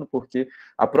falando, porque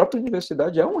a própria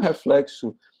universidade é um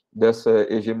reflexo dessa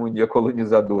hegemonia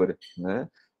colonizadora, né,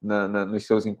 nos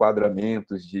seus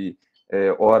enquadramentos de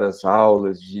horas,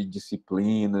 aulas, de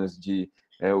disciplinas, de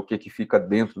o que fica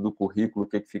dentro do currículo, o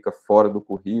que fica fora do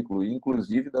currículo, e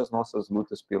inclusive das nossas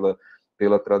lutas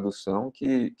pela tradução,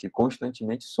 que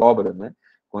constantemente sobra, né?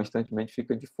 Constantemente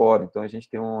fica de fora. Então, a gente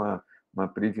tem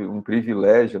um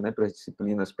privilégio, né, para as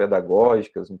disciplinas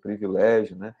pedagógicas, um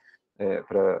privilégio, né,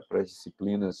 para as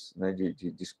disciplinas, né,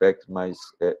 de espectro mais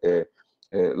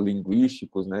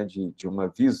linguísticos, né, de uma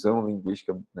visão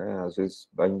linguística, né, às vezes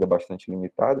ainda bastante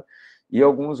limitada, e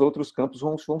alguns outros campos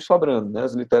vão sobrando, né,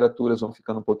 as literaturas vão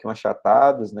ficando um pouquinho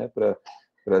achatadas, né, para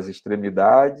as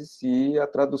extremidades, e a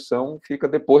tradução fica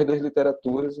depois das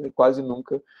literaturas e quase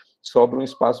nunca sobra um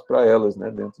espaço para elas,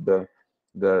 né, dentro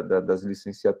das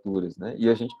licenciaturas, né, e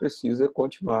a gente precisa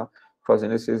continuar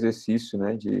fazendo esse exercício,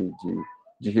 né,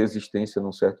 de resistência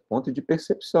num certo ponto e de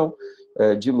percepção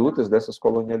de lutas dessas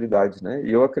colonialidades, né,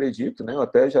 e eu acredito, né, eu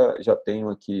até já tenho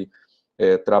aqui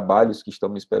trabalhos que estão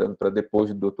me esperando para depois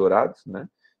do doutorado, né,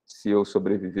 se eu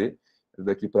sobreviver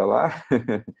daqui para lá,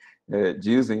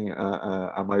 dizem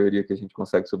a maioria que a gente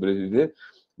consegue sobreviver,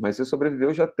 mas se eu sobreviver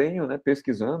eu já tenho, né,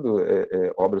 pesquisando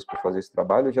obras para fazer esse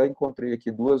trabalho, eu já encontrei aqui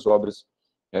 2 obras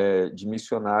de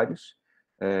missionários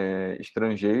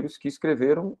estrangeiros que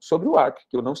escreveram sobre o Acre,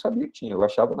 que eu não sabia que tinha, eu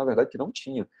achava, na verdade, que não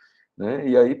tinha, né?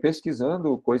 E aí,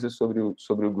 pesquisando coisas sobre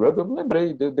o Grub, eu me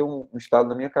lembrei, deu um estalo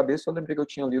na minha cabeça, eu lembrei que eu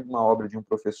tinha lido uma obra de um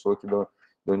professor aqui da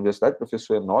universidade,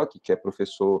 professor Enoque, que é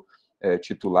professor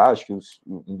titular, acho que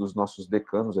um dos nossos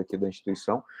decanos aqui da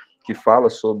instituição, que fala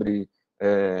sobre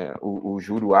o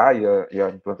Juruá e a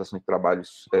implantação de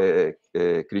trabalhos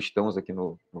cristãos aqui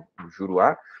no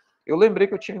Juruá. Eu lembrei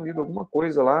que eu tinha lido alguma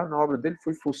coisa lá na obra dele,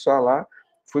 fui fuçar lá,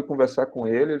 fui conversar com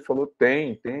ele falou,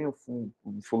 tem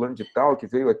um fulano de tal que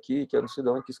veio aqui, que é não sei de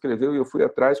onde, que escreveu, e eu fui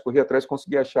atrás, corri atrás,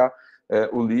 consegui achar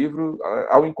o livro.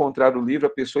 Ao encontrar o livro, a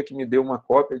pessoa que me deu uma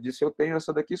cópia disse, eu tenho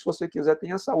essa daqui, se você quiser,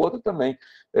 tem essa outra também.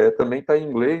 Também está em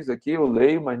inglês aqui, eu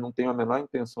leio, mas não tenho a menor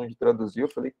intenção de traduzir. Eu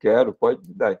falei, quero, pode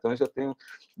me dar. Então, eu já tenho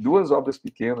 2 obras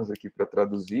pequenas aqui para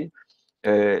traduzir,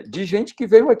 de gente que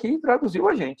veio aqui e traduziu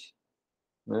a gente.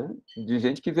 Né? De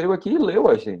gente que veio aqui e leu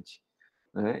a gente,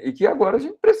 né? E que agora a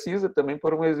gente precisa também,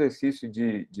 por um exercício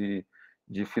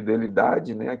de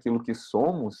fidelidade, né? Aquilo que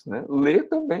somos, né? Ler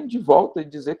também de volta e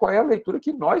dizer qual é a leitura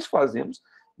que nós fazemos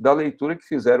da leitura que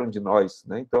fizeram de nós,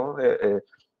 né? Então,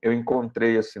 eu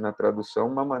encontrei assim, na tradução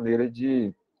uma maneira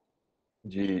de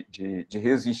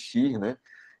resistir, né?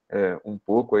 Um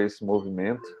pouco a esse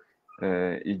movimento,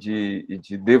 e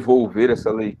de devolver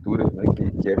essa leitura, né,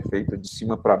 que é feita de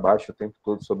cima para baixo o tempo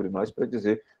todo sobre nós, para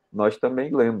dizer, nós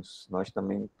também lemos, nós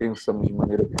também pensamos de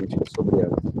maneira crítica sobre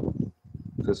ela.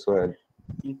 Professor Hélio.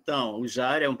 Então, o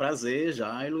Jairo, é um prazer,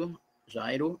 Jairo,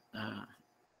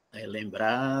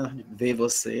 lembrar, ver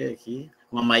você aqui,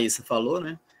 como a Maysa falou,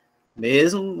 né?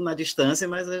 Mesmo na distância,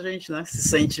 mas a gente, né, se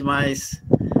sente mais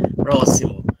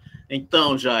próximo.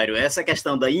 Então, Jairo, essa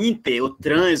questão da inter, ou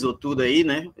trans, ou tudo aí,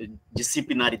 né,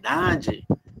 disciplinaridade,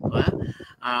 não é?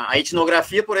 A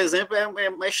etnografia, por exemplo,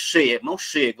 é cheia, mão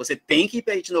cheia. Você tem que ir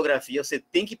para a etnografia, você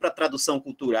tem que ir para a tradução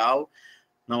cultural,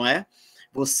 não é?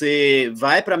 Você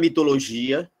vai para a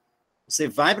mitologia, você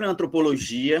vai para a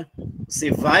antropologia, você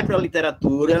vai para a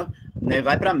literatura, né,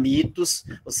 vai para mitos,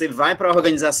 você vai para a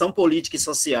organização política e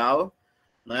social,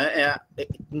 né,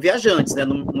 viajantes, né,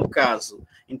 no caso.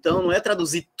 Então, não é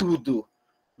traduzir tudo,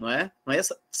 não é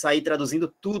sair traduzindo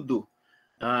tudo,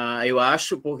 eu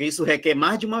acho, porque isso requer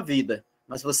mais de uma vida.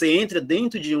 Mas você entra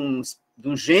dentro de um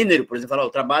gênero, por exemplo, eu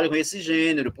trabalho com esse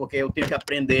gênero, porque eu tenho que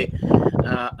aprender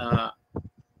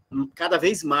cada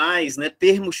vez mais, né,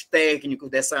 termos técnicos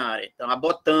dessa área. Então, a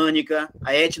botânica,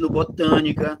 a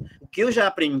etnobotânica, o que eu já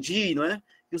aprendi, não é?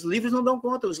 E os livros não dão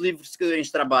conta, os livros que a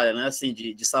gente trabalha, né, assim,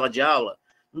 de sala de aula,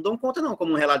 não dão conta, não,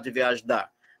 como um relato de viagem dá.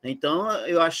 Então,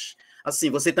 eu acho, assim,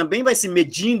 você também vai se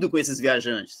medindo com esses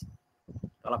viajantes.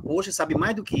 Fala, poxa, sabe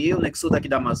mais do que eu, né, que sou daqui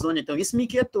da Amazônia, então isso me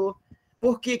inquietou.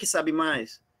 Por que sabe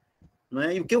mais? Não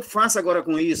é? E o que eu faço agora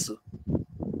com isso?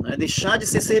 Não é? Deixar de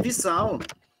ser serviçal.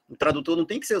 O tradutor não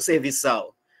tem que ser o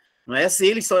serviçal. Não é? Se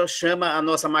ele só chama a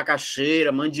nossa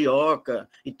macaxeira, mandioca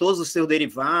e todos os seus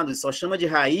derivados, só chama de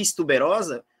raiz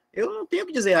tuberosa, eu não tenho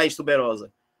que dizer raiz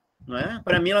tuberosa. Não é?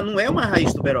 Para mim, ela não é uma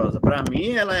raiz tuberosa. Para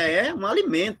mim, ela é um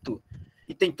alimento.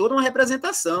 E tem toda uma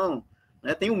representação.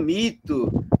 Né? Tem o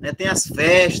mito, né? Tem as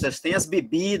festas, tem as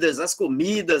bebidas, as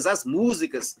comidas, as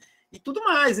músicas e tudo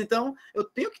mais. Então, eu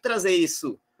tenho que trazer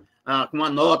isso com uma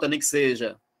nota, nem que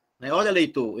seja. Né? Olha,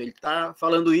 leitor, ele está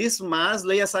falando isso, mas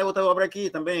leia essa outra obra aqui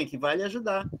também, que vai lhe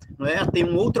ajudar. Não é? Tem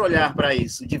um outro olhar para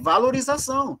isso, de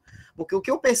valorização. Porque o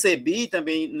que eu percebi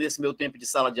também nesse meu tempo de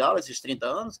sala de aula, esses 30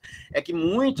 anos, é que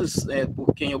muitos,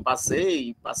 por quem eu passei,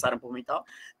 e passaram por mim e tal,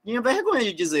 tinham vergonha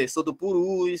de dizer, sou do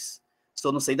Purus,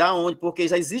 sou não sei da onde, porque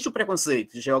já existe o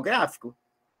preconceito geográfico.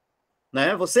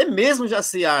 Né? Você mesmo já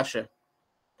se acha.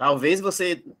 Talvez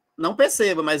você não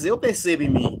perceba, mas eu percebo em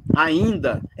mim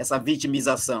ainda essa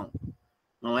vitimização.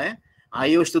 Não é?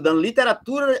 Aí eu estudando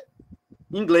literatura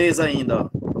inglesa ainda, ó,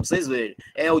 para vocês verem.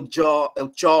 É o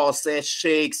Chaucer, é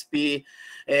Shakespeare,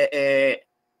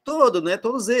 todo, né?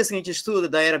 Todos esses que a gente estuda,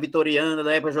 da era vitoriana,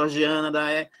 da época georgiana, da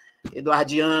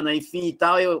eduardiana, enfim, e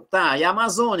tal. E a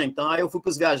Amazônia, então aí eu fui para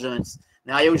os viajantes.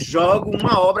 Aí eu jogo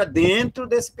uma obra dentro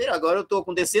desse período. Agora eu estou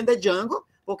com Descendo de Django,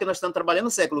 porque nós estamos trabalhando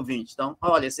no século XX. Então,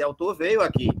 olha, esse autor veio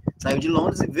aqui, saiu de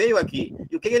Londres e veio aqui.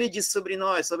 E o que ele disse sobre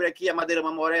nós, sobre aqui, a madeira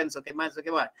mamoré, não sei o que mais, não sei o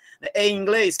que mais. É em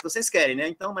inglês que vocês querem, né?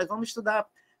 Então, mas vamos estudar.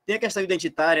 Tem a questão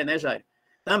identitária, né, Jair?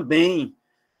 Também,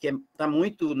 que está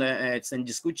muito, né, sendo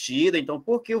discutida. Então,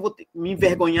 por que eu vou me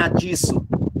envergonhar disso?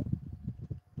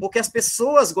 Porque as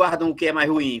pessoas guardam o que é mais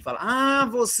ruim. Falam,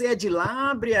 você é de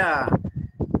Lábrea.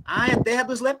 É a terra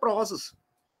dos leprosos.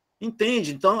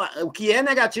 Entende? Então, o que é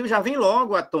negativo já vem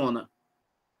logo à tona.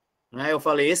 Eu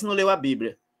falei, esse não leu a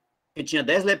Bíblia. Ele tinha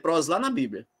 10 leprosos lá na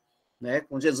Bíblia, né?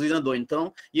 Com Jesus andou.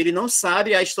 Então, e ele não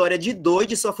sabe a história de dor e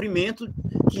de sofrimento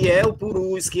que é o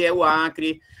Purus, que é o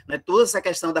Acre, né? Toda essa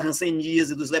questão da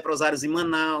hanseníase, dos leprosários em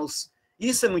Manaus.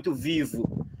 Isso é muito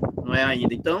vivo, não é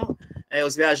ainda? Então,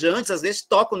 os viajantes, às vezes,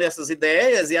 tocam nessas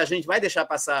ideias e a gente vai deixar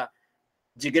passar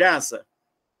de graça?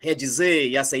 Redizer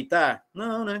e aceitar?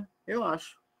 Não, né? Eu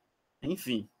acho.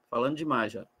 Enfim, falando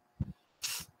demais já.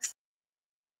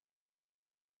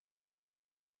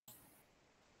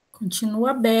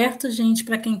 Continua aberto, gente,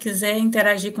 para quem quiser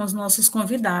interagir com os nossos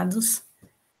convidados.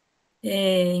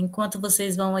 Enquanto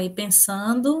vocês vão aí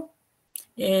pensando,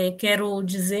 quero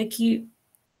dizer que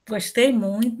gostei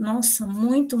muito, nossa,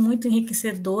 muito, muito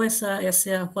enriquecedor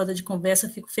essa roda de conversa.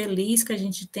 Fico feliz que a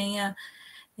gente tenha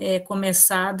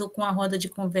começado com a roda de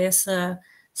conversa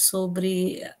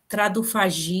sobre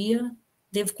tradufagia.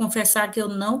 Devo confessar que eu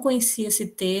não conhecia esse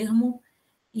termo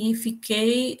e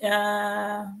fiquei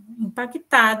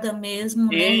impactada mesmo.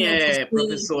 Quem né?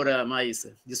 Professora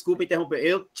Maysa? Desculpa interromper.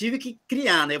 Eu tive que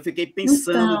criar, né? Eu fiquei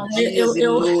pensando então, dias e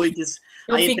noites.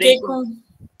 Eu fiquei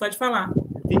Pode falar.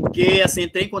 Fiquei assim,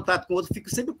 entrei em contato com outro, fico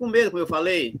sempre com medo, como eu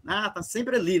falei. Tá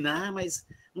sempre ali, mas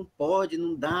não pode,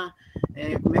 não dá.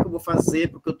 Como é que eu vou fazer?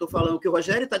 Porque eu estou falando o que o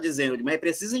Rogério está dizendo, mas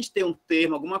precisa a gente ter um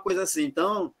termo, alguma coisa assim.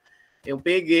 Então, eu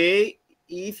peguei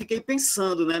e fiquei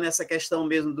pensando, né, nessa questão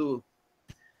mesmo do...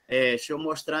 deixa eu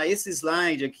mostrar esse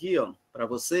slide aqui, ó, para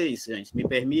vocês, gente. Me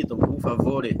permitam, por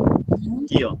favor.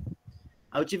 Aqui, ó.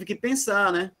 Aí eu tive que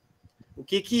pensar, né? O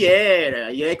que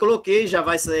era, e aí coloquei, já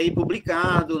vai sair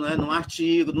publicado, né, num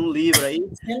artigo, num livro aí,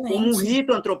 Excelente. Como um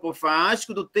rito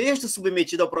antropofágico do texto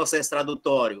submetido ao processo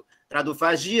tradutório.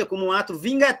 Tradufagia como um ato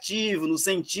vingativo, no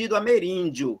sentido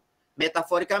ameríndio.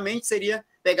 Metaforicamente, seria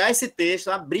pegar esse texto,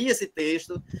 abrir esse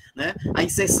texto, né, a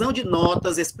inserção de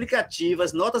notas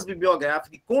explicativas, notas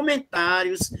bibliográficas,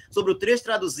 comentários sobre o trecho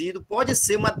traduzido, pode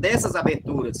ser uma dessas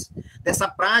aberturas, dessa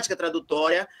prática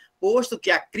tradutória, posto que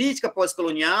a crítica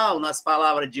pós-colonial, nas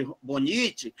palavras de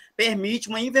Bonite, permite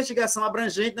uma investigação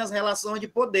abrangente nas relações de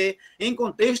poder em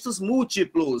contextos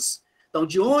múltiplos. Então,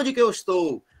 de onde que eu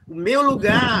estou? O meu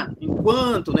lugar,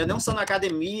 enquanto, né, não só na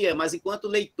academia, mas enquanto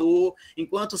leitor,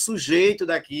 enquanto sujeito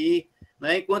daqui,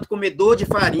 né, enquanto comedor de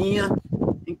farinha,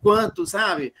 enquanto,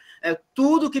 sabe,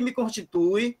 tudo que me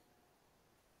constitui,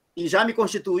 e já me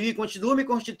constituí, continua me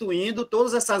constituindo,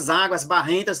 todas essas águas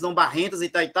barrentas, não barrentas e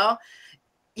tal,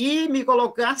 e me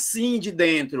colocar assim de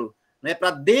dentro, né,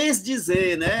 para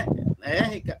desdizer, né,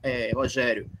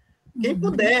 Rogério? Quem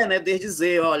puder, né,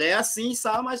 desdizer, olha, é assim,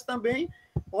 sabe, mas também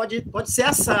pode ser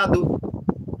assado.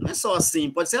 Não é só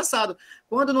assim, pode ser assado.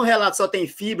 Quando no relato só tem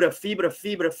fibra,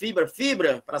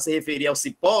 para se referir ao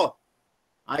cipó,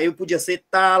 aí eu podia ser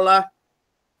tala,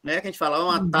 né, que a gente fala,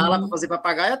 uma tala para fazer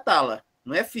papagaio é tala,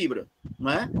 não é fibra,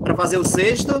 não é? Para fazer o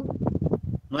cesto,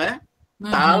 não é?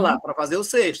 Tala, para fazer o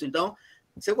cesto. Então,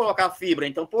 se eu colocar fibra,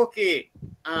 então por quê?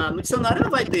 No dicionário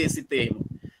não vai ter esse termo,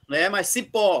 né? Mas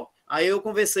cipó. Aí eu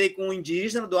conversei com um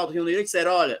indígena do Alto Rio Negro e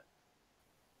disseram, olha,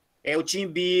 é o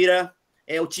timbira,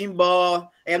 é o timbó,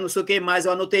 é não sei o que mais.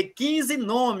 Eu anotei 15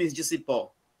 nomes de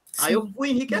cipó. Sim. Aí eu fui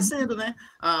enriquecendo, né,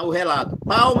 o relato.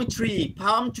 Palm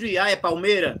tree, é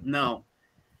palmeira? Não.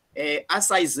 É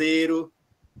açaizeiro,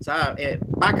 sabe?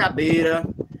 Bacabeira,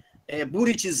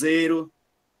 buritizeiro,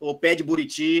 ou pé de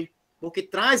buriti, porque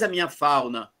traz a minha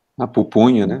fauna. A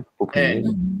pupunha, né?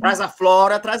 Traz a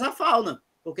flora, traz a fauna.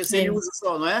 Porque se ele usa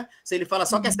só, não é? Se ele fala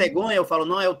só que é cegonha, eu falo,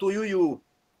 não, é o tuiuiu.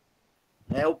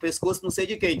 É o pescoço não sei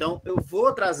de quê. Então, eu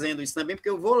vou trazendo isso também, porque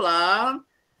eu vou lá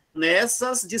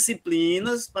nessas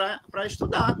disciplinas para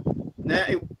estudar.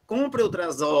 Né? Eu compro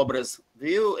outras obras,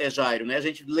 viu, Jairo? Né? A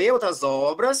gente lê outras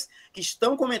obras que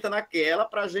estão comentando aquela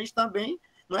para a gente também.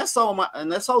 Não é só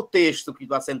o texto que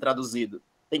está sendo traduzido.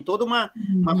 Tem toda uma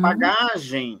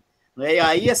bagagem, Né? E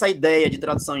aí essa ideia de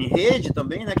tradução em rede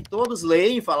também, né, que todos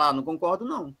leem e falam, não concordo,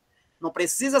 não. Não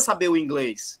precisa saber o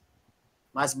inglês,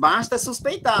 mas basta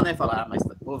suspeitar, né? Falar, mas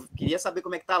pô, queria saber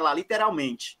como é que tá lá,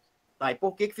 literalmente. Tá, e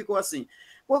por que ficou assim?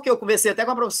 Porque eu conversei até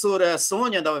com a professora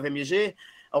Sônia, da UFMG,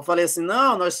 eu falei assim,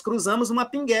 não, nós cruzamos uma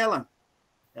pinguela.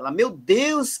 Ela, meu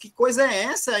Deus, que coisa é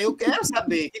essa? Eu quero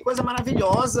saber, que coisa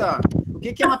maravilhosa. O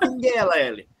que é uma pinguela,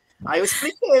 Ellie? Aí eu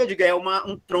expliquei, eu digo, é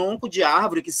um tronco de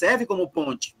árvore que serve como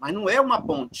ponte, mas não é uma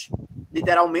ponte.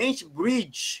 Literalmente,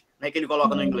 bridge, né, que ele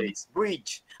coloca no inglês.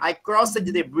 Bridge. I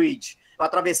crossed the bridge. Eu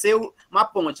atravessei uma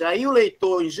ponte. Aí o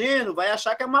leitor ingênuo vai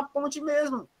achar que é uma ponte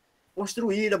mesmo.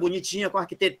 Construída, bonitinha, com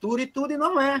arquitetura e tudo, e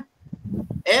não é.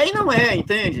 É e não é,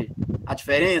 entende? A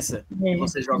diferença de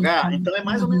você jogar. Então é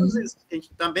mais ou menos isso que a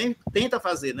gente também tenta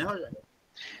fazer, né, Rogério?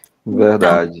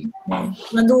 Verdade. Então,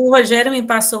 quando o Rogério me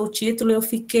passou o título, eu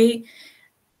fiquei...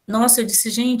 Nossa, eu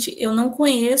disse, gente, eu não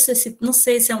conheço esse... Não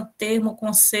sei se é um termo,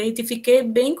 conceito, e fiquei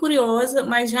bem curiosa,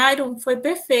 mas Jairo foi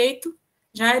perfeito.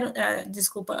 Jairo,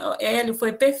 desculpa, Hélio,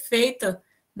 foi perfeita,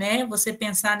 né? Você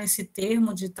pensar nesse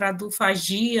termo de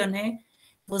tradufagia, né?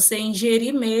 Você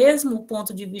ingerir mesmo o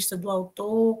ponto de vista do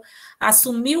autor,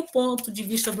 assumir o ponto de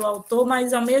vista do autor,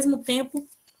 mas, ao mesmo tempo,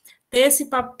 ter esse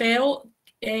papel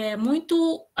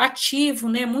muito ativo,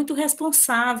 né, muito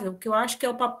responsável, que eu acho que é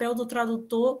o papel do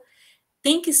tradutor,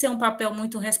 tem que ser um papel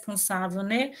muito responsável,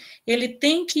 né? Ele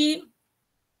tem que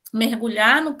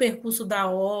mergulhar no percurso da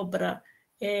obra,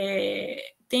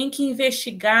 tem que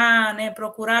investigar, né,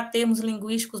 procurar termos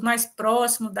linguísticos mais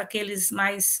próximos daqueles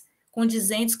mais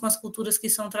condizentes com as culturas que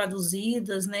são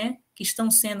traduzidas, né, que estão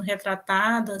sendo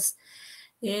retratadas.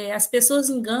 As pessoas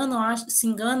se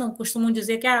enganam, costumam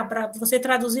dizer que para você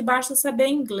traduzir basta saber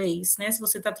inglês, né, se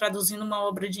você está traduzindo uma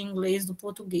obra de inglês do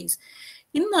português.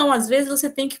 E não, às vezes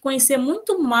você tem que conhecer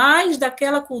muito mais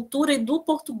daquela cultura e do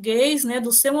português, né,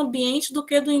 do seu ambiente, do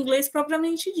que do inglês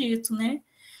propriamente dito, né.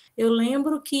 Eu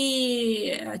lembro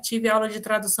que tive aula de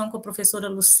tradução com a professora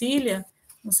Lucília,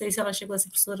 não sei se ela chegou a ser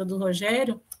professora do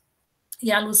Rogério,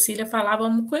 e a Lucília falava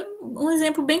um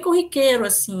exemplo bem corriqueiro,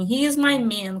 assim, he is my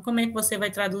man, como é que você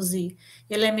vai traduzir?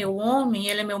 Ele é meu homem,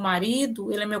 ele é meu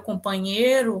marido, ele é meu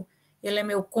companheiro, ele é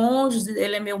meu cônjuge,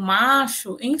 ele é meu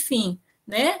macho, enfim,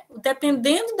 né?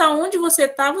 Dependendo de onde você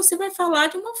está, você vai falar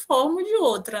de uma forma ou de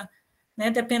outra, né?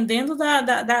 Dependendo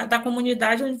da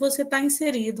comunidade onde você está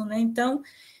inserido, né? Então,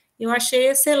 eu achei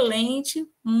excelente,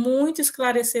 muito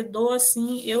esclarecedor,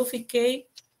 assim, eu fiquei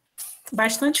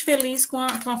bastante feliz com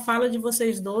a fala de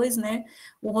vocês dois, né?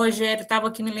 O Rogério estava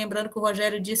aqui me lembrando que o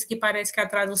Rogério disse que parece que a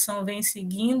tradução vem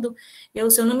seguindo.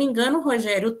 Se eu não me engano,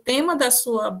 Rogério, o tema da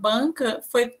sua banca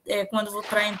foi, quando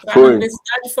para entrar na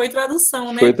universidade, foi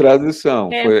tradução, né? Foi tradução.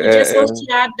 Podia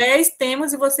sortear 10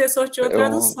 temas e você sorteou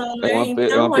tradução, né?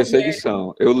 É uma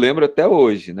perseguição. Eu lembro até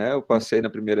hoje, né? Eu passei na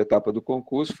primeira etapa do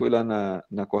concurso, fui lá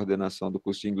na coordenação do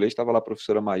curso de inglês, estava lá a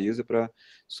professora Maysa para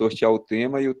sortear o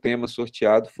tema, e o tema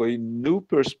sorteado foi New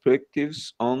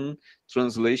Perspectives on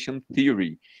Translation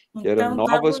Theory, que eram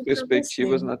novas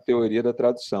perspectivas na teoria da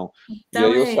tradução. Então,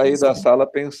 e aí eu saí da sala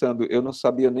pensando, eu não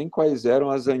sabia nem quais eram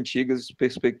as antigas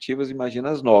perspectivas,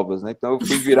 imagina as novas, né? Então eu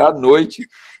fui virar à noite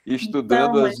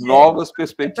estudando as novas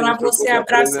perspectivas. Para você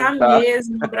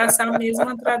abraçar mesmo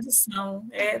a tradução.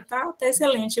 Tá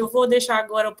excelente. Eu vou deixar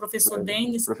agora o professor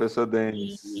Denis. Professor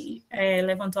Denis.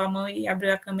 Levantou a mão e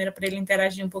abriu a câmera para ele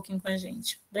interagir um pouquinho com a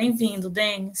gente. Bem-vindo,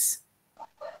 Denis.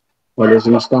 Olha, a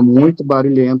gente está muito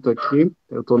barulhento aqui.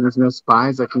 Eu estou nos meus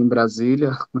pais aqui em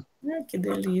Brasília. Que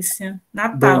delícia.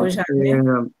 Natal já, né?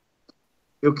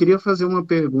 Eu queria fazer uma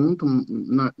pergunta,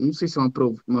 não sei se é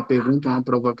uma pergunta ou uma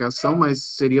provocação, mas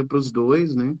seria para os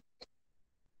dois, né?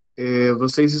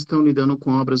 Vocês estão lidando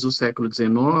com obras do século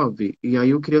XIX, e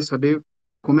aí eu queria saber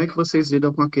como é que vocês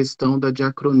lidam com a questão da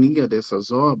diacronia dessas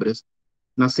obras,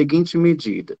 na seguinte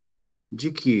medida,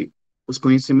 de que os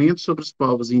conhecimentos sobre os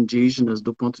povos indígenas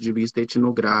do ponto de vista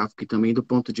etnográfico e também do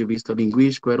ponto de vista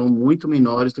linguístico eram muito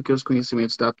menores do que os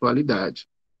conhecimentos da atualidade.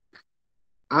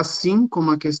 Assim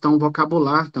como a questão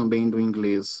vocabular também do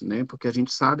inglês, né? Porque a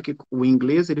gente sabe que o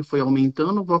inglês ele foi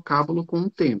aumentando o vocábulo com o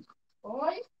tempo.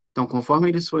 Então, conforme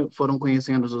eles foram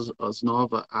conhecendo as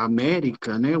novas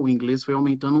América, né? O inglês foi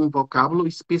aumentando um vocábulo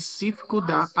específico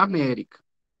da América.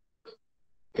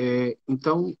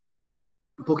 Então,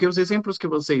 porque os exemplos que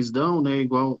vocês dão, né,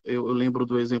 igual eu lembro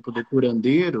do exemplo do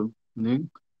curandeiro, né,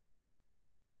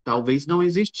 talvez não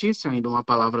existisse ainda uma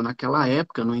palavra naquela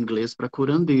época no inglês para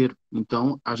curandeiro.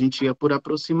 Então, a gente ia por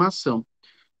aproximação.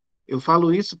 Eu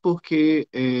falo isso porque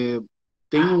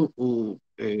tem o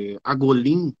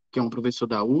Agolin, que é um professor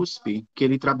da USP, que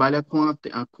ele trabalha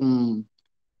com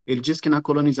ele diz que na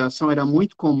colonização era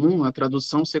muito comum a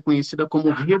tradução ser conhecida como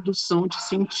redução de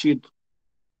sentido,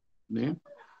 né?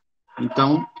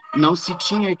 Então, não se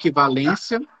tinha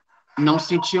equivalência, não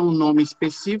se tinha um nome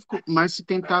específico, mas se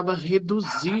tentava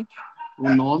reduzir o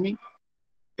nome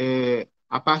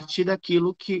a partir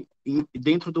daquilo que,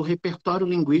 dentro do repertório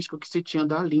linguístico que se tinha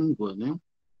da língua, né?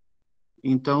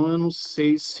 Então, eu não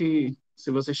sei se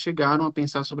vocês chegaram a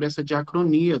pensar sobre essa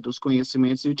diacronia dos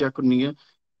conhecimentos e diacronia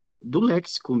do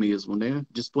léxico mesmo, né?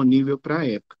 Disponível para a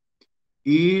época.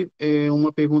 E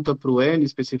uma pergunta para o Hélio,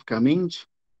 especificamente,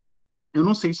 eu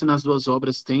não sei se nas duas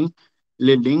obras tem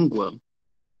lelêngua,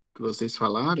 que vocês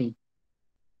falaram,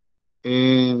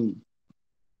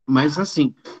 mas,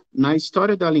 assim, na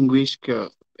história da linguística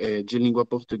de língua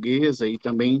portuguesa e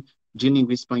também de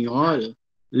língua espanhola,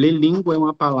 lelíngua é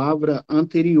uma palavra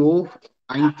anterior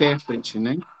a intérprete,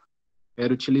 né?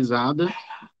 Era utilizada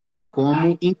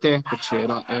como intérprete,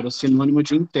 era o sinônimo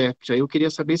de intérprete. Aí eu queria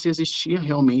saber se existia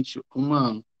realmente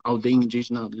uma aldeia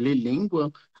indígena lelíngua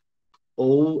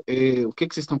ou o que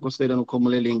vocês estão considerando como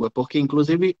lelíngua? Porque,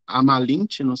 inclusive, a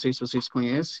Malinche, não sei se vocês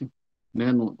conhecem,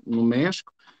 né, no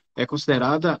México, é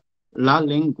considerada la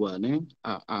língua, né?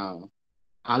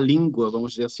 A língua,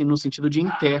 vamos dizer assim, no sentido de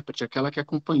intérprete, aquela que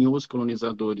acompanhou os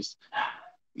colonizadores.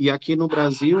 E aqui no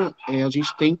Brasil, a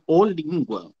gente tem o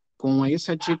língua, com esse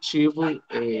adjetivo,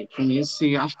 com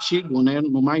esse artigo, né,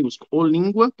 no maiúsculo. O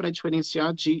língua, para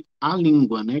diferenciar de a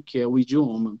língua, né, que é o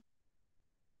idioma.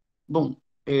 Bom,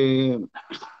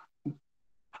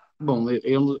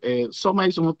 só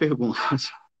mais uma pergunta.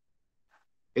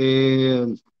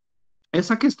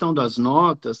 Essa questão das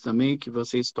notas também, que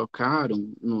vocês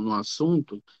tocaram no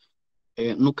assunto,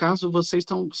 no caso, vocês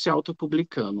estão se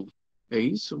autopublicando, é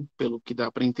isso? Pelo que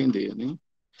dá para entender, né?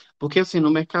 Porque, assim,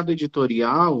 no mercado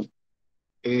editorial,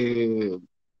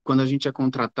 quando a gente é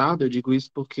contratado, eu digo isso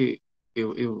porque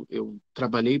eu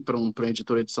trabalhei para uma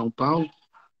editora de São Paulo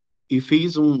e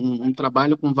fiz um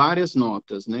trabalho com várias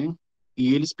notas, né?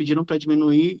 E eles pediram para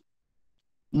diminuir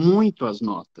muito as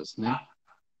notas, né?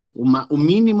 O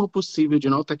mínimo possível de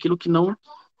nota, aquilo que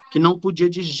não podia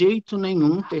de jeito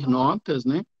nenhum ter notas,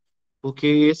 né? Porque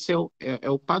esse é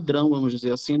o padrão, vamos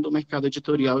dizer assim, do mercado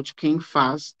editorial de quem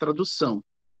faz tradução,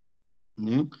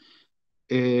 né?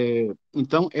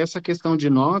 Então, essa questão de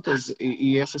notas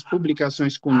e essas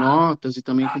publicações com notas e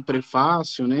também com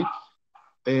prefácio, né?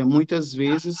 Muitas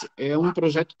vezes é um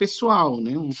projeto pessoal,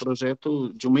 né? Um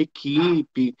projeto de uma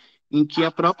equipe, em que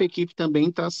a própria equipe também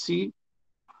está se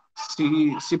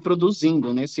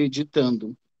produzindo, né? Se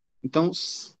editando. Então,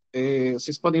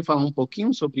 vocês podem falar um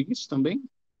pouquinho sobre isso também?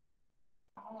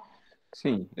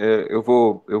 Sim, eu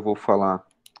vou falar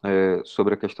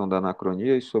sobre a questão da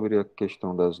anacronia e sobre a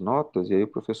questão das notas, e aí o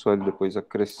professor ele depois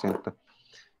acrescenta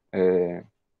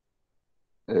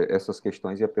essas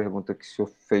questões e a pergunta que o senhor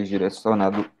fez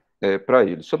direcionado para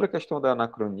ele. Sobre a questão da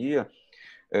anacronia,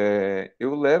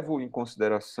 eu levo em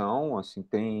consideração, assim,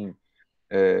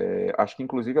 acho que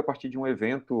inclusive a partir de um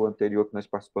evento anterior que nós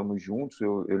participamos juntos,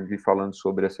 eu vi falando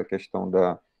sobre essa questão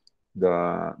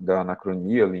da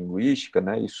anacronia linguística,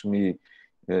 né? Isso me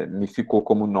ficou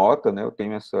como nota, né? Eu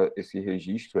tenho esse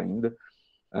registro ainda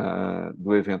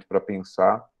do evento para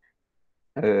pensar,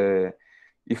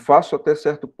 e faço até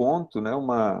certo ponto, né,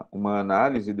 uma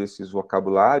análise desses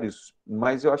vocabulários,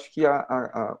 mas eu acho que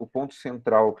o ponto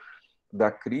central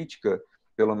da crítica,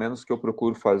 pelo menos que eu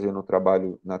procuro fazer no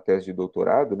trabalho, na tese de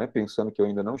doutorado, né, pensando que eu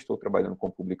ainda não estou trabalhando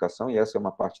com publicação, e essa é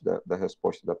uma parte da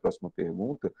resposta da próxima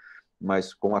pergunta,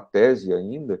 mas com a tese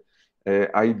ainda,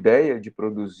 a ideia de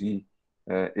produzir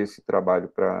esse trabalho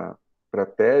para a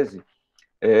tese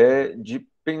é de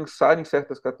pensar em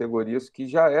certas categorias que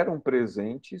já eram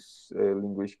presentes,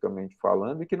 linguisticamente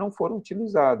falando, e que não foram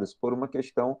utilizadas por uma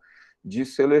questão de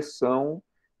seleção,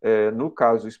 no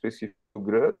caso específico do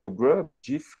GRUB,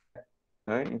 de fé,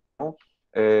 né? Então,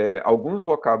 alguns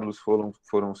vocábulos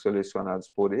foram selecionados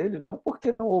por ele, não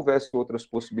porque não houvesse outras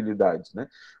possibilidades, né?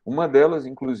 Uma delas,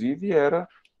 inclusive, era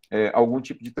algum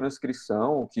tipo de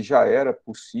transcrição que já era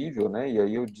possível, né? E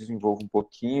aí eu desenvolvo um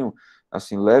pouquinho,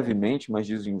 assim, levemente, mas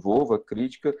desenvolvo a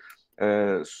crítica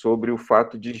sobre o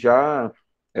fato de já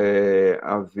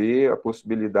haver a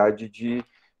possibilidade de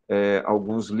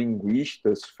alguns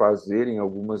linguistas fazerem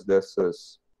algumas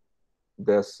desses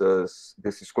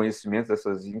conhecimentos,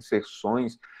 dessas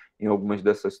inserções em algumas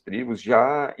dessas tribos,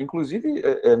 já, inclusive,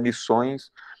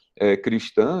 missões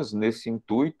cristãs nesse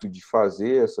intuito de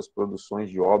fazer essas produções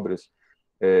de obras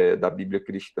da Bíblia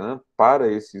cristã para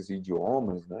esses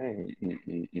idiomas, né,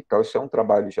 e tal. Isso é um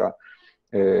trabalho já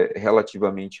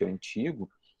relativamente antigo,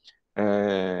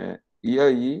 e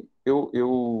aí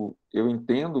eu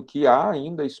entendo que há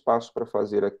ainda espaço para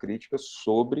fazer a crítica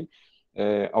sobre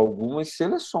algumas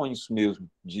seleções mesmo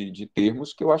de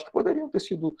termos que eu acho que poderiam ter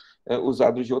sido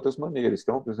usados de outras maneiras.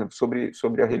 Então, por exemplo,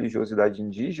 sobre a religiosidade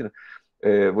indígena,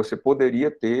 você poderia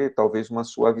ter talvez uma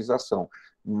suavização,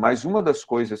 mas uma das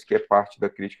coisas que é parte da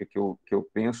crítica que eu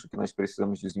penso que nós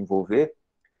precisamos desenvolver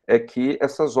é que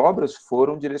essas obras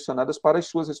foram direcionadas para as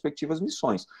suas respectivas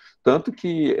missões. Tanto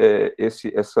que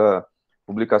essa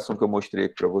publicação que eu mostrei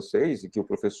aqui para vocês, e que o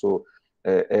professor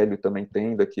Hélio também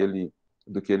tem do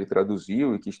que ele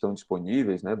traduziu e que estão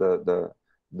disponíveis, né,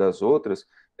 das outras,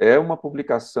 é uma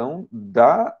publicação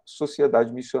da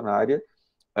Sociedade Missionária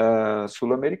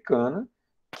Sul-Americana,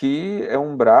 que é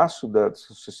um braço da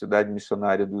Sociedade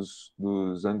Missionária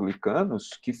dos Anglicanos,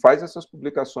 que faz essas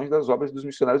publicações das obras dos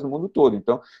missionários no mundo todo.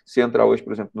 Então, se entrar hoje,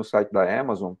 por exemplo, no site da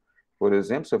Amazon, por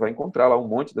exemplo, você vai encontrar lá um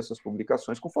monte dessas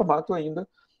publicações com formato ainda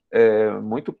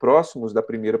muito próximos da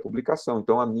primeira publicação.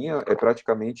 Então, a minha é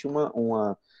praticamente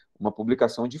uma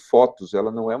publicação de fotos,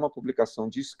 ela não é uma publicação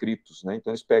de escritos, né?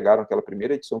 Então, eles pegaram aquela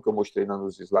primeira edição que eu mostrei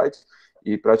nos slides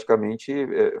e praticamente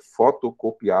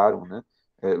fotocopiaram, né?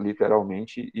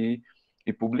 Literalmente,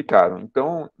 e publicaram.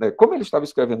 Então, como ele estava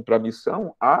escrevendo para a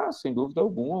missão, há, sem dúvida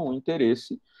alguma, um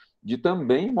interesse de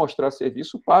também mostrar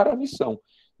serviço para a missão.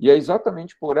 E é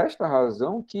exatamente por esta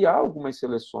razão que há algumas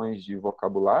seleções de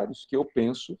vocabulários que eu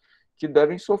penso que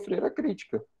devem sofrer a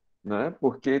crítica, né?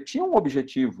 Porque tinha um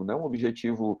objetivo, né? Um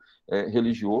objetivo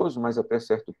religioso, mas até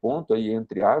certo ponto, aí,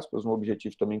 entre aspas, um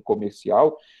objetivo também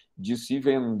comercial, de se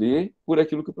vender por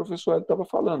aquilo que o professor estava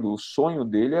falando. O sonho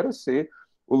dele era ser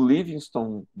o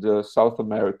Livingstone da South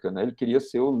America, né? Ele queria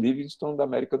ser o Livingstone da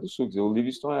América do Sul. O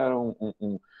Livingstone era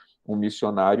um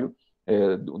missionário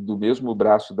do mesmo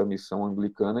braço da missão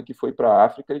anglicana que foi para a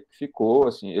África e que ficou,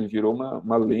 assim, ele virou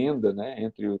uma lenda, né,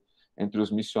 entre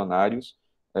os missionários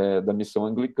da missão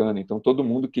anglicana. Então, todo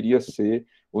mundo queria ser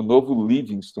o novo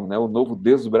Livingstone, né, o novo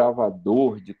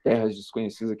desbravador de terras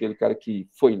desconhecidas, aquele cara que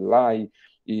foi lá e,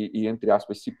 entre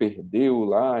aspas, se perdeu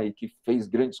lá e que fez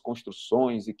grandes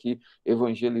construções e que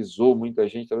evangelizou muita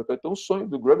gente. Então, o sonho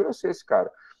do Gruber era ser esse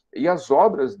cara. E as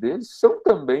obras dele são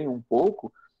também um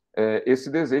pouco esse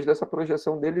desejo dessa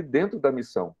projeção dele dentro da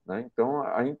missão, né? Então,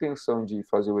 a intenção de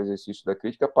fazer o exercício da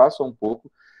crítica passa um pouco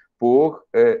por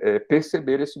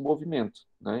perceber esse movimento,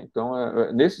 né? Então,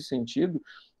 nesse sentido,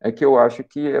 é que eu acho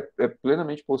que é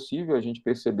plenamente possível a gente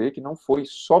perceber que não foi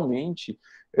somente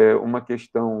uma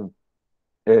questão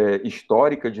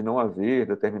histórica de não haver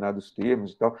determinados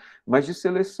termos e tal, mas de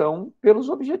seleção pelos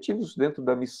objetivos dentro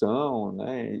da missão,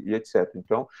 né, e etc.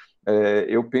 Então,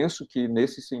 eu penso que,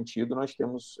 nesse sentido, nós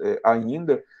temos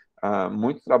ainda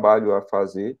muito trabalho a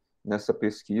fazer nessa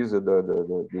pesquisa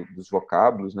dos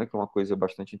vocábulos, né, que é uma coisa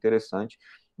bastante interessante,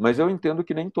 mas eu entendo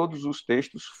que nem todos os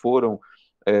textos foram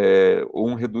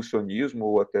um reducionismo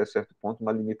ou, até certo ponto,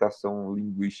 uma limitação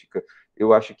linguística.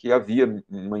 Eu acho que havia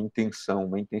uma intenção,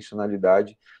 uma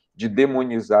intencionalidade de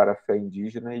demonizar a fé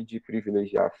indígena e de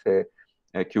privilegiar a fé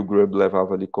que o Grubb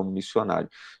levava ali como missionário.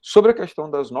 Sobre a questão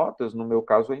das notas, no meu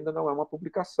caso, ainda não é uma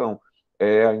publicação,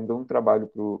 é ainda um trabalho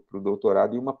para o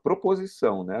doutorado e uma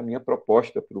proposição, né? A minha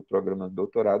proposta para o programa de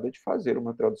doutorado é de fazer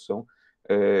uma tradução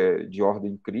de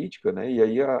ordem crítica, né? E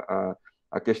aí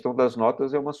a questão das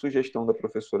notas é uma sugestão da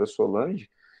professora Solange,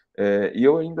 e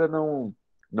eu ainda não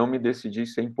me decidi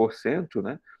 100%,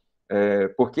 né?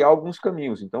 Porque há alguns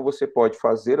caminhos. Então, você pode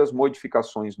fazer as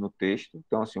modificações no texto.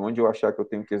 Então, assim, onde eu achar que eu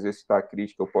tenho que exercitar a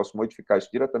crítica, eu posso modificar isso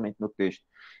diretamente no texto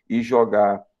e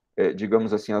jogar,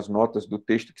 digamos assim, as notas do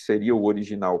texto, que seria o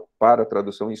original, para a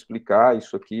tradução, e explicar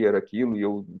isso aqui era aquilo, e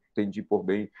eu entendi por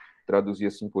bem traduzir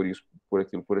assim por isso,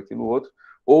 por aquilo outro.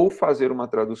 Ou fazer uma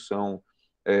tradução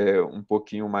um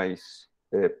pouquinho mais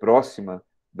próxima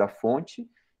da fonte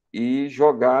e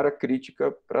jogar a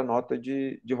crítica para a nota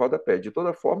de rodapé. De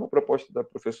toda forma, a proposta da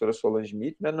professora Solange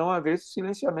Mitty é não haver esse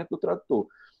silenciamento do tradutor,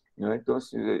 né? Então,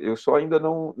 assim, eu só ainda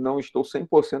não estou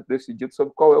 100% decidido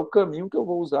sobre qual é o caminho que eu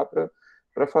vou usar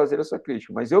para fazer essa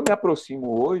crítica. Mas eu me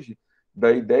aproximo hoje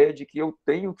da ideia de que eu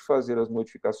tenho que fazer as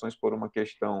modificações por uma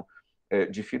questão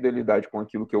de fidelidade com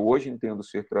aquilo que eu hoje entendo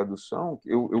ser tradução.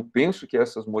 Eu penso que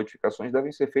essas modificações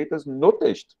devem ser feitas no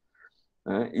texto,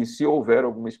 né? E se houver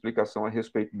alguma explicação a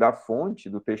respeito da fonte,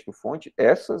 do texto-fonte,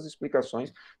 essas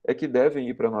explicações é que devem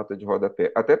ir para a nota de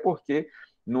rodapé. Até porque,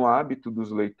 no hábito dos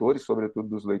leitores, sobretudo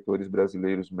dos leitores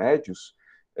brasileiros médios,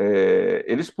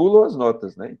 eles pulam as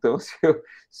notas, né? Então,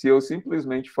 se eu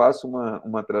simplesmente faço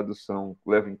uma tradução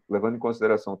levando em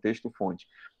consideração o texto-fonte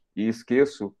e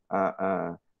esqueço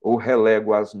ou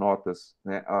relego às notas,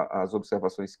 né, às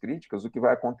observações críticas, o que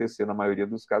vai acontecer na maioria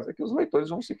dos casos é que os leitores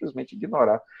vão simplesmente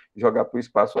ignorar, jogar para o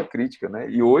espaço a crítica, né?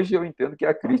 E hoje eu entendo que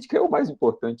a crítica é o mais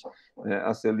importante, né,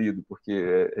 a ser lido, porque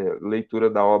leitura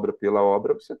da obra pela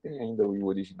obra, você tem ainda o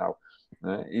original,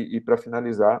 né? E para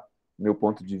finalizar, meu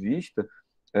ponto de vista,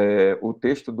 o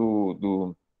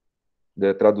texto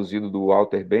traduzido do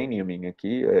Walter Benjamin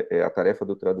aqui, a tarefa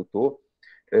do tradutor,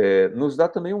 nos dá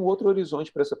também um outro horizonte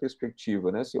para essa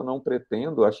perspectiva, né? Se eu não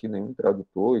pretendo, acho que nenhum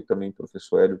tradutor, e também o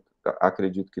professor Hélio,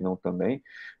 acredito que não também,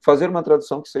 fazer uma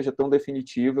tradução que seja tão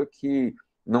definitiva que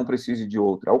não precise de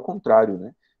outra. Ao contrário,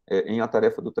 né? Em A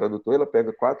Tarefa do Tradutor, ela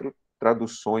pega 4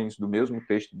 traduções do mesmo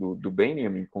texto do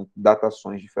Benjamin, com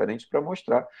datações diferentes, para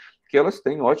mostrar que elas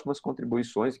têm ótimas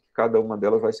contribuições e que cada uma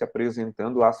delas vai se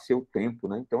apresentando a seu tempo,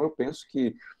 né? Então, eu penso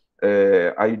que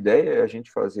a ideia é a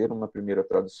gente fazer uma primeira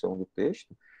tradução do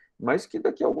texto, mas que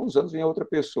daqui a alguns anos venha outra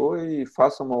pessoa e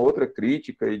faça uma outra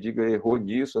crítica e diga errou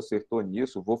nisso, acertou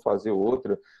nisso, vou fazer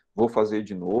outra, vou fazer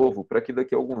de novo, para que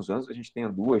daqui a alguns anos a gente tenha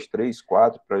 2, 3,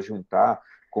 4 para juntar,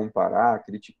 comparar,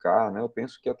 criticar, né? Eu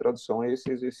penso que a tradução é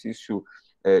esse exercício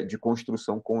de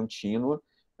construção contínua,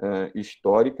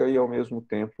 histórica e, ao mesmo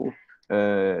tempo,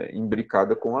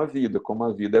 imbricada com a vida. Como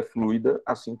a vida é fluida,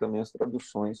 assim também as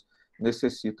traduções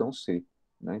necessitam ser.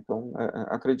 Né? Então,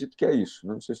 acredito que é isso.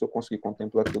 Não sei se eu consegui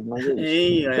contemplar tudo, mas é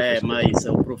isso. Mas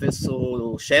o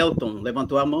professor Shelton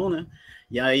levantou a mão, né?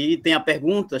 E aí tem a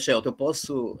pergunta, Shelton, eu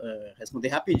posso responder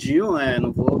rapidinho,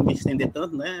 não vou me estender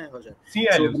tanto, né, Rogério? Sim,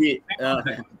 Hélio. Sobre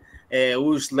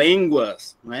os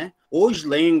línguas, né? Os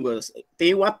línguas,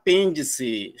 tem o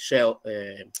apêndice,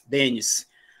 Denis,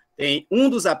 tem um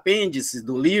dos apêndices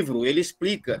do livro, ele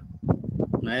explica,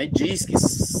 né? Diz que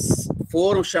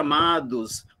foram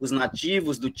chamados os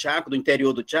nativos do Chaco, do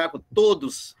interior do Chaco,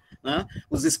 todos, né?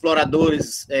 Os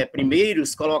exploradores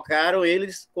primeiros colocaram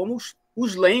eles como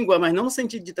os línguas, mas não no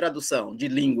sentido de tradução, de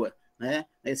língua, né?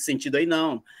 Nesse sentido aí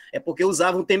não. É porque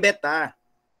usavam tembetá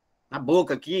na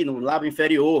boca aqui, no lábio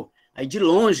inferior. Aí de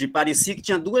longe parecia que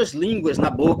tinha 2 línguas na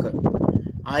boca.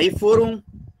 Aí foram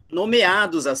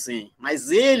nomeados assim,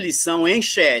 mas eles são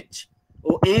Enchet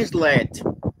ou Enslet,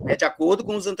 de acordo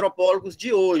com os antropólogos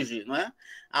de hoje, não é?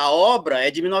 A obra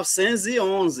é de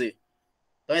 1911,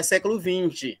 então é século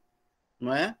XX,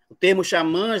 não é? O termo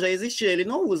xamã já existia, ele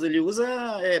não usa, ele usa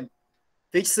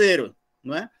feiticeiro,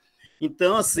 não é?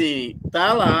 Então, assim,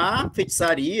 tá lá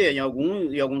feitiçaria em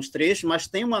alguns trechos, mas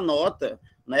tem uma nota,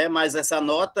 né? Mas essa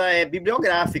nota é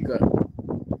bibliográfica,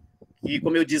 e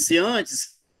como eu disse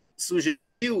antes, surgiu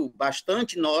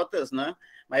bastante notas, né?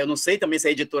 Mas eu não sei também se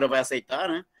a editora vai aceitar,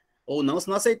 né? Ou não, se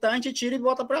não aceitar, a gente tira e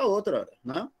bota para outra,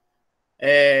 né?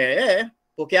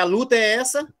 Porque a luta é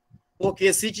essa,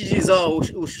 porque se te diz,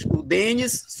 o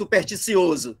Denis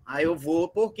supersticioso, aí eu vou,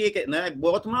 porque, né?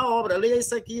 Bota uma obra, leia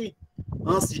isso aqui,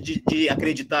 antes de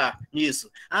acreditar nisso.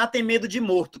 Tem medo de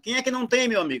morto. Quem é que não tem,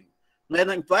 meu amigo? Né?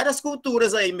 Em várias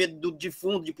culturas aí, medo do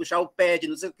defunto, de puxar o pé, de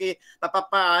não sei o quê,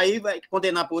 papapá, aí vai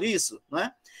condenar por isso,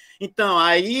 né? Então,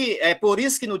 aí, é por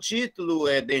isso que no título,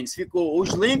 Denis, ficou os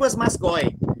línguas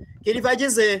mascói, que ele vai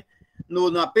dizer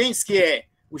no apêndice que é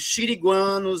os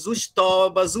xiriguanos, os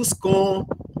tobas, os com,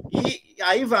 e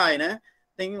aí vai, né?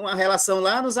 Tem uma relação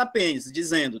lá nos apêndices,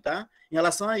 dizendo, tá? Em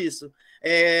relação a isso.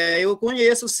 Eu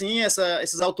conheço, sim,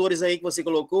 esses autores aí que você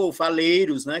colocou, o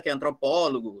Faleiros, né, que é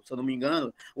antropólogo, se eu não me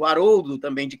engano, o Haroldo,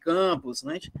 também de Campos,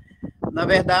 né? Na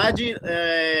verdade,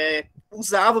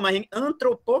 usava uma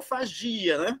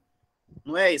antropofagia, né?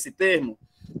 Não é esse termo?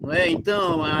 Não é?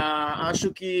 Então,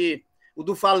 acho que o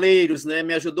do Faleiros, né,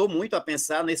 me ajudou muito a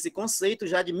pensar nesse conceito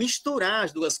já de misturar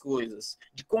as duas coisas,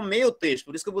 de comer o texto.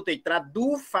 Por isso que eu botei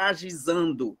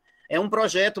tradufagizando. É um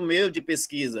projeto meu de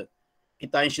pesquisa que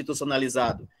está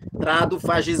institucionalizado.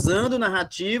 Tradufagizando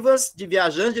narrativas de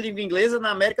viajantes de língua inglesa na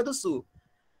América do Sul.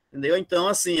 Entendeu? Então,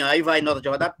 assim, aí vai nota de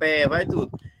rodapé, vai tudo.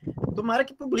 Tomara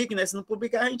que publique, né? Se não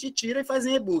publicar, a gente tira e faz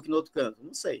em e-book no outro canto.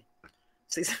 Não sei.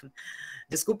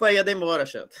 Desculpa aí a demora,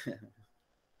 Chato.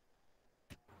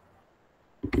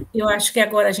 Eu acho que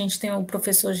agora a gente tem o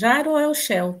professor Jairo ou é o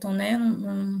Shelton, né?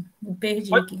 Não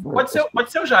perdi aqui. Pode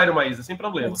ser o Jairo, Maísa, sem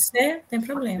problema. Pode ser? Tem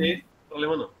problema. Não tem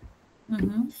problema, não.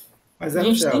 Uhum. Mas a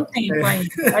gente tem tempo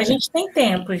ainda. A gente tem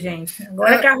tempo, gente.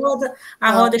 Agora que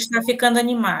a roda está ficando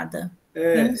animada.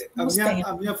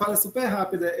 A minha fala é super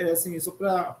rápida. Assim, só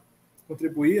para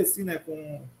contribuir assim, né,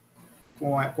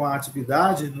 com a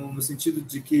atividade, no sentido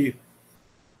de que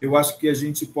eu acho que a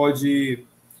gente pode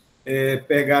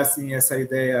pegar assim, essa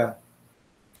ideia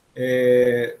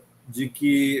de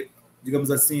que, digamos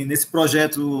assim, nesse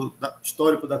projeto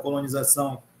histórico da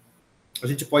colonização, a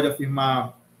gente pode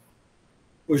afirmar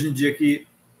hoje em dia que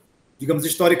digamos,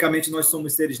 historicamente nós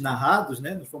somos seres narrados,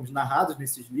 né? Nós fomos narrados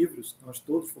nesses livros, nós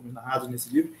todos fomos narrados nesse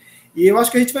livro, e eu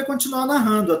acho que a gente vai continuar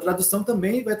narrando. A tradução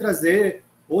também vai trazer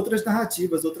outras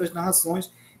narrativas, outras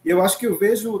narrações, e eu acho que eu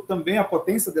vejo também a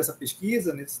potência dessa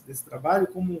pesquisa, desse trabalho,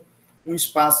 como um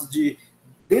espaço de,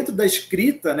 dentro da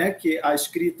escrita, né? Que a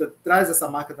escrita traz essa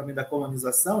marca também da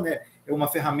colonização, né? É uma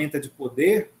ferramenta de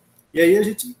poder, e aí a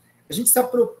gente se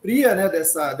apropria, né,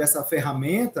 dessa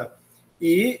ferramenta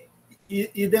e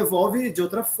devolve de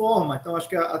outra forma. Então, acho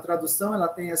que a tradução ela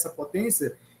tem essa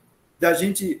potência da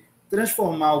gente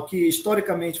transformar o que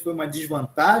historicamente foi uma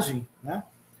desvantagem, né,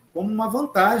 como uma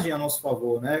vantagem a nosso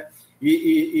favor, né,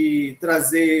 e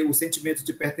trazer o sentimento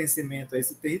de pertencimento a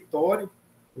esse território,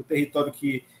 o território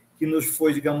que nos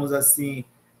foi, digamos assim,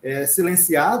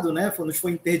 silenciado, né, nos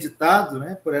foi interditado,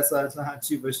 né, por essas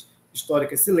narrativas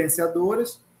históricas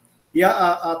silenciadoras. E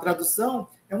a tradução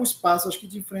é um espaço, acho que,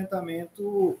 de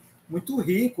enfrentamento muito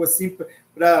rico, assim,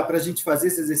 para a gente fazer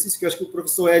esse exercício, que eu acho que o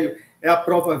professor Hélio é a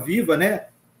prova viva, né,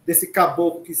 desse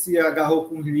caboclo que se agarrou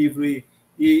com um livro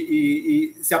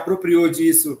e se apropriou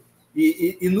disso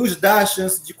e nos dá a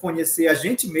chance de conhecer a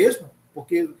gente mesmo,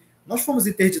 porque nós fomos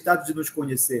interditados de nos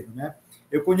conhecer, né?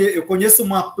 Eu conheço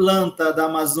uma planta da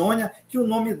Amazônia que o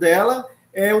nome dela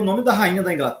é o nome da rainha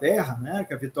da Inglaterra, né,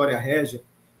 que é a Vitória Régia.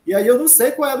 E aí eu não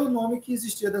sei qual era o nome que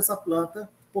existia dessa planta,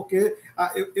 porque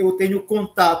eu tenho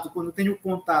contato, quando eu tenho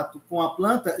contato com a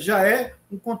planta, já é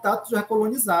um contato já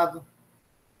colonizado,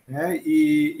 né?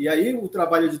 E aí o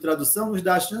trabalho de tradução nos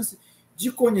dá a chance de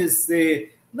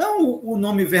conhecer, não o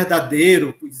nome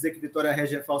verdadeiro, por dizer que Vitória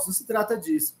Régia é falso, não se trata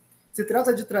disso. Se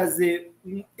trata de trazer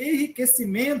um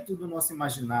enriquecimento do nosso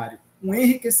imaginário, um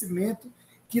enriquecimento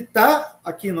que está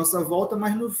aqui à nossa volta,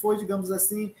 mas não foi, digamos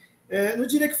assim, não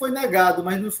diria que foi negado,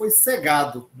 mas não foi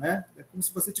cegado, né? É como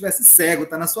se você estivesse cego,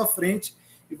 está na sua frente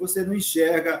e você não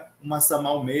enxerga uma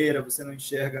samalmeira, você não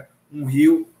enxerga um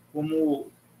rio com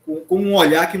um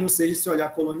olhar que não seja esse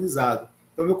olhar colonizado.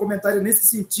 Então, meu comentário é nesse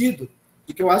sentido,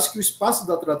 de que eu acho que o espaço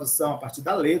da tradução, a partir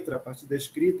da letra, a partir da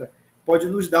escrita, pode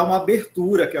nos dar uma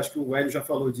abertura, que acho que o Hélio já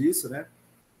falou disso, né?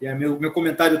 E é meu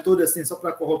comentário todo, assim, só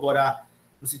para corroborar,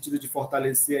 no sentido de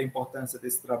fortalecer a importância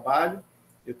desse trabalho.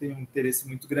 Eu tenho um interesse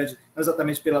muito grande, não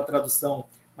exatamente pela tradução,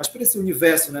 mas por esse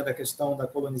universo, né, da questão da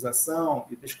colonização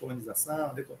e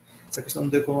descolonização, essa questão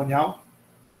do decolonial,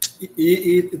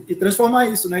 e transformar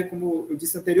isso, né, como eu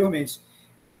disse anteriormente.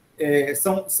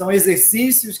 São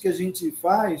exercícios que a gente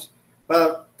faz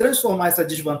para transformar essa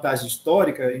desvantagem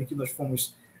histórica em que nós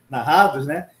fomos narrados,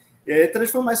 né,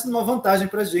 transformar isso numa vantagem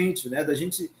para a gente, né, da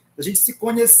gente se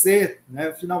conhecer,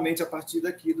 né, finalmente, a partir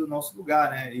daqui do nosso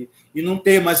lugar, né, e não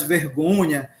ter mais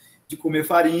vergonha de comer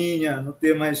farinha, não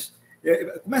ter mais...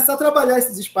 começar a trabalhar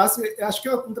esses espaços, acho que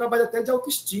é um trabalho até de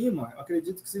autoestima, eu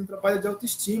acredito que seja um trabalho de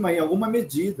autoestima, em alguma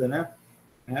medida,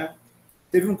 né?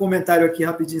 Teve um comentário aqui,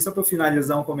 rapidinho, só para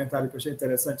finalizar, um comentário que eu achei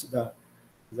interessante,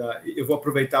 eu vou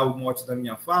aproveitar o mote da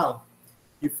minha fala,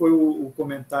 que foi o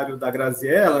comentário da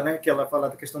Graziella, né, que ela fala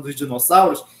da questão dos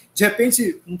dinossauros. De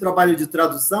repente, um trabalho de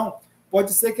tradução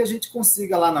pode ser que a gente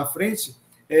consiga lá na frente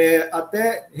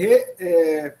até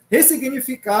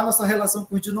ressignificar a nossa relação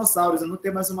com os dinossauros, não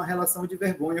ter mais uma relação de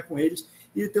vergonha com eles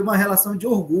e ter uma relação de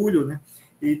orgulho, né?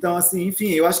 Então, assim, enfim,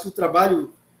 eu acho que o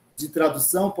trabalho de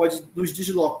tradução pode nos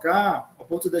deslocar ao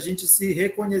ponto da gente se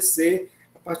reconhecer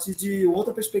a partir de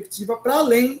outra perspectiva para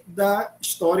além da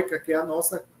histórica, que é a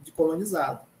nossa de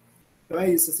colonizado. Então é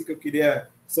isso assim, que eu queria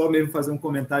só mesmo fazer um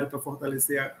comentário para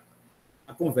fortalecer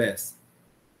a conversa.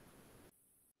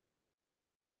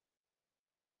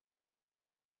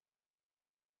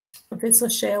 Professor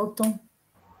Shelton.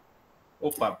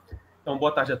 Opa, então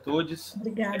boa tarde a todos.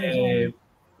 Obrigada, João.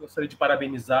 Gostaria de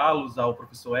parabenizá-los, ao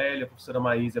professor Hélio, a professora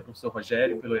Maysa e ao professor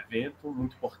Rogério pelo evento,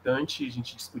 muito importante a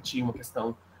gente discutir uma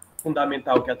questão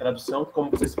fundamental que é a tradução, que,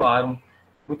 como vocês falaram,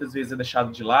 muitas vezes é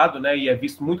deixado de lado, né, e é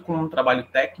visto muito como um trabalho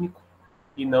técnico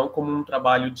e não como um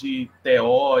trabalho de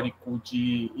teórico,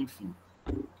 enfim,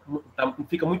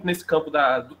 fica muito nesse campo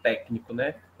do técnico,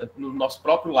 né, no nosso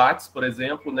próprio Lattes, por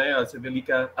exemplo, né, você vê ali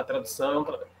que a tradução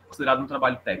é considerado um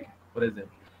trabalho técnico, por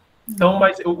exemplo. Então,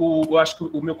 mas eu acho que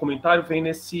o meu comentário vem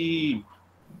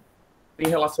em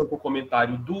relação com o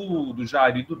comentário do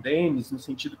Jair e do Denis, no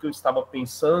sentido que eu estava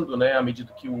pensando, né, à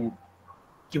medida que o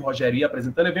Rogério ia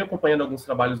apresentando, eu venho acompanhando alguns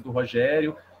trabalhos do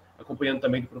Rogério, acompanhando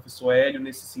também do professor Hélio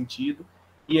nesse sentido,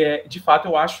 e de fato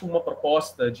eu acho uma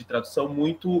proposta de tradução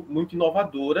muito, muito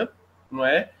inovadora, não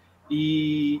é?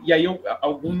 E aí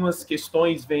algumas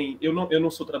questões vêm, eu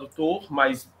não sou tradutor,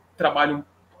 mas trabalho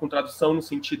com tradução no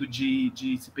sentido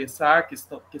de se pensar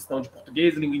questão de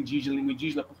português, língua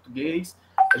indígena, português.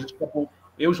 A gente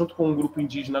eu junto com um grupo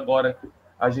indígena agora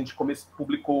a gente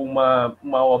publicou uma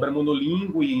obra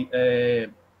monolíngue,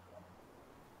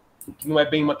 que não é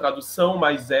bem uma tradução,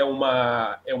 mas é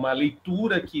uma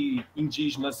leitura que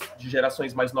indígenas de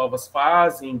gerações mais novas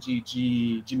fazem,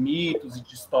 de mitos e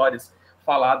de histórias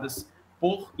faladas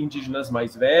por indígenas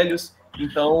mais velhos.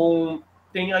 Então,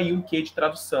 tem aí um quê de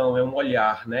tradução, é um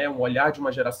olhar, né? Um olhar de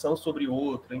uma geração sobre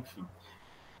outra, enfim.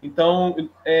 Então,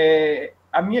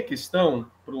 a minha questão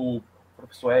para o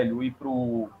professor Hélio e para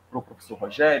o professor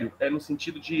Rogério é no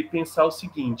sentido de pensar o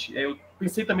seguinte, eu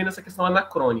pensei também nessa questão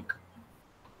anacrônica,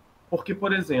 porque,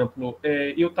 por exemplo,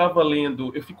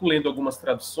 eu fico lendo algumas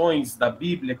traduções da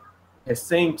Bíblia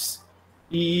recentes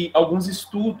e alguns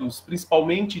estudos,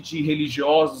 principalmente de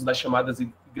religiosos das chamadas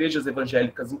igrejas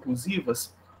evangélicas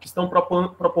inclusivas, que estão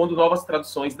propondo novas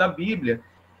traduções da Bíblia,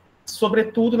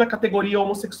 sobretudo na categoria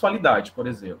homossexualidade, por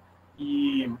exemplo.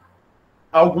 E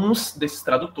alguns desses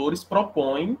tradutores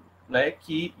propõem, né,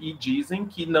 e dizem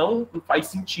que não faz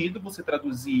sentido você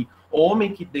traduzir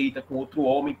homem que deita com outro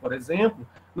homem, por exemplo,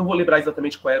 não vou lembrar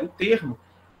exatamente qual era o termo,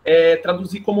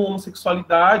 traduzir como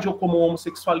homossexualidade ou como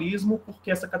homossexualismo,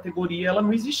 porque essa categoria ela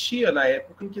não existia na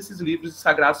época em que esses livros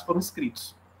sagrados foram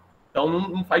escritos. Então,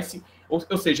 não faz sentido.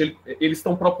 Ou seja, eles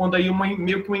estão propondo aí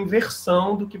meio que uma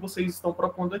inversão do que vocês estão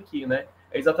propondo aqui, né?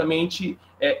 É exatamente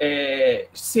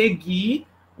seguir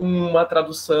uma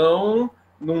tradução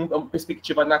numa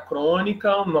perspectiva anacrônica,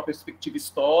 numa perspectiva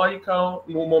histórica,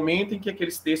 no momento em que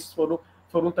aqueles textos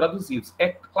foram traduzidos. É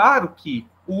claro que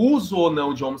o uso ou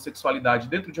não de homossexualidade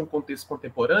dentro de um contexto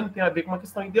contemporâneo tem a ver com uma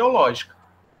questão ideológica,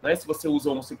 né? Se você usa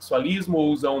homossexualismo ou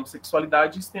usa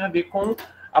homossexualidade, isso tem a ver com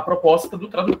a proposta do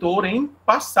tradutor em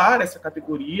passar essa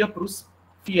categoria para os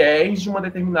fiéis de uma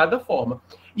determinada forma.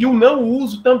 E o não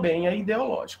uso também é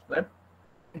ideológico, né?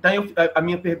 Então, a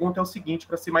minha pergunta é o seguinte,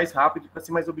 para ser mais rápido, para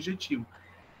ser mais objetivo.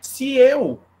 Se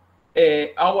eu,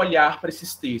 ao olhar para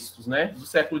esses textos, né, do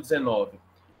século XIX,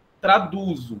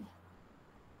 traduzo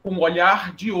com o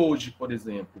olhar de hoje, por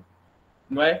exemplo,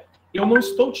 não é? Eu não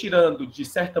estou tirando, de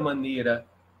certa maneira,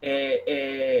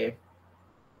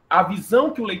 a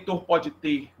visão que o leitor pode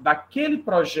ter daquele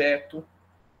projeto,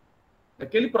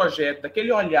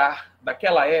 daquele olhar,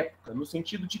 daquela época, no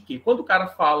sentido de que, quando o cara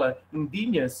fala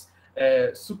indígenas,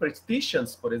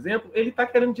 superstitions, por exemplo, ele está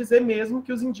querendo dizer mesmo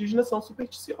que os indígenas são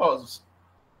supersticiosos.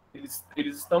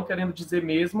 Eles estão querendo dizer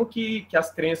mesmo que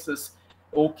as crenças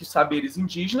ou que saberes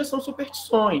indígenas são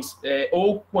superstições.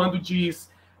 Ou quando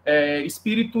diz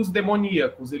espíritos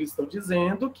demoníacos, eles estão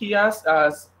dizendo que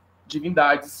as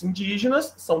divindades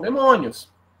indígenas são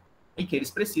demônios e que eles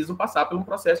precisam passar por um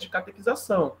processo de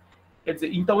catequização. Quer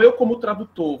dizer, então eu como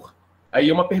tradutor, aí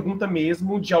é uma pergunta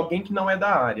mesmo de alguém que não é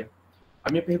da área. A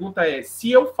minha pergunta é,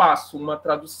 se eu faço uma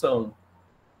tradução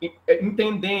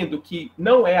entendendo que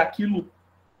não é aquilo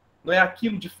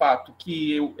de fato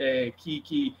que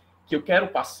eu quero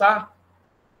passar,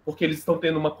 porque eles estão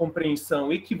tendo uma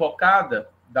compreensão equivocada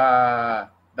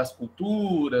das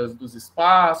culturas, dos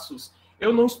espaços,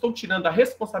 eu não estou tirando a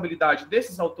responsabilidade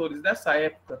desses autores dessa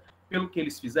época pelo que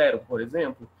eles fizeram, por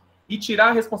exemplo, e tirar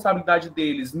a responsabilidade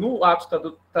deles no ato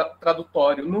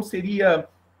tradutório não seria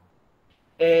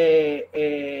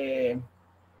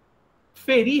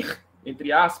ferir,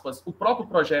 entre aspas, o próprio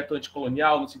projeto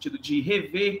anticolonial, no sentido de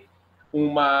rever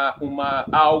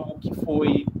algo que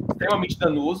foi extremamente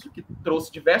danoso, que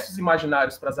trouxe diversos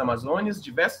imaginários para as Amazônias,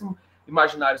 diversos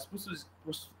imaginários para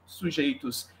os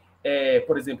sujeitos,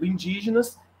 por exemplo,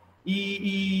 indígenas,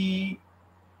 e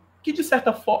que, de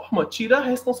certa forma, tira a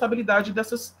responsabilidade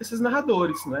desses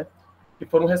narradores, né?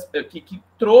 Que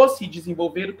trouxe e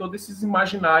desenvolveram todos esses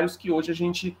imaginários que hoje a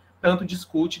gente tanto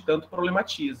discute, tanto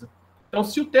problematiza. Então,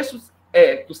 se o texto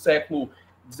é do século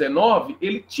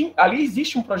XIX, ali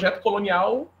existe um projeto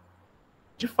colonial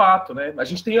de fato, né? A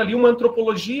gente tem ali uma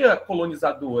antropologia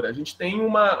colonizadora, a gente tem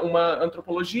uma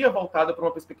antropologia voltada para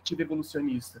uma perspectiva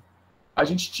evolucionista. A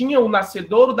gente tinha o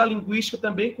nascedouro da linguística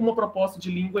também com uma proposta de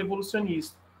língua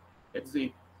evolucionista. Quer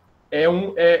dizer, é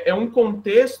um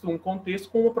contexto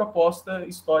com uma proposta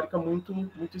histórica muito,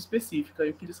 muito específica.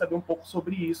 Eu queria saber um pouco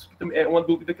sobre isso, que é uma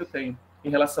dúvida que eu tenho em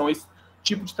relação a esse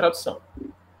tipo de tradução.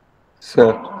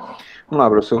 Certo. Vamos lá,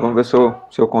 professor, vamos ver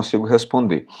se eu consigo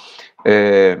responder.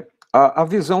 A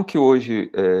visão que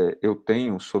hoje eu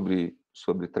tenho sobre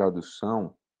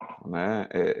tradução, né,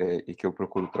 e que eu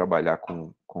procuro trabalhar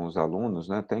com os alunos,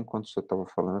 né, até enquanto você estava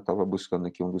falando, eu estava buscando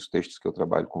aqui um dos textos que eu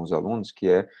trabalho com os alunos, que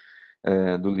é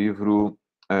do livro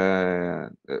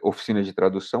Oficina de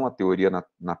Tradução, a Teoria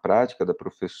na Prática, da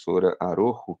professora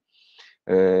Arojo,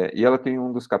 e ela tem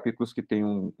um dos capítulos que tem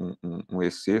um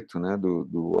excerto, né,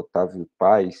 do Otávio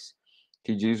Paz,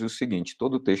 que diz o seguinte: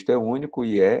 todo texto é único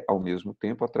e é, ao mesmo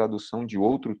tempo, a tradução de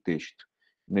outro texto.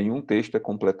 Nenhum texto é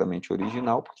completamente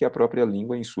original, porque a própria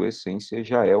língua, em sua essência,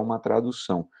 já é uma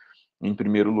tradução. Em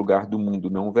primeiro lugar, do mundo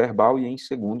não verbal, e em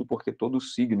segundo, porque todo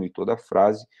signo e toda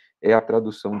frase é a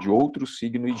tradução de outro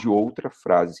signo e de outra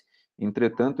frase.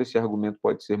 Entretanto, esse argumento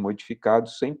pode ser modificado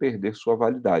sem perder sua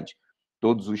validade.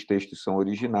 Todos os textos são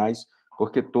originais,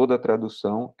 porque toda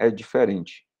tradução é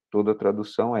diferente. Toda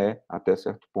tradução é, até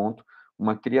certo ponto,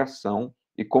 uma criação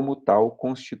e, como tal,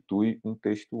 constitui um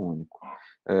texto único.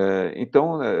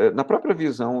 Então, na própria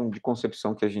visão de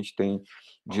concepção que a gente tem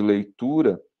de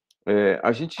leitura,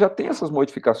 a gente já tem essas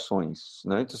modificações,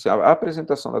 né? Então, assim, a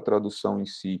apresentação da tradução em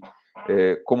si,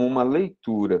 como uma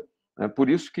leitura, né? Por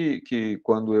isso que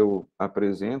quando eu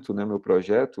apresento, né, meu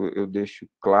projeto, eu deixo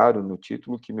claro no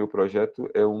título que meu projeto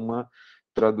é uma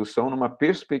tradução numa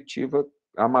perspectiva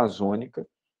amazônica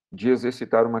de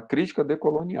exercitar uma crítica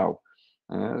decolonial,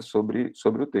 né, sobre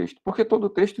o texto. Porque todo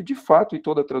texto, de fato, e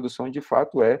toda tradução, de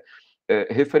fato, é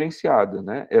referenciada,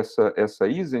 né? Essa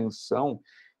isenção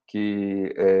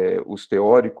que os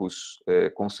teóricos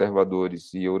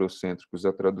conservadores e eurocêntricos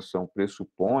da tradução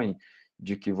pressupõem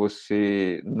de que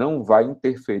você não vai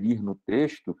interferir no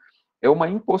texto é uma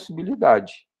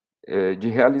impossibilidade de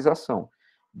realização.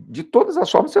 De todas as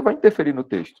formas, você vai interferir no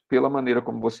texto, pela maneira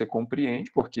como você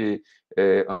compreende, porque,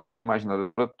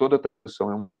 imagina, toda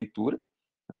tradução é uma leitura,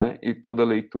 né, e toda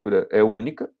leitura é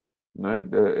única, né,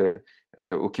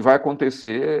 o que vai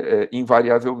acontecer,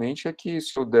 invariavelmente, é que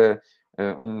se eu der,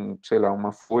 sei lá,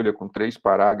 uma folha com 3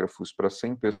 parágrafos para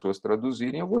 100 pessoas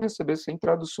traduzirem, eu vou receber 100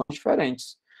 traduções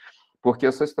diferentes, porque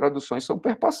essas traduções são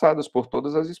perpassadas por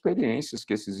todas as experiências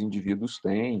que esses indivíduos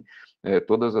têm,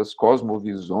 todas as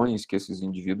cosmovisões que esses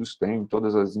indivíduos têm,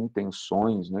 todas as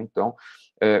intenções, né? Então,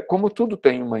 como tudo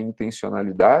tem uma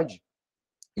intencionalidade,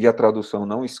 e a tradução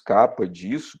não escapa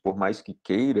disso, por mais que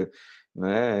queira,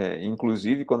 né?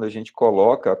 Inclusive, quando a gente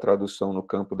coloca a tradução no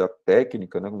campo da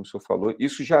técnica, né, como o senhor falou,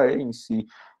 isso já é em si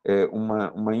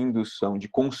uma indução de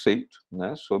conceito,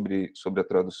 né, sobre a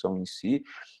tradução em si,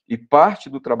 e parte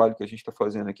do trabalho que a gente está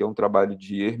fazendo aqui é um trabalho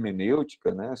de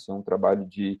hermenêutica, né, assim, é um trabalho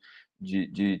de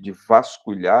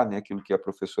vasculhar, né, aquilo que a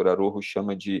professora Rocha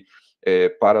chama de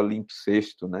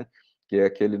paralimpsesto, né, que é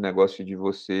aquele negócio de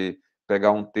você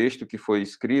pegar um texto que foi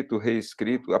escrito,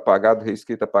 reescrito, apagado,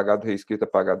 reescrito, apagado, reescrito,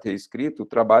 apagado, reescrito. O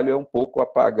trabalho é um pouco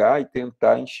apagar e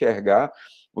tentar enxergar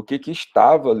o que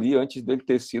estava ali antes dele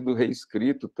ter sido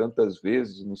reescrito tantas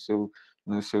vezes nos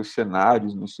seus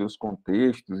cenários, nos seus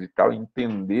contextos e tal,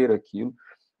 entender aquilo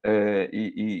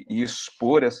e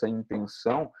expor essa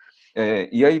intenção.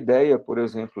 E a ideia, por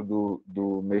exemplo,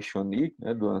 do Mechanic,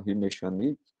 né, do Henri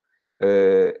Mechanic,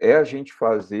 é a gente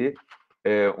fazer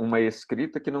uma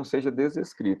escrita que não seja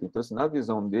desescrita. Então, assim, na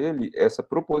visão dele, essa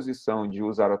proposição de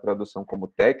usar a tradução como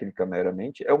técnica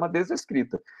meramente é uma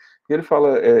desescrita. Ele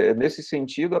fala, nesse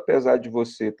sentido, apesar de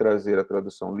você trazer a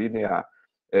tradução linear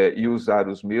e usar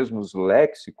os mesmos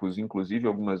léxicos, inclusive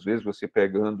algumas vezes você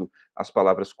pegando as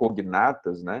palavras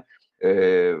cognatas, né,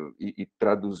 e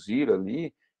traduzir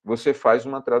ali, você faz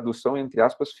uma tradução, entre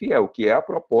aspas, fiel, que é a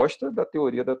proposta da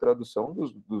teoria da tradução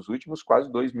dos últimos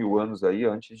quase 2000 anos, aí,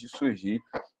 antes de surgir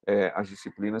as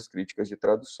disciplinas críticas de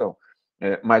tradução.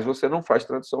 Mas você não faz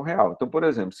tradução real. Então, por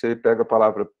exemplo, você pega a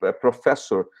palavra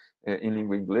professor em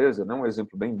língua inglesa, né, um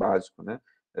exemplo bem básico, né,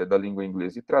 da língua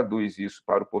inglesa, e traduz isso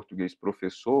para o português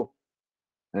professor,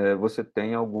 você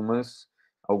tem algumas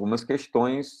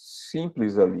questões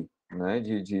simples ali, né,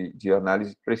 de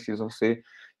análise que precisam ser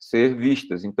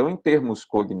vistas. Então, em termos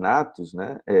cognatos,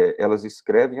 né, elas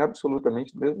escrevem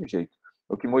absolutamente do mesmo jeito.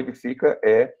 O que modifica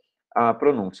é a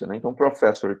pronúncia, né? Então,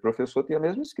 professor e professor têm a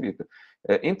mesma escrita.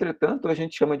 Entretanto, a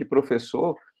gente chama de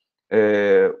professor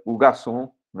o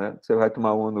garçom, né? Você vai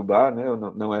tomar uma no bar, né?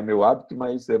 Não é meu hábito,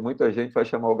 mas muita gente vai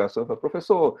chamar o garçom e fala,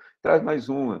 professor, traz mais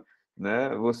uma,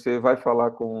 né? Você vai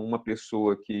falar com uma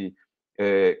pessoa que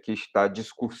está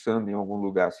discursando em algum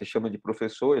lugar, você chama de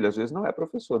professor, ele às vezes não é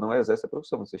professor, não exerce a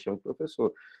profissão, você chama de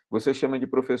professor. Você chama de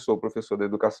professor, professor da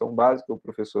educação básica, o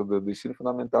professor do ensino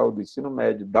fundamental, do ensino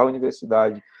médio, da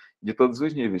universidade, de todos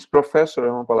os níveis. Professor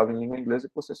é uma palavra em língua inglesa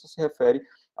que você só se refere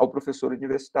ao professor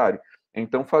universitário.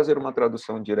 Então, fazer uma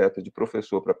tradução direta de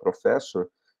professor para professor,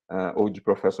 ou de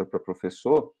professor para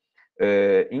professor,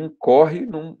 incorre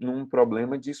num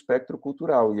problema de espectro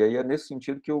cultural. E aí é nesse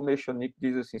sentido que o Mechanic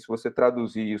diz assim, se você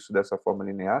traduzir isso dessa forma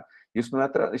linear, isso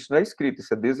não é escrita,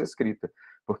 isso é desescrita,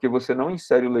 porque você não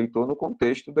insere o leitor no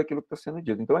contexto daquilo que está sendo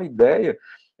dito. Então, a ideia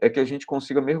é que a gente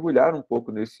consiga mergulhar um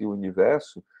pouco nesse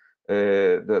universo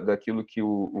daquilo que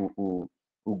o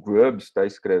Grubb está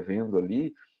escrevendo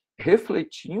ali,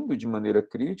 refletindo de maneira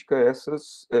crítica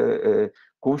essas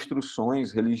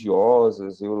construções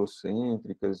religiosas,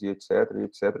 eurocêntricas e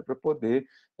etc., para poder,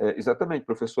 exatamente, o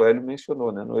professor Hélio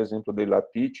mencionou, né, no exemplo dele lá,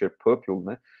 teacher, pupil,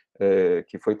 né,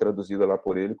 que foi traduzida lá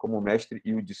por ele como o mestre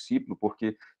e o discípulo,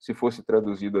 porque se fosse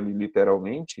traduzido ali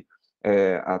literalmente,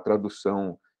 a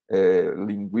tradução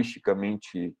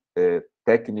linguisticamente,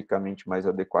 tecnicamente mais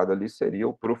adequada ali seria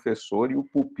o professor e o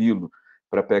pupilo,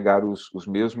 para pegar os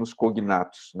mesmos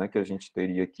cognatos, né, que a gente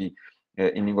teria aqui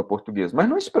em língua portuguesa, mas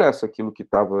não expressa aquilo que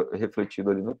estava refletido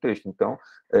ali no texto. Então,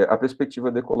 a perspectiva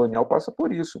decolonial passa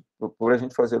por isso, por a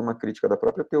gente fazer uma crítica da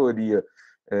própria teoria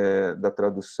da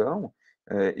tradução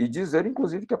e dizer,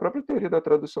 inclusive, que a própria teoria da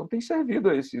tradução tem servido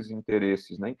a esses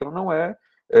interesses, né? Então, não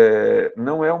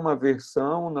é uma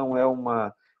versão, não é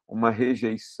uma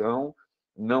rejeição,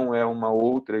 não é uma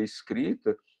outra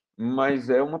escrita, mas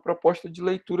é uma proposta de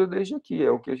leitura desde aqui, é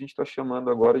o que a gente está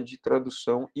chamando agora de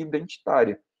tradução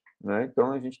identitária, né?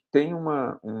 Então, a gente tem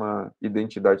uma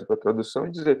identidade para a tradução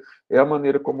e dizer, é a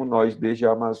maneira como nós, desde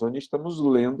a Amazônia, estamos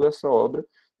lendo essa obra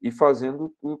e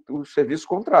fazendo o serviço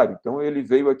contrário. Então, ele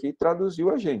veio aqui e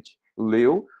traduziu a gente,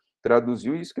 leu,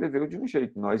 traduziu e escreveu de um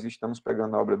jeito. Nós estamos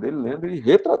pegando a obra dele, lendo e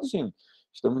retraduzindo.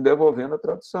 Estamos devolvendo a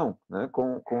tradução, né,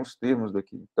 com os termos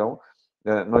daqui. Então,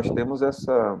 nós temos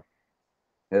essa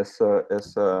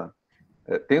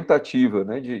tentativa,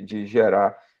 né, de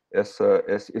gerar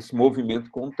esse movimento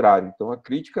contrário. Então, a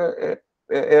crítica é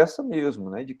essa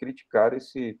mesmo, né, de criticar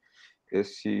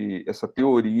essa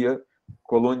teoria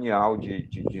colonial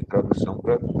de tradução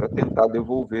para tentar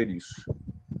devolver isso.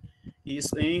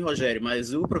 Isso, hein, Rogério?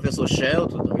 Mas o professor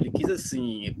Shelton, ele quis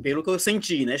assim, pelo que eu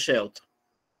senti, né, Shelton?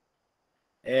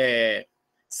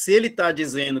 Se ele está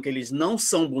dizendo que eles não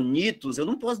são bonitos, eu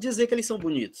não posso dizer que eles são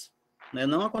bonitos. Né?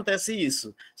 Não acontece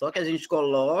isso. Só que a gente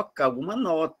coloca alguma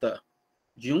nota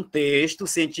de um texto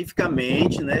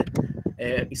cientificamente, né,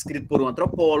 escrito por um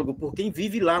antropólogo, por quem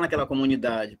vive lá naquela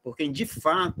comunidade, por quem de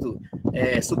fato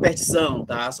superstição,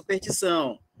 tá?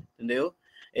 Superstição, entendeu?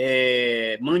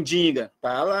 Mandinga,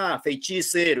 tá lá,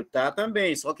 feiticeiro, tá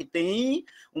também, só que tem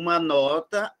uma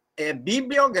nota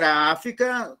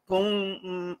bibliográfica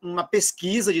com uma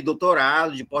pesquisa de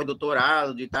doutorado, de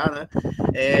pós-doutorado, de tá, né?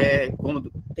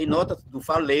 Tem nota do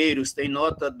Faleiros, tem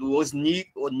nota do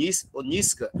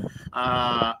Onisca,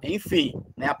 enfim,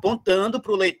 né? Apontando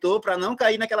para o leitor para não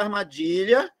cair naquela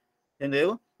armadilha,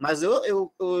 entendeu? Mas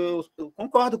eu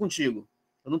concordo contigo.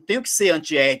 Eu não tenho que ser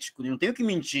antiético, não tenho que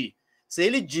mentir. Se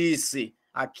ele disse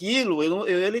aquilo,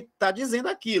 ele está dizendo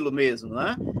aquilo mesmo,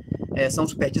 né? São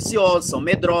supersticiosos, são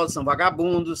medrosos, são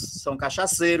vagabundos, são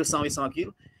cachaceiros, são isso, são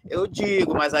aquilo. Eu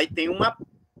digo, mas aí tem uma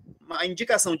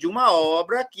indicação de uma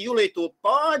obra que o leitor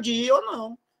pode ir ou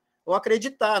não, ou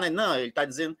acreditar, né? Não, ele está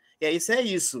dizendo que isso é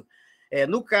isso.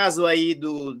 No caso aí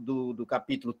do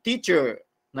capítulo Teacher,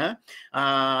 né?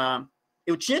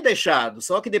 Eu tinha deixado,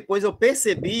 só que depois eu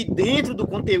percebi, dentro do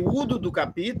conteúdo do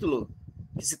capítulo,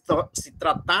 que se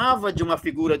tratava de uma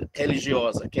figura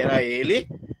religiosa, que era ele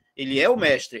é o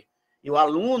mestre, e o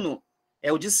aluno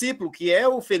é o discípulo, que é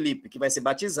o Felipe, que vai ser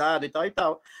batizado e tal e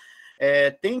tal.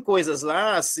 Tem coisas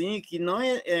lá, assim, que não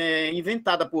é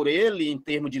inventada por ele em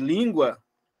termos de língua,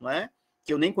 não é?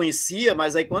 Que eu nem conhecia,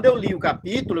 mas aí quando eu li o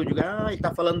capítulo, eu digo, ele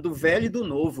está falando do velho e do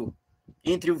novo,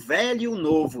 entre o velho e o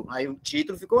novo. Aí o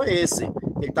título ficou esse.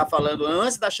 Ele está falando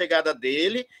antes da chegada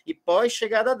dele e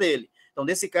pós-chegada dele. Então,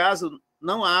 nesse caso,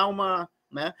 não há uma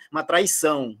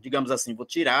traição, digamos assim. Vou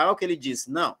tirar o que ele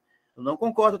disse. Não, eu não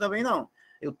concordo também, não.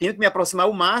 Eu tenho que me aproximar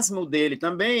o máximo dele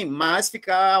também, mas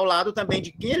ficar ao lado também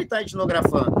de quem ele está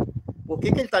etnografando. Por que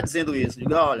ele está dizendo isso?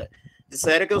 Diga, olha,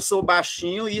 disseram que eu sou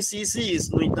baixinho, isso, isso e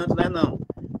isso. No entanto, não é não.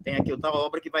 Tem aqui outra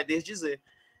obra que vai desdizer.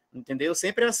 Entendeu?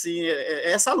 Sempre assim,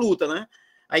 essa luta, né?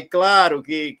 Aí, claro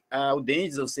que o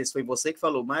Dendes, não sei se foi você que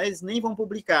falou, mas nem vão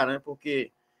publicar, né?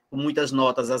 Porque com muitas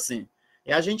notas assim.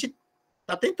 E a gente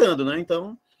está tentando, né?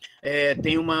 Então,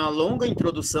 tem uma longa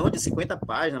introdução de 50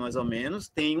 páginas, mais ou menos,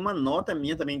 tem uma nota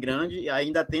minha também grande, e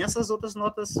ainda tem essas outras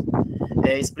notas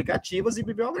explicativas e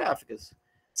bibliográficas,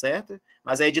 certo?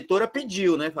 Mas a editora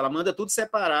pediu, né? Fala, manda tudo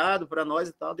separado para nós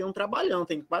e tal, deu um trabalhão,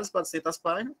 tem quase 400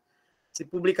 páginas. Se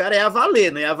publicar é a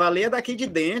valer, né? A valer é daqui de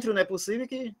dentro, não é possível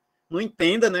que não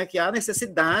entenda, né, que há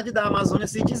necessidade da Amazônia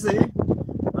se dizer,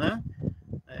 né?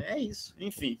 É isso,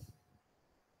 enfim.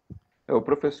 O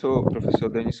professor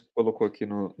Denis colocou aqui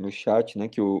no chat, né,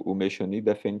 que o Mechani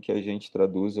defende que a gente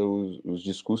traduza os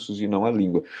discursos e não a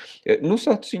língua. Num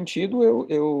certo sentido,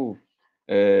 eu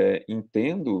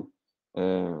entendo,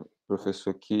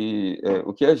 professor, que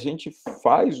o que a gente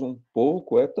faz um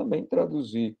pouco é também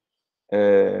traduzir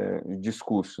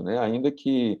discurso, né? Ainda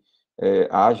que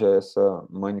haja essa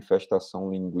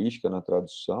manifestação linguística na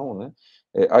tradução, né?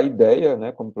 A ideia,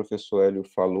 né, como o professor Hélio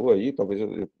falou aí, talvez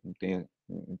eu não tenha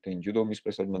entendido ou me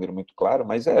expressado de maneira muito clara,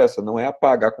 mas é essa, não é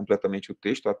apagar completamente o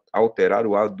texto, alterar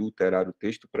ou adulterar o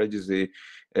texto para dizer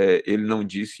ele não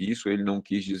disse isso, ele não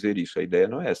quis dizer isso. A ideia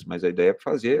não é essa, mas a ideia é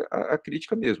fazer a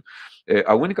crítica mesmo.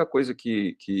 A única coisa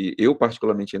que eu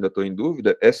particularmente ainda estou em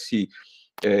dúvida é se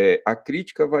a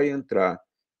crítica vai entrar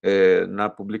na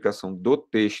publicação do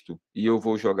texto e eu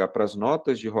vou jogar para as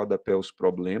notas de rodapé os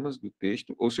problemas do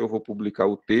texto, ou se eu vou publicar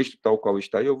o texto tal qual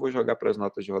está e eu vou jogar para as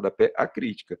notas de rodapé a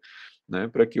crítica, né?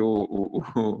 Para que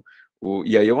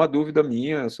e aí é uma dúvida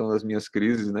minha, são as minhas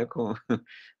crises, né, com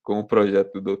o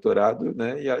projeto do doutorado,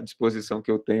 né, e a disposição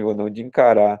que eu tenho ou não de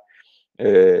encarar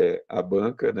a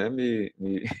banca, né, me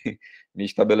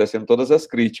estabelecendo todas as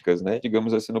críticas, né?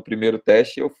 Digamos assim, no primeiro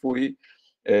teste eu fui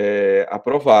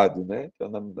aprovado, né? Então,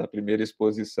 na primeira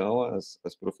exposição,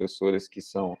 as professoras que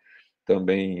são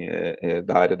também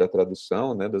da área da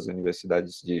tradução, né, das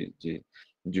universidades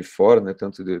de fora, né,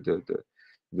 tanto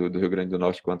do Rio Grande do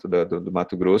Norte quanto do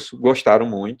Mato Grosso, gostaram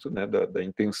muito, né, da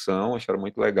intenção, acharam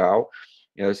muito legal,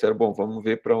 e elas disseram, bom, vamos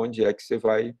ver para onde é que você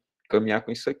vai caminhar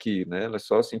com isso aqui, né? Elas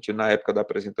só sentiram, na época da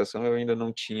apresentação, eu ainda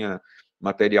não tinha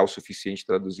material suficiente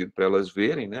traduzido para elas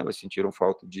verem, né? Elas sentiram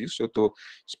falta disso. Eu estou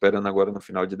esperando agora, no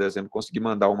final de dezembro, conseguir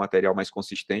mandar um material mais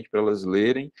consistente para elas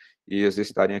lerem e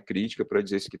exercitarem a crítica para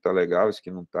dizer isso aqui está legal, isso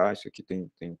aqui não está, isso aqui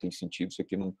tem sentido, isso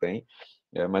aqui não tem.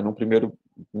 Mas, num primeiro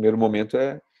momento,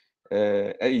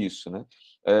 é isso, né?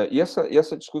 E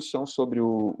essa discussão sobre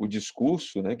o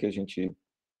discurso, né, que a gente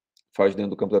faz dentro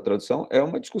do campo da tradução, é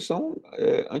uma discussão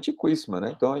antiquíssima,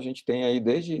 né? Então, a gente tem aí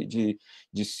desde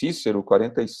de Cícero,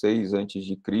 46 antes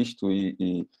de Cristo,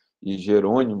 e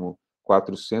Jerônimo,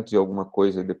 400 e alguma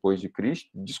coisa depois de Cristo,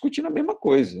 discutindo a mesma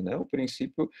coisa, né? O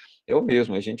princípio é o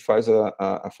mesmo. A gente faz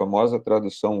a famosa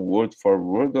tradução word for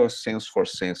word ou sense for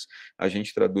sense. A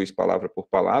gente traduz palavra por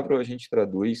palavra ou a gente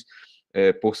traduz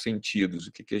por sentidos.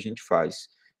 O que a gente faz?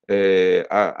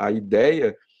 A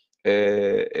ideia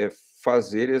é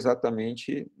fazer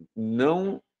exatamente,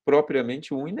 não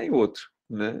propriamente um e nem outro,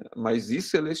 né? Mas ir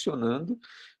selecionando,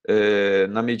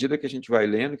 na medida que a gente vai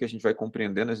lendo, que a gente vai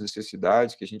compreendendo as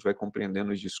necessidades, que a gente vai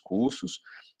compreendendo os discursos,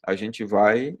 a gente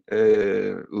vai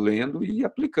lendo e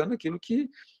aplicando aquilo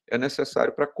que é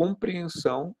necessário para a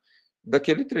compreensão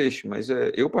daquele trecho. Mas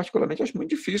eu, particularmente, acho muito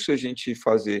difícil a gente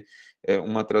fazer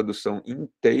uma tradução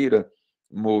inteira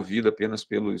movida apenas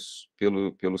pelo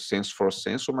sense for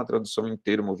sense, ou uma tradução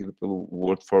inteira movida pelo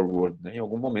word for word, né? Em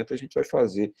algum momento a gente vai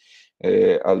fazer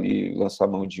ali, lançar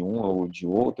mão de uma ou de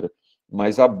outra,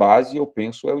 mas a base, eu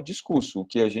penso, é o discurso. O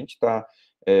que a gente está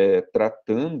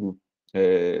tratando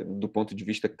do ponto de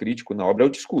vista crítico na obra é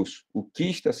o discurso. O que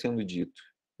está sendo dito,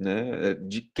 né?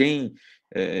 De quem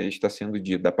está sendo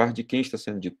dito, da parte de quem está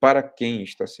sendo dito, para quem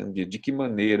está sendo dito, de que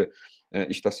maneira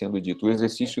está sendo dito. O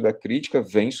exercício da crítica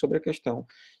vem sobre a questão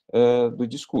do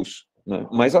discurso, né?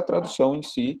 Mas a tradução em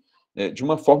si, de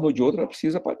uma forma ou de outra, ela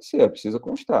precisa aparecer, ela precisa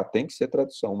constar, tem que ser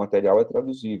tradução, o material é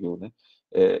traduzível, né?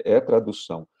 É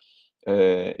tradução.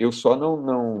 Eu só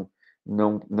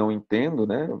não entendo,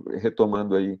 né?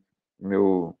 Retomando aí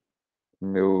meu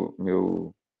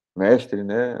mestre,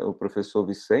 né? O professor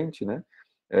Vicente, né?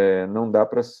 Não dá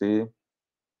para ser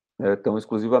tão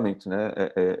exclusivamente, né?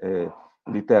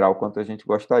 Literal quanto a gente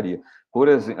gostaria. Por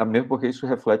exemplo, mesmo porque isso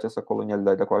reflete essa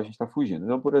colonialidade da qual a gente está fugindo.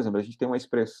 Então, por exemplo, a gente tem uma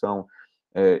expressão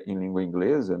em língua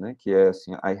inglesa, né, que é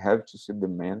assim, I have to see the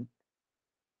man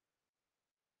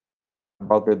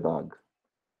about the dog.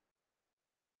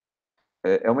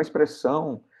 É uma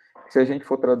expressão que, se a gente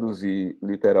for traduzir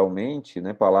literalmente,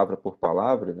 né, palavra por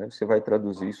palavra, né, você vai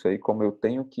traduzir isso aí como eu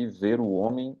tenho que ver o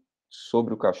homem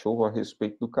sobre o cachorro a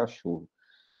respeito do cachorro.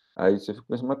 Aí você fica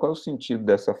pensando, mas qual é o sentido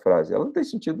dessa frase? Ela não tem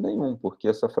sentido nenhum, porque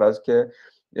essa frase quer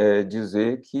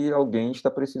dizer que alguém está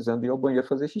precisando ir ao banheiro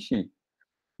fazer xixi,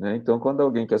 né? Então, quando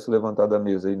alguém quer se levantar da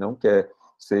mesa e não quer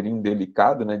ser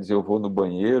indelicado, né, dizer eu vou no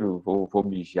banheiro, vou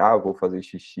mijar, vou fazer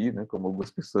xixi, né, como algumas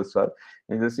pessoas falam,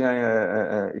 ainda assim,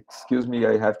 excuse me,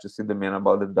 I have to see the man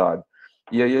about the dog.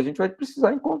 E aí a gente vai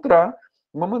precisar encontrar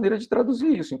uma maneira de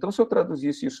traduzir isso. Então, se eu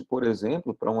traduzisse isso, por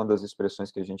exemplo, para uma das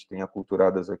expressões que a gente tem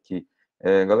aculturadas aqui,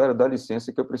 galera, dá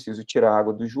licença que eu preciso tirar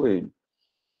água do joelho.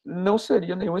 Não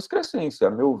seria nenhuma excrescência.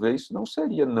 A meu ver, isso não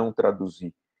seria não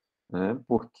traduzir, né?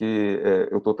 Porque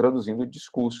eu estou traduzindo o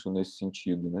discurso nesse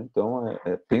sentido, né? Então,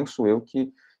 penso eu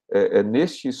que é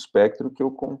neste espectro que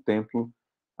eu contemplo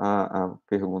a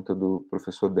pergunta do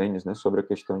professor Denis, né, sobre a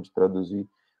questão de traduzir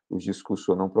os discursos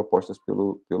ou não propostas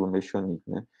pelo Mechanic,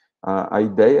 né? A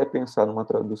ideia é pensar numa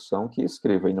tradução que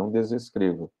escreva e não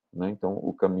desescreva, né? Então,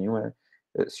 o caminho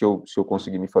se eu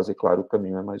conseguir me fazer claro, o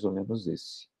caminho é mais ou menos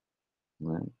esse,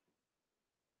 né?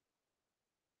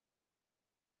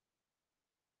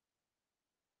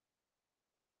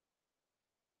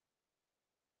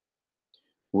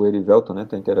 O Erivelton, né,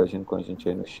 está interagindo com a gente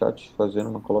aí no chat, fazendo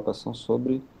uma colocação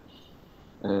sobre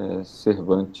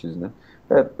Cervantes, né?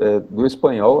 Do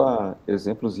espanhol há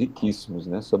exemplos riquíssimos,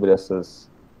 né, sobre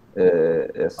essas...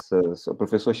 o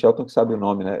professor Shelton que sabe o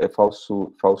nome, né? É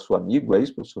falso amigo, é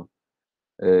isso, professor?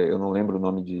 Eu não lembro o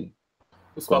nome de...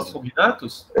 Os falsos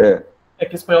cognatos? É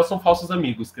que em espanhol são falsos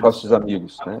amigos. Falsos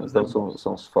amigos, né? Então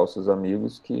são os falsos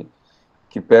amigos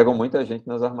que pegam muita gente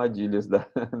nas armadilhas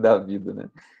da vida, né?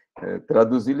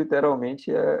 Traduzir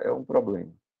literalmente é um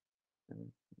problema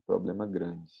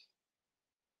grande.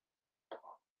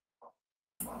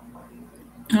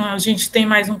 A gente tem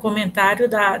mais um comentário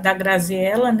da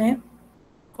Graziella, né?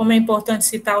 Como é importante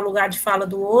citar o lugar de fala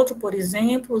do outro, por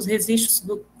exemplo, os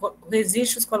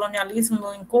registros colonialismo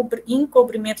no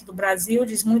encobrimento do Brasil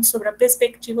diz muito sobre a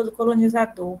perspectiva do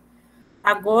colonizador.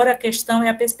 Agora a questão é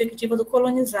a perspectiva do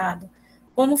colonizado.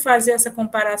 Como fazer essa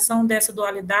comparação dessa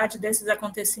dualidade desses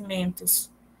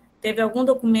acontecimentos? Teve algum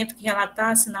documento que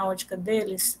relatasse na ótica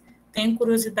deles? Tenho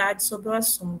curiosidade sobre o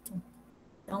assunto.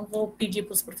 Então, vou pedir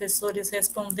para os professores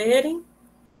responderem,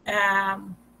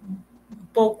 um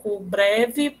pouco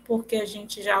breve, porque a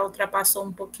gente já ultrapassou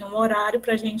um pouquinho o horário,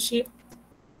 para a gente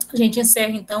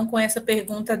encerra, então, com essa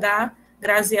pergunta da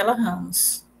Graziella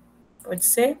Ramos. Pode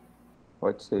ser?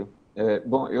 Pode ser.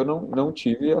 Bom, eu não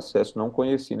tive acesso, não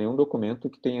conheci nenhum documento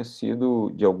que tenha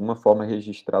sido, de alguma forma,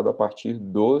 registrado a partir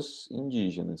dos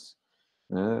indígenas,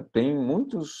 né? Tem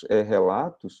muitos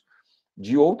relatos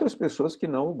de outras pessoas que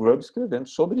não o Grubb escrevendo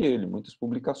sobre ele, muitas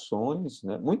publicações,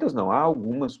 né? Muitas não, há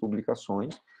algumas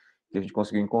publicações que a gente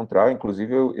conseguiu encontrar,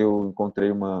 inclusive eu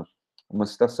encontrei uma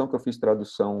citação que eu fiz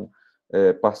tradução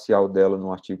parcial dela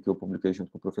num artigo que eu publiquei junto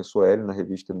com o professor Hélio na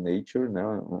revista Nature, né?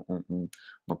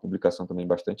 Uma publicação também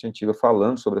bastante antiga,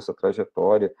 falando sobre essa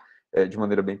trajetória de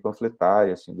maneira bem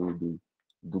panfletária, assim,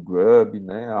 do Grubb,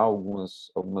 né? Há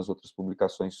algumas outras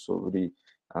publicações sobre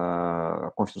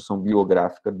a construção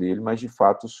biográfica dele, mas, de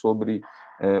fato, sobre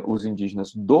os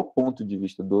indígenas, do ponto de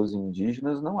vista dos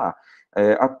indígenas, não há.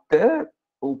 Até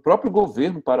o próprio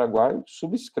governo paraguaio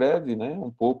subscreve, né,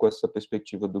 um pouco essa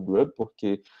perspectiva do Grubb,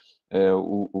 porque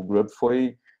o Grubb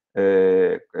foi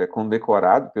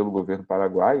condecorado pelo governo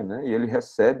paraguaio, né, e ele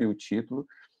recebe o título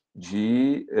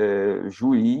de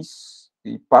juiz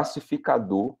e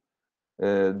pacificador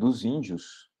dos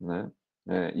índios, né?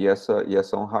 E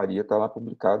essa honraria está lá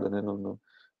publicada, né,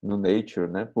 no Nature,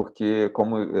 né? Porque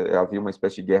como havia uma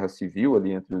espécie de guerra civil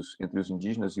ali entre os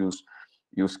indígenas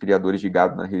e os criadores de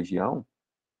gado na região,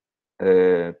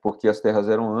 porque as terras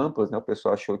eram amplas, né? O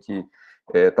pessoal achou que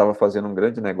estava fazendo um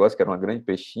grande negócio, que era uma grande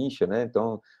pechincha, né?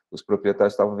 Então os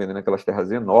proprietários estavam vendendo aquelas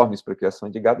terras enormes para criação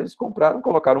de gado, eles compraram,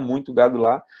 colocaram muito gado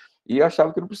lá e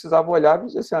achavam que não precisavam olhar e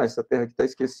dizer assim, essa terra aqui está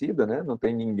esquecida, né? Não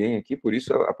tem ninguém aqui, por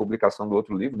isso a publicação do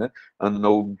outro livro, né?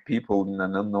 Unknown People in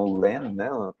an Unknown Land,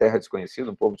 né? Uma terra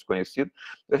desconhecida, um povo desconhecido,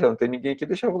 não tem ninguém aqui,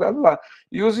 deixava o gado lá.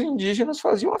 E os indígenas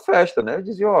faziam uma festa, né?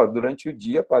 Diziam, durante o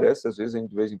dia aparece, às vezes,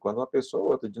 de vez em quando, uma pessoa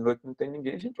ou outra, de noite não tem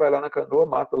ninguém, a gente vai lá na canoa,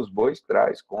 mata os bois,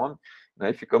 traz, come,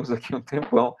 né? E ficamos aqui um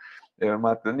tempão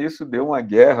matando. Isso deu uma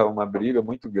guerra, uma briga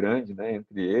muito grande, né,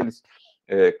 entre eles,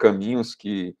 caminhos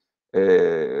que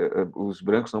os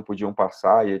brancos não podiam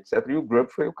passar, e etc. E o Grubb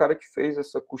foi o cara que fez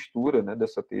essa costura, né,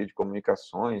 dessa teia de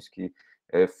comunicações, que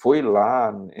foi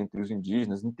lá entre os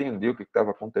indígenas, entendeu o que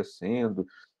estava acontecendo,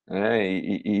 né,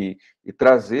 e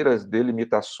trazer as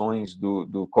delimitações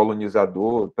do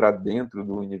colonizador para dentro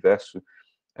do universo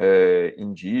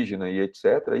indígena e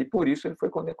etc. E por isso ele foi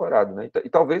condecorado, né? E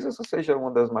talvez essa seja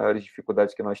uma das maiores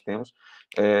dificuldades que nós temos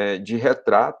de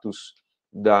retratos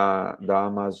da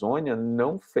Amazônia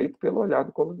não feito pelo olhar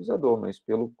do colonizador, mas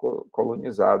pelo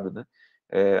colonizado, né?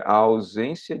 A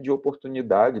ausência de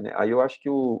oportunidade, né? Aí eu acho que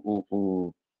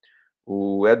o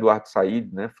Edward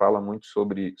Said, né, fala muito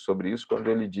sobre isso quando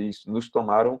ele diz: nos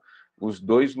tomaram os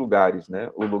dois lugares, né?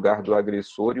 O lugar do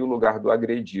agressor e o lugar do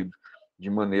agredido, de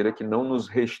maneira que não nos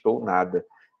restou nada,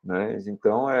 né?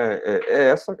 Então é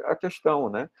essa a questão,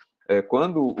 né?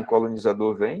 Quando o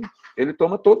colonizador vem, ele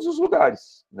toma todos os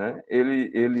lugares, né?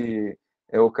 Ele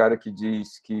é o cara que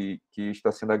diz que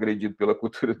está sendo agredido pela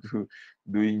cultura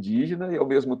do indígena e, ao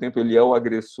mesmo tempo, ele é o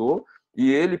agressor,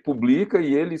 e ele publica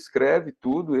e ele escreve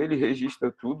tudo, ele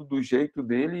registra tudo do jeito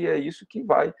dele, e é isso que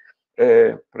vai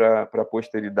para a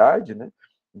posteridade, né?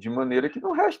 De maneira que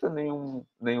não resta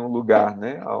nenhum lugar,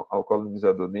 né, ao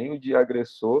colonizador, nem o de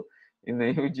agressor e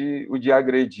nem o de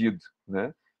agredido,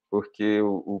 né? porque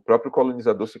o próprio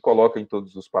colonizador se coloca em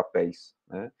todos os papéis,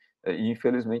 né? E,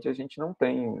 infelizmente, a gente não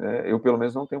tem, né? Eu, pelo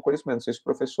menos, não tenho conhecimento. Não sei se o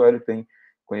professor Hélio tem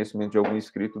conhecimento de algum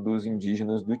escrito dos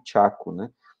indígenas do Chaco,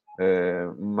 né?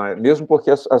 Mas, mesmo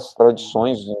porque as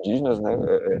tradições indígenas, né,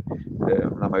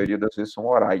 na maioria das vezes, são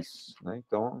orais, né?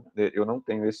 Então, eu não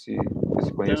tenho esse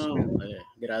conhecimento. Então,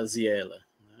 Graziela,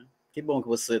 né? Que bom que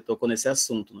você tocou nesse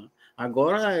assunto, né?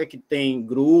 Agora é que tem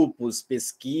grupos,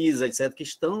 pesquisa, etc., que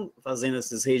estão fazendo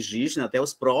esses registros, né, até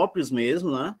os próprios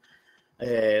mesmo, né?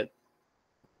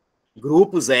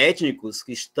 Grupos étnicos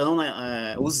que estão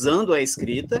usando a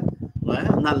escrita, né,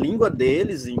 na língua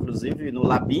deles, inclusive no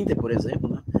Labinte, por exemplo,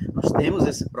 né? Nós temos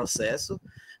esse processo.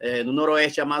 No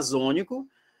Noroeste Amazônico,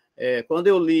 quando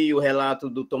eu li o relato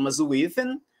do Thomas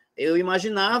Whiffen, eu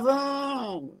imaginava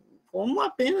como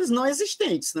apenas não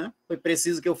existentes, né? Foi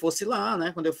preciso que eu fosse lá,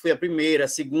 né? Quando eu fui a primeira, a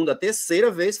segunda, a terceira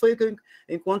vez, foi que eu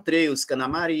encontrei os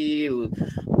Canamari,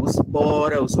 os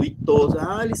Bora, os Uitôs.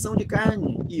 Eles são de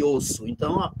carne e osso.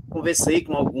 Então, conversei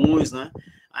com alguns, né?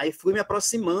 Aí fui me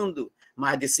aproximando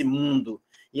mais desse mundo.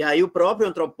 E aí o próprio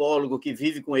antropólogo que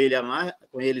vive com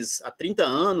eles há 30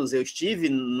 anos, eu estive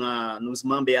nos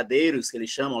mambeadeiros, que eles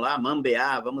chamam lá,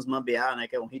 mambear, vamos mambear, né?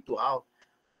 Que é um ritual.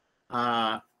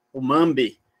 O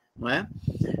mambe, não é?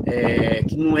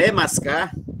 Que não é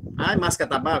mascar. Mascar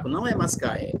tabaco? Não é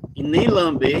mascar. E nem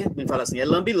lamber, me fala assim, é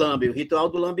lambe-lambe, o ritual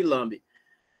do lambe-lambe.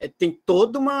 Tem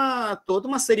toda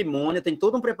uma cerimônia, tem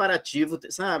todo um preparativo,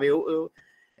 sabe?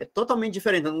 É totalmente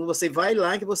diferente. Quando você vai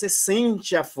lá, que você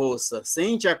sente a força,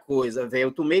 sente a coisa.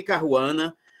 Eu tomei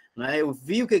caruana, né? Eu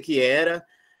vi o que era,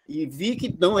 e vi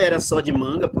que não era só de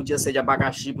manga, podia ser de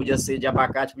abacaxi, podia ser de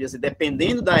abacate, podia ser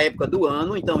dependendo da época do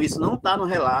ano. Então, isso não está no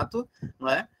relato, não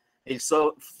é? Ele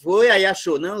só foi aí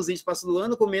achou, não, os índios passam do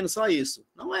ano comendo só isso.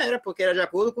 Não era, porque era de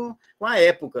acordo com a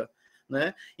época,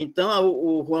 né? Então,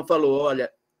 o Juan falou,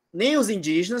 olha, nem os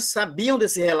indígenas sabiam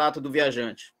desse relato do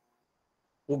viajante,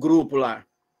 o grupo lá.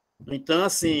 Então,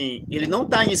 assim, ele não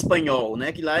está em espanhol,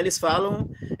 né? Que lá eles falam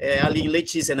ali em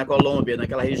Letícia, na Colômbia,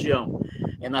 naquela região.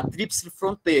 É na tríplice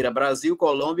fronteira, Brasil,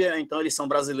 Colômbia, então eles são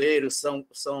brasileiros,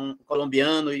 são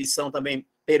colombianos e são também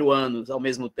peruanos ao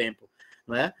mesmo tempo,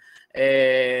 né?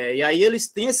 E aí eles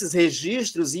têm esses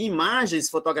registros e imagens,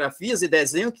 fotografias e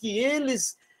desenho que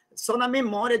eles, só na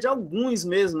memória de alguns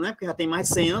mesmo, né? Porque já tem mais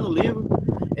de 100 anos o livro.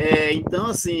 Então,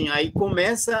 assim, aí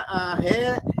começa a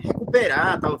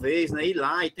recuperar, talvez, né? Ir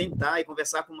lá e tentar e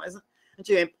conversar com mais...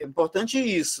 É importante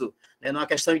isso, né? Numa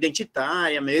questão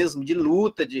identitária mesmo, de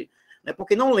luta, né?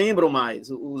 Porque não lembram mais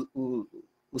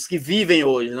os que vivem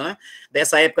hoje, né?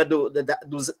 Dessa época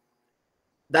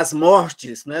das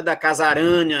mortes, né? Da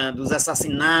Casa-Aranha, dos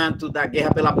assassinatos, da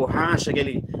guerra pela borracha.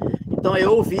 Então,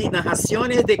 eu ouvi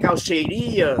narrações de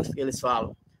caucheria, que eles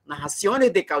falam. Narrações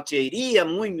de caucheria,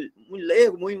 muito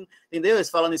leigo, muito, entendeu? Eles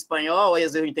falam espanhol, aí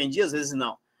às vezes eu entendi, às vezes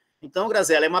não. Então,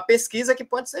 Graziela, é uma pesquisa que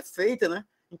pode ser feita, né?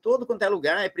 Em todo quanto é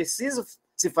lugar, é preciso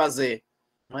se fazer,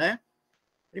 não é?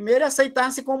 Primeiro,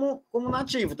 aceitar-se como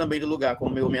nativo também do lugar,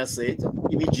 como eu me aceito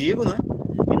e me digo, né?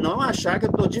 E não achar que eu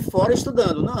estou de fora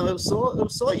estudando. Não, eu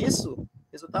sou isso.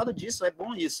 Resultado disso é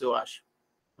bom isso, eu acho,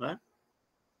 não é?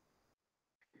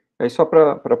 Só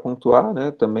para pontuar,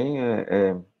 né, também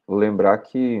lembrar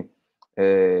que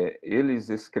eles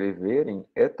escreverem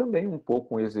é também um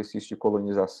pouco um exercício de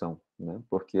colonização, né,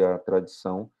 porque a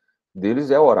tradição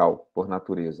deles é oral, por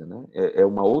natureza, né, é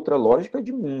uma outra lógica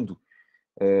de mundo.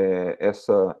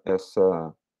 Essa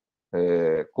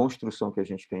construção que a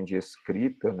gente tem de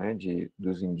escrita, né,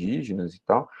 dos indígenas e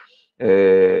tal,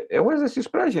 é um exercício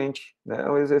para a gente, né?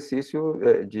 É um exercício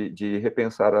de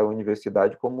repensar a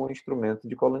universidade como um instrumento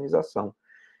de colonização.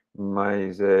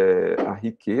 Mas a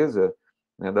riqueza,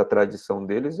 né, da tradição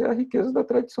deles é a riqueza da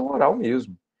tradição oral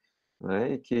mesmo,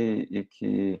 né? E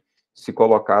que se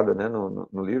colocada, né,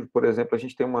 no livro, por exemplo, a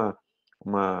gente tem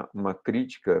uma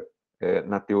crítica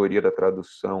na teoria da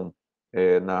tradução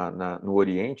no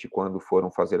Oriente, quando foram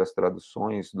fazer as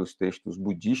traduções dos textos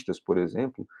budistas, por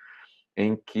exemplo,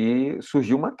 em que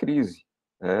surgiu uma crise,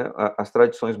 né? As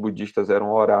tradições budistas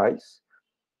eram orais,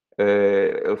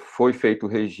 foi feito o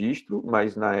registro,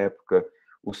 mas na época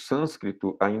o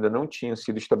sânscrito ainda não tinha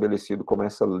sido estabelecido como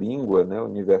essa língua, né,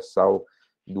 universal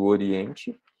do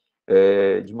Oriente,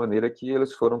 de maneira que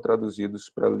eles foram traduzidos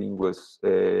para línguas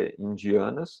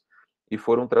indianas e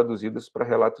foram traduzidos para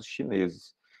relatos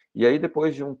chineses. E aí,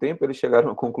 depois de um tempo, eles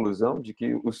chegaram à conclusão de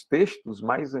que os textos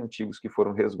mais antigos que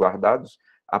foram resguardados,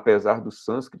 apesar do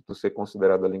sânscrito ser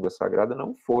considerado a língua sagrada,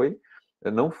 não foi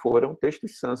não foram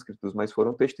textos sânscritos, mas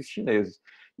foram textos chineses.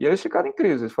 E aí eles ficaram em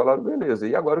crise, eles falaram, beleza,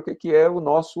 e agora o que é o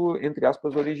nosso, entre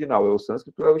aspas, original? É o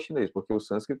sânscrito ou é o chinês? Porque o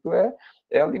sânscrito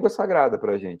é a língua sagrada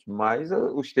para a gente, mas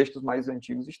os textos mais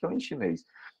antigos estão em chinês.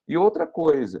 E outra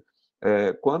coisa,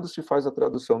 quando se faz a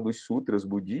tradução dos sutras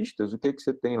budistas, o que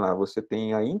você tem lá? Você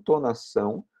tem a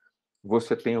entonação,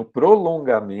 você tem o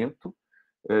prolongamento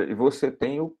e você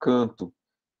tem o canto,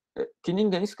 que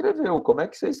ninguém escreveu. Como é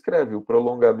que você escreve o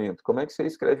prolongamento? Como é que você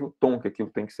escreve o tom que aquilo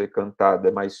tem que ser cantado?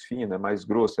 É mais fino, é mais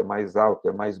grosso, é mais alto,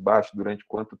 é mais baixo, durante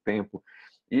quanto tempo?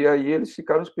 E aí eles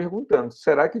ficaram se perguntando,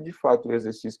 será que de fato o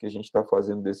exercício que a gente está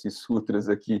fazendo desses sutras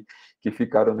aqui, que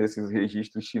ficaram nesses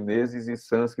registros chineses e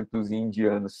sânscritos e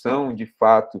indianos, são de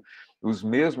fato os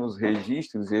mesmos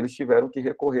registros? E eles tiveram que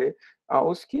recorrer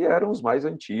aos que eram os mais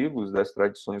antigos, das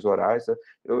tradições orais.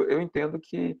 Eu entendo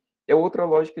que é outra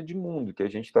lógica de mundo que a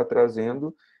gente está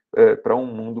trazendo para um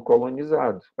mundo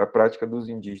colonizado. A prática dos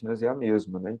indígenas é a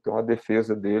mesma, né? Então, a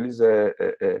defesa deles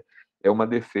é uma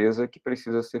defesa que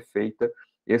precisa ser feita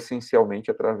essencialmente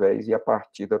através e a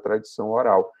partir da tradição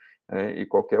oral. E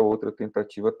qualquer outra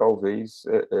tentativa talvez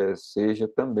seja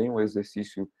também um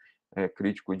exercício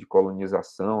crítico de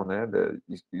colonização, né?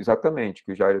 Exatamente,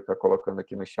 que o Jair está colocando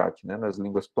aqui no chat, né? Nas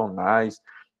línguas tonais,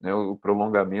 né, o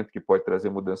prolongamento que pode trazer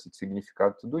mudança de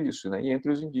significado, tudo isso, né? E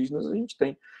entre os indígenas a gente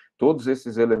tem todos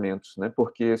esses elementos, né?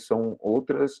 Porque são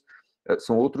outros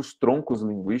troncos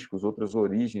linguísticos, outras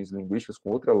origens linguísticas com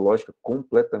outra lógica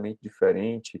completamente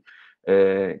diferente,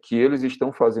 que eles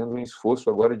estão fazendo um esforço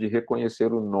agora de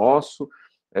reconhecer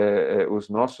os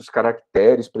nossos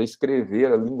caracteres, para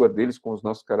escrever a língua deles com os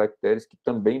nossos caracteres, que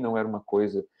também não era uma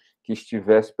coisa que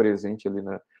estivesse presente ali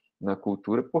na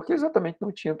cultura, porque exatamente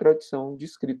não tinha tradição de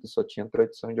escrita, só tinha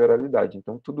tradição de oralidade.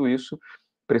 Então, tudo isso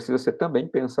precisa ser também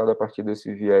pensado a partir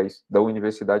desse viés da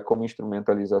universidade como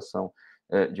instrumentalização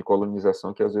de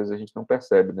colonização, que às vezes a gente não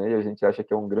percebe, né? E a gente acha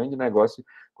que é um grande negócio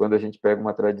quando a gente pega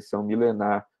uma tradição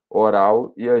milenar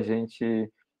oral e a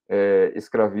gente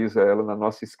escraviza ela na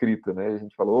nossa escrita, né? A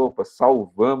gente fala, opa,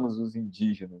 salvamos os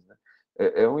indígenas, né?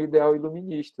 É um ideal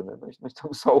iluminista, né? Nós não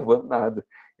estamos salvando nada.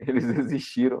 Eles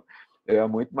existiram há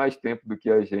muito mais tempo do que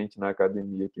a gente na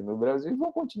academia aqui no Brasil, e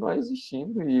vão continuar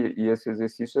existindo, e esse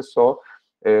exercício é só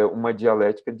uma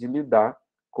dialética de lidar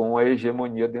com a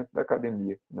hegemonia dentro da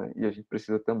academia, né? E a gente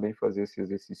precisa também fazer esse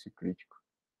exercício crítico.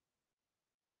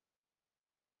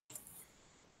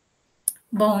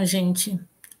 Bom, gente,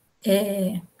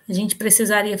 a gente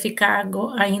precisaria ficar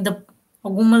ainda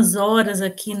algumas horas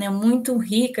aqui, né? Muito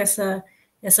rica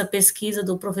essa pesquisa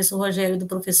do professor Rogério e do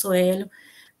professor Hélio.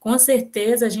 Com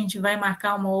certeza a gente vai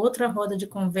marcar uma outra roda de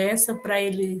conversa para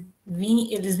eles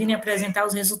virem apresentar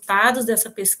os resultados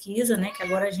dessa pesquisa, né? Que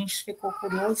agora a gente ficou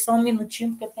curioso. Só um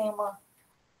minutinho, porque tem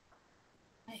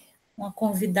uma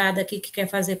convidada aqui que quer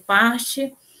fazer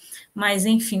parte. Mas,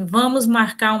 enfim, vamos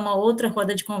marcar uma outra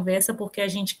roda de conversa, porque a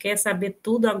gente quer saber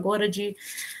tudo agora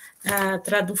da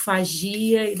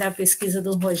tradufagia e da pesquisa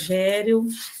do Rogério.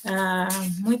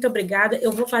 Muito obrigada.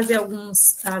 Eu vou fazer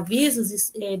alguns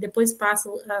avisos e depois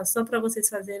passo só para vocês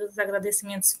fazerem os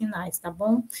agradecimentos finais, tá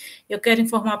bom? Eu quero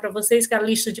informar para vocês que a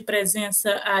lista de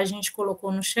presença a gente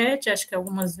colocou no chat, acho que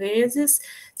algumas vezes.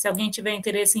 Se alguém tiver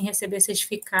interesse em receber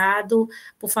certificado,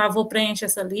 por favor, preencha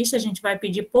essa lista. A gente vai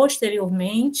pedir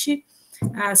posteriormente,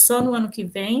 só no ano que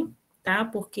vem, tá?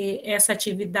 Porque essa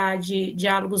atividade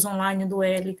Diálogos Online do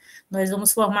ELLI, nós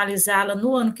vamos formalizá-la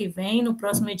no ano que vem, no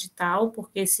próximo edital,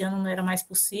 porque esse ano não era mais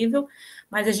possível,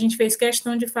 mas a gente fez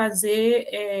questão de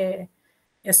fazer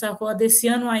essa roda esse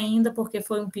ano ainda, porque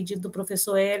foi um pedido do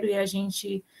professor Hélio e a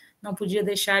gente não podia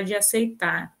deixar de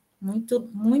aceitar. Muito,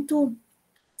 muito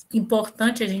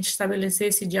importante a gente estabelecer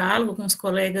esse diálogo com os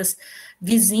colegas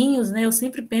vizinhos, né? Eu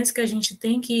sempre penso que a gente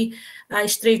tem que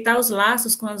estreitar os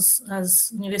laços com as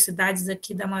universidades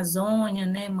aqui da Amazônia,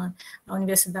 né? A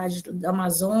Universidade do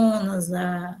Amazonas,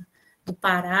 do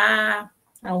Pará,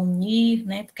 a UNIR,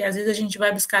 né? Porque às vezes a gente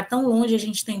vai buscar tão longe, a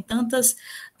gente tem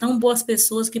tão boas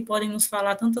pessoas que podem nos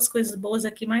falar tantas coisas boas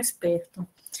aqui mais perto.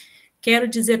 Quero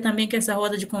dizer também que essa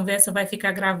roda de conversa vai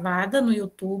ficar gravada no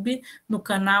YouTube, no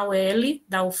canal ELLI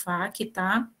da UFAC,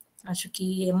 tá? Acho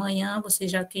que amanhã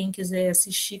quem quiser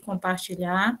assistir,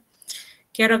 compartilhar.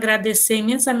 Quero agradecer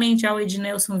imensamente ao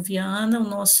Ednelson Viana, o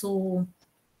nosso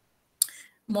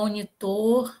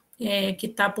monitor, que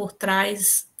está por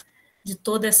trás de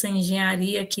toda essa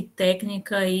engenharia aqui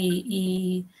técnica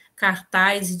e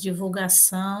cartaz e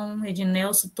divulgação.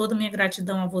 Ednelson, toda a minha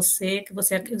gratidão a você,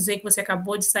 eu sei que você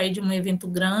acabou de sair de um evento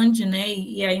grande, né,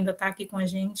 e ainda está aqui com a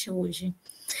gente hoje.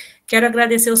 Quero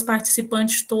agradecer os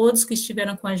participantes todos que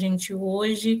estiveram com a gente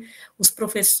hoje, os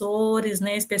professores,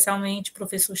 né, especialmente o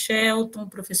professor Shelton,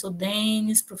 professor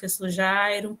Denis, professor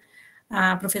Jairo,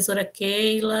 a professora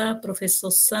Keila,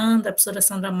 professor Sandra, a professora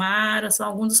Sandra Mara, são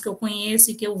alguns dos que eu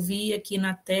conheço e que eu vi aqui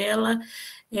na tela.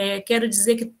 Quero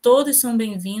dizer que todos são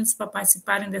bem-vindos para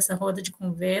participarem dessa roda de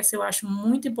conversa. Eu acho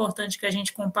muito importante que a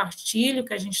gente compartilhe o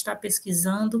que a gente está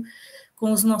pesquisando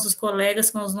com os nossos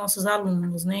colegas, com os nossos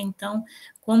alunos, né? Então,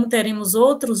 como teremos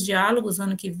outros diálogos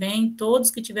ano que vem, todos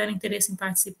que tiverem interesse em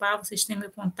participar, vocês têm meu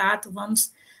contato,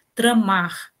 vamos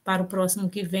tramar para o próximo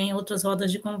que vem outras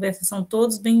rodas de conversa, são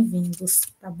todos bem-vindos,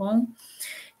 tá bom?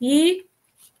 E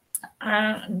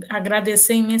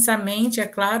agradecer imensamente, é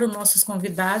claro, nossos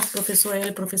convidados, professor Hélio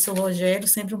e professor Rogério,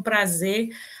 sempre um prazer,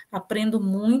 aprendo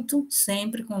muito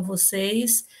sempre com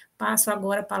vocês. Passo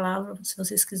agora a palavra, se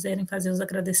vocês quiserem fazer os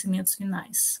agradecimentos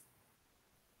finais.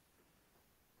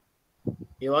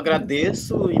 Eu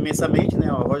agradeço imensamente, né,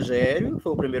 ao Rogério,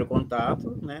 foi o primeiro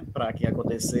contato, né, para que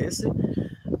acontecesse,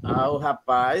 ao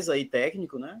rapaz aí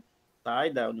técnico, né, tá,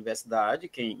 e da universidade,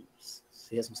 quem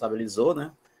se responsabilizou,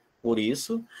 né, por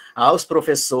isso, aos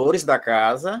professores da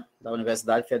casa, da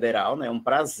Universidade Federal, né, é um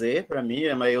prazer para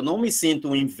mim, mas eu não me sinto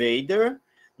um invader,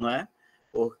 não é?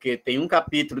 Porque tem um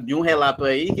capítulo de um relato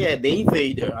aí que é The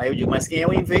Invader, aí eu digo, mas quem é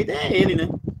o invader é ele, né?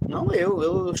 Não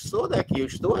eu sou daqui, eu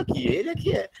estou aqui, ele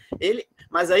aqui é. Ele...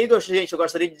 Mas aí, gente, eu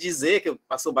gostaria de dizer, que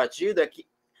passou batido, é que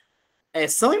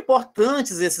são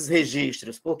importantes esses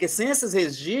registros, porque sem esses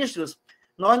registros,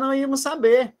 nós não íamos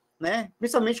saber, né?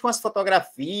 Principalmente com as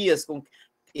fotografias, com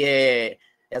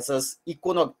essas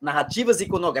narrativas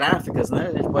iconográficas, né?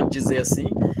 A gente pode dizer assim.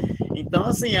 Então,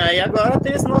 assim, aí agora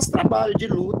tem esse nosso trabalho de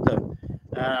luta.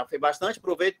 Foi bastante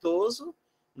proveitoso,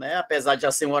 né? Apesar de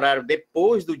já ser um horário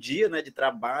depois do dia, né, de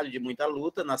trabalho, de muita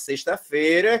luta, na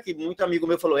sexta-feira, que muito amigo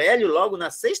meu falou, Hélio, logo na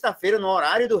sexta-feira, no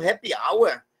horário do happy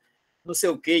hour, não sei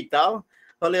o que e tal.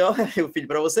 Falei, ó, meu filho,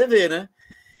 para você ver, né?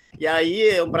 E aí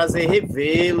é um prazer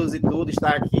revê-los e tudo,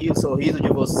 estar aqui, o sorriso de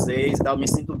vocês, tá? Eu me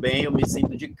sinto bem, eu me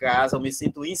sinto de casa, eu me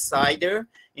sinto insider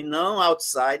e não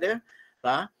outsider,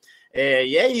 tá?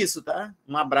 E é isso, tá?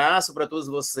 Um abraço para todos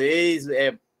vocês,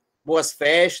 boas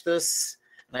festas,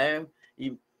 né?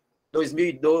 E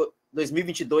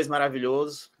 2022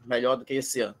 maravilhoso, melhor do que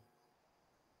esse ano.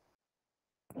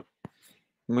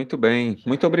 Muito bem,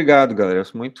 muito obrigado, galera.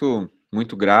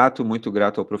 Muito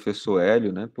grato ao professor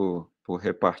Hélio, né, por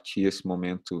repartir esse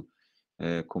momento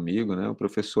comigo, né? O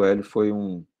professor Hélio foi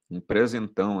um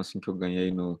presentão assim que eu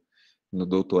ganhei no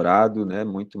doutorado, né?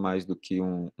 Muito mais do que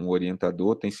um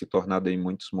orientador, tem se tornado em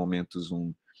muitos momentos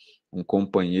um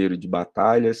companheiro de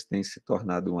batalhas, tem se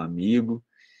tornado um amigo,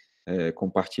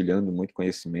 compartilhando muito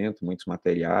conhecimento, muitos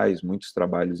materiais, muitos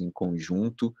trabalhos em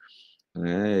conjunto,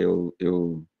 né?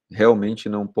 Eu realmente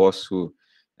não posso,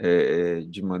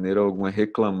 de maneira alguma,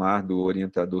 reclamar do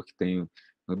orientador que tenho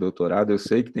no doutorado. Eu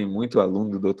sei que tem muito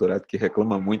aluno do doutorado que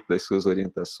reclama muito das suas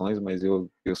orientações, mas eu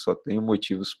só tenho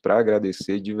motivos para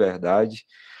agradecer de verdade,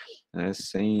 né?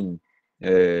 Sem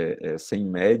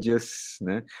médias,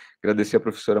 né? Agradecer a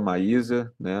professora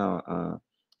Maysa, né?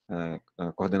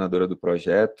 A coordenadora do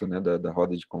projeto, né? Da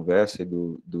roda de conversa e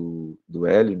do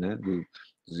ELLI, né?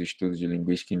 Dos estudos de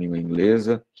linguística em língua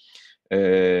inglesa,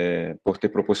 por ter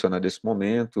proporcionado esse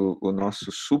momento, o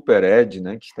nosso super Ed,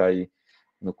 né, que está aí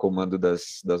no comando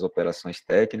das operações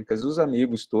técnicas, os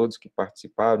amigos todos que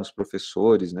participaram, os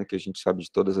professores, né, que a gente sabe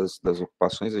de todas das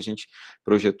ocupações, a gente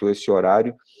projetou esse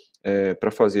horário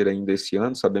para fazer ainda esse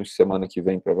ano. Sabemos que semana que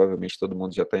vem provavelmente todo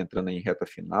mundo já está entrando em reta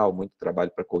final, muito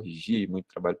trabalho para corrigir, muito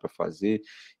trabalho para fazer,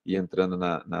 e entrando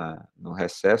no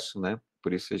recesso, né?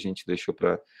 Por isso a gente deixou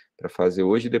para fazer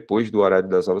hoje, depois do horário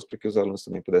das aulas, para que os alunos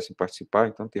também pudessem participar.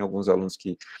 Então, tem alguns alunos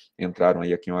que entraram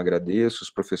aí, a quem eu agradeço, os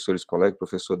professores colegas, o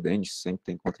professor Denis sempre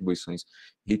tem contribuições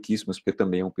riquíssimas, porque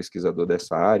também é um pesquisador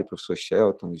dessa área, o professor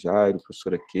Shelton, Jairo, a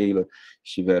professora Keila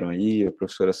estiveram aí, a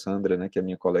professora Sandra, né, que é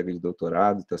minha colega de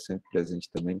doutorado, está sempre presente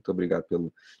também, muito obrigado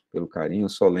pelo carinho.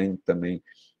 Solene também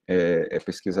é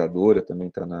pesquisadora, também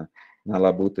está na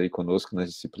labuta aí conosco,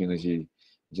 nas disciplinas de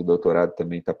doutorado,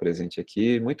 também está presente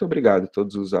aqui. Muito obrigado a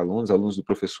todos os alunos do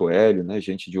professor Hélio, né,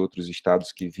 gente de outros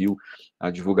estados que viu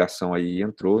a divulgação aí e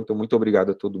entrou. Então, muito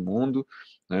obrigado a todo mundo,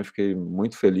 né, fiquei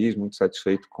muito feliz, muito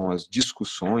satisfeito com as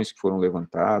discussões que foram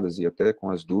levantadas e até com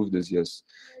as dúvidas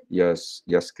e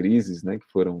as crises, né, que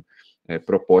foram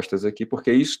propostas aqui,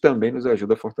 porque isso também nos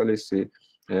ajuda a fortalecer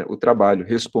o trabalho.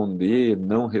 Responder,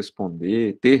 não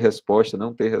responder, ter resposta,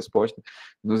 não ter resposta,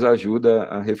 nos ajuda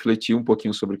a refletir um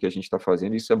pouquinho sobre o que a gente está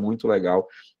fazendo. Isso é muito legal.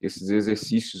 Esses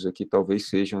exercícios aqui talvez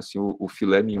sejam assim, o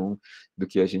filé mignon do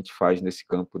que a gente faz nesse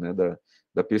campo, né,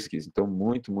 da pesquisa. Então,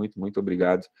 muito, muito, muito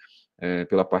obrigado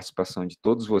pela participação de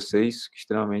todos vocês,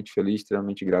 extremamente feliz,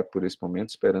 extremamente grato por esse momento,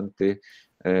 esperando ter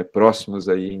próximos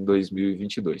aí em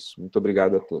 2022. Muito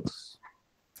obrigado a todos.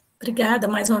 Obrigada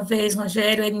mais uma vez,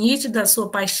 Rogério. É nítida a sua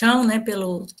paixão, né,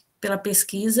 pela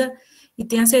pesquisa, e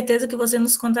tenho certeza que você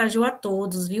nos contagiou a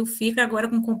todos, viu? Fica agora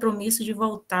com o compromisso de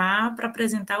voltar para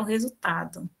apresentar o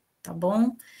resultado, tá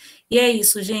bom? E é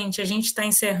isso, gente. A gente está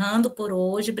encerrando por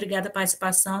hoje. Obrigada pela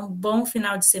participação. Bom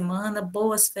final de semana,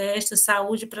 boas festas,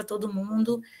 saúde para todo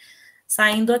mundo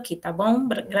saindo aqui, tá bom?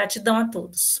 Gratidão a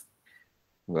todos.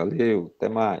 Valeu, até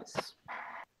mais.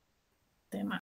 Até mais.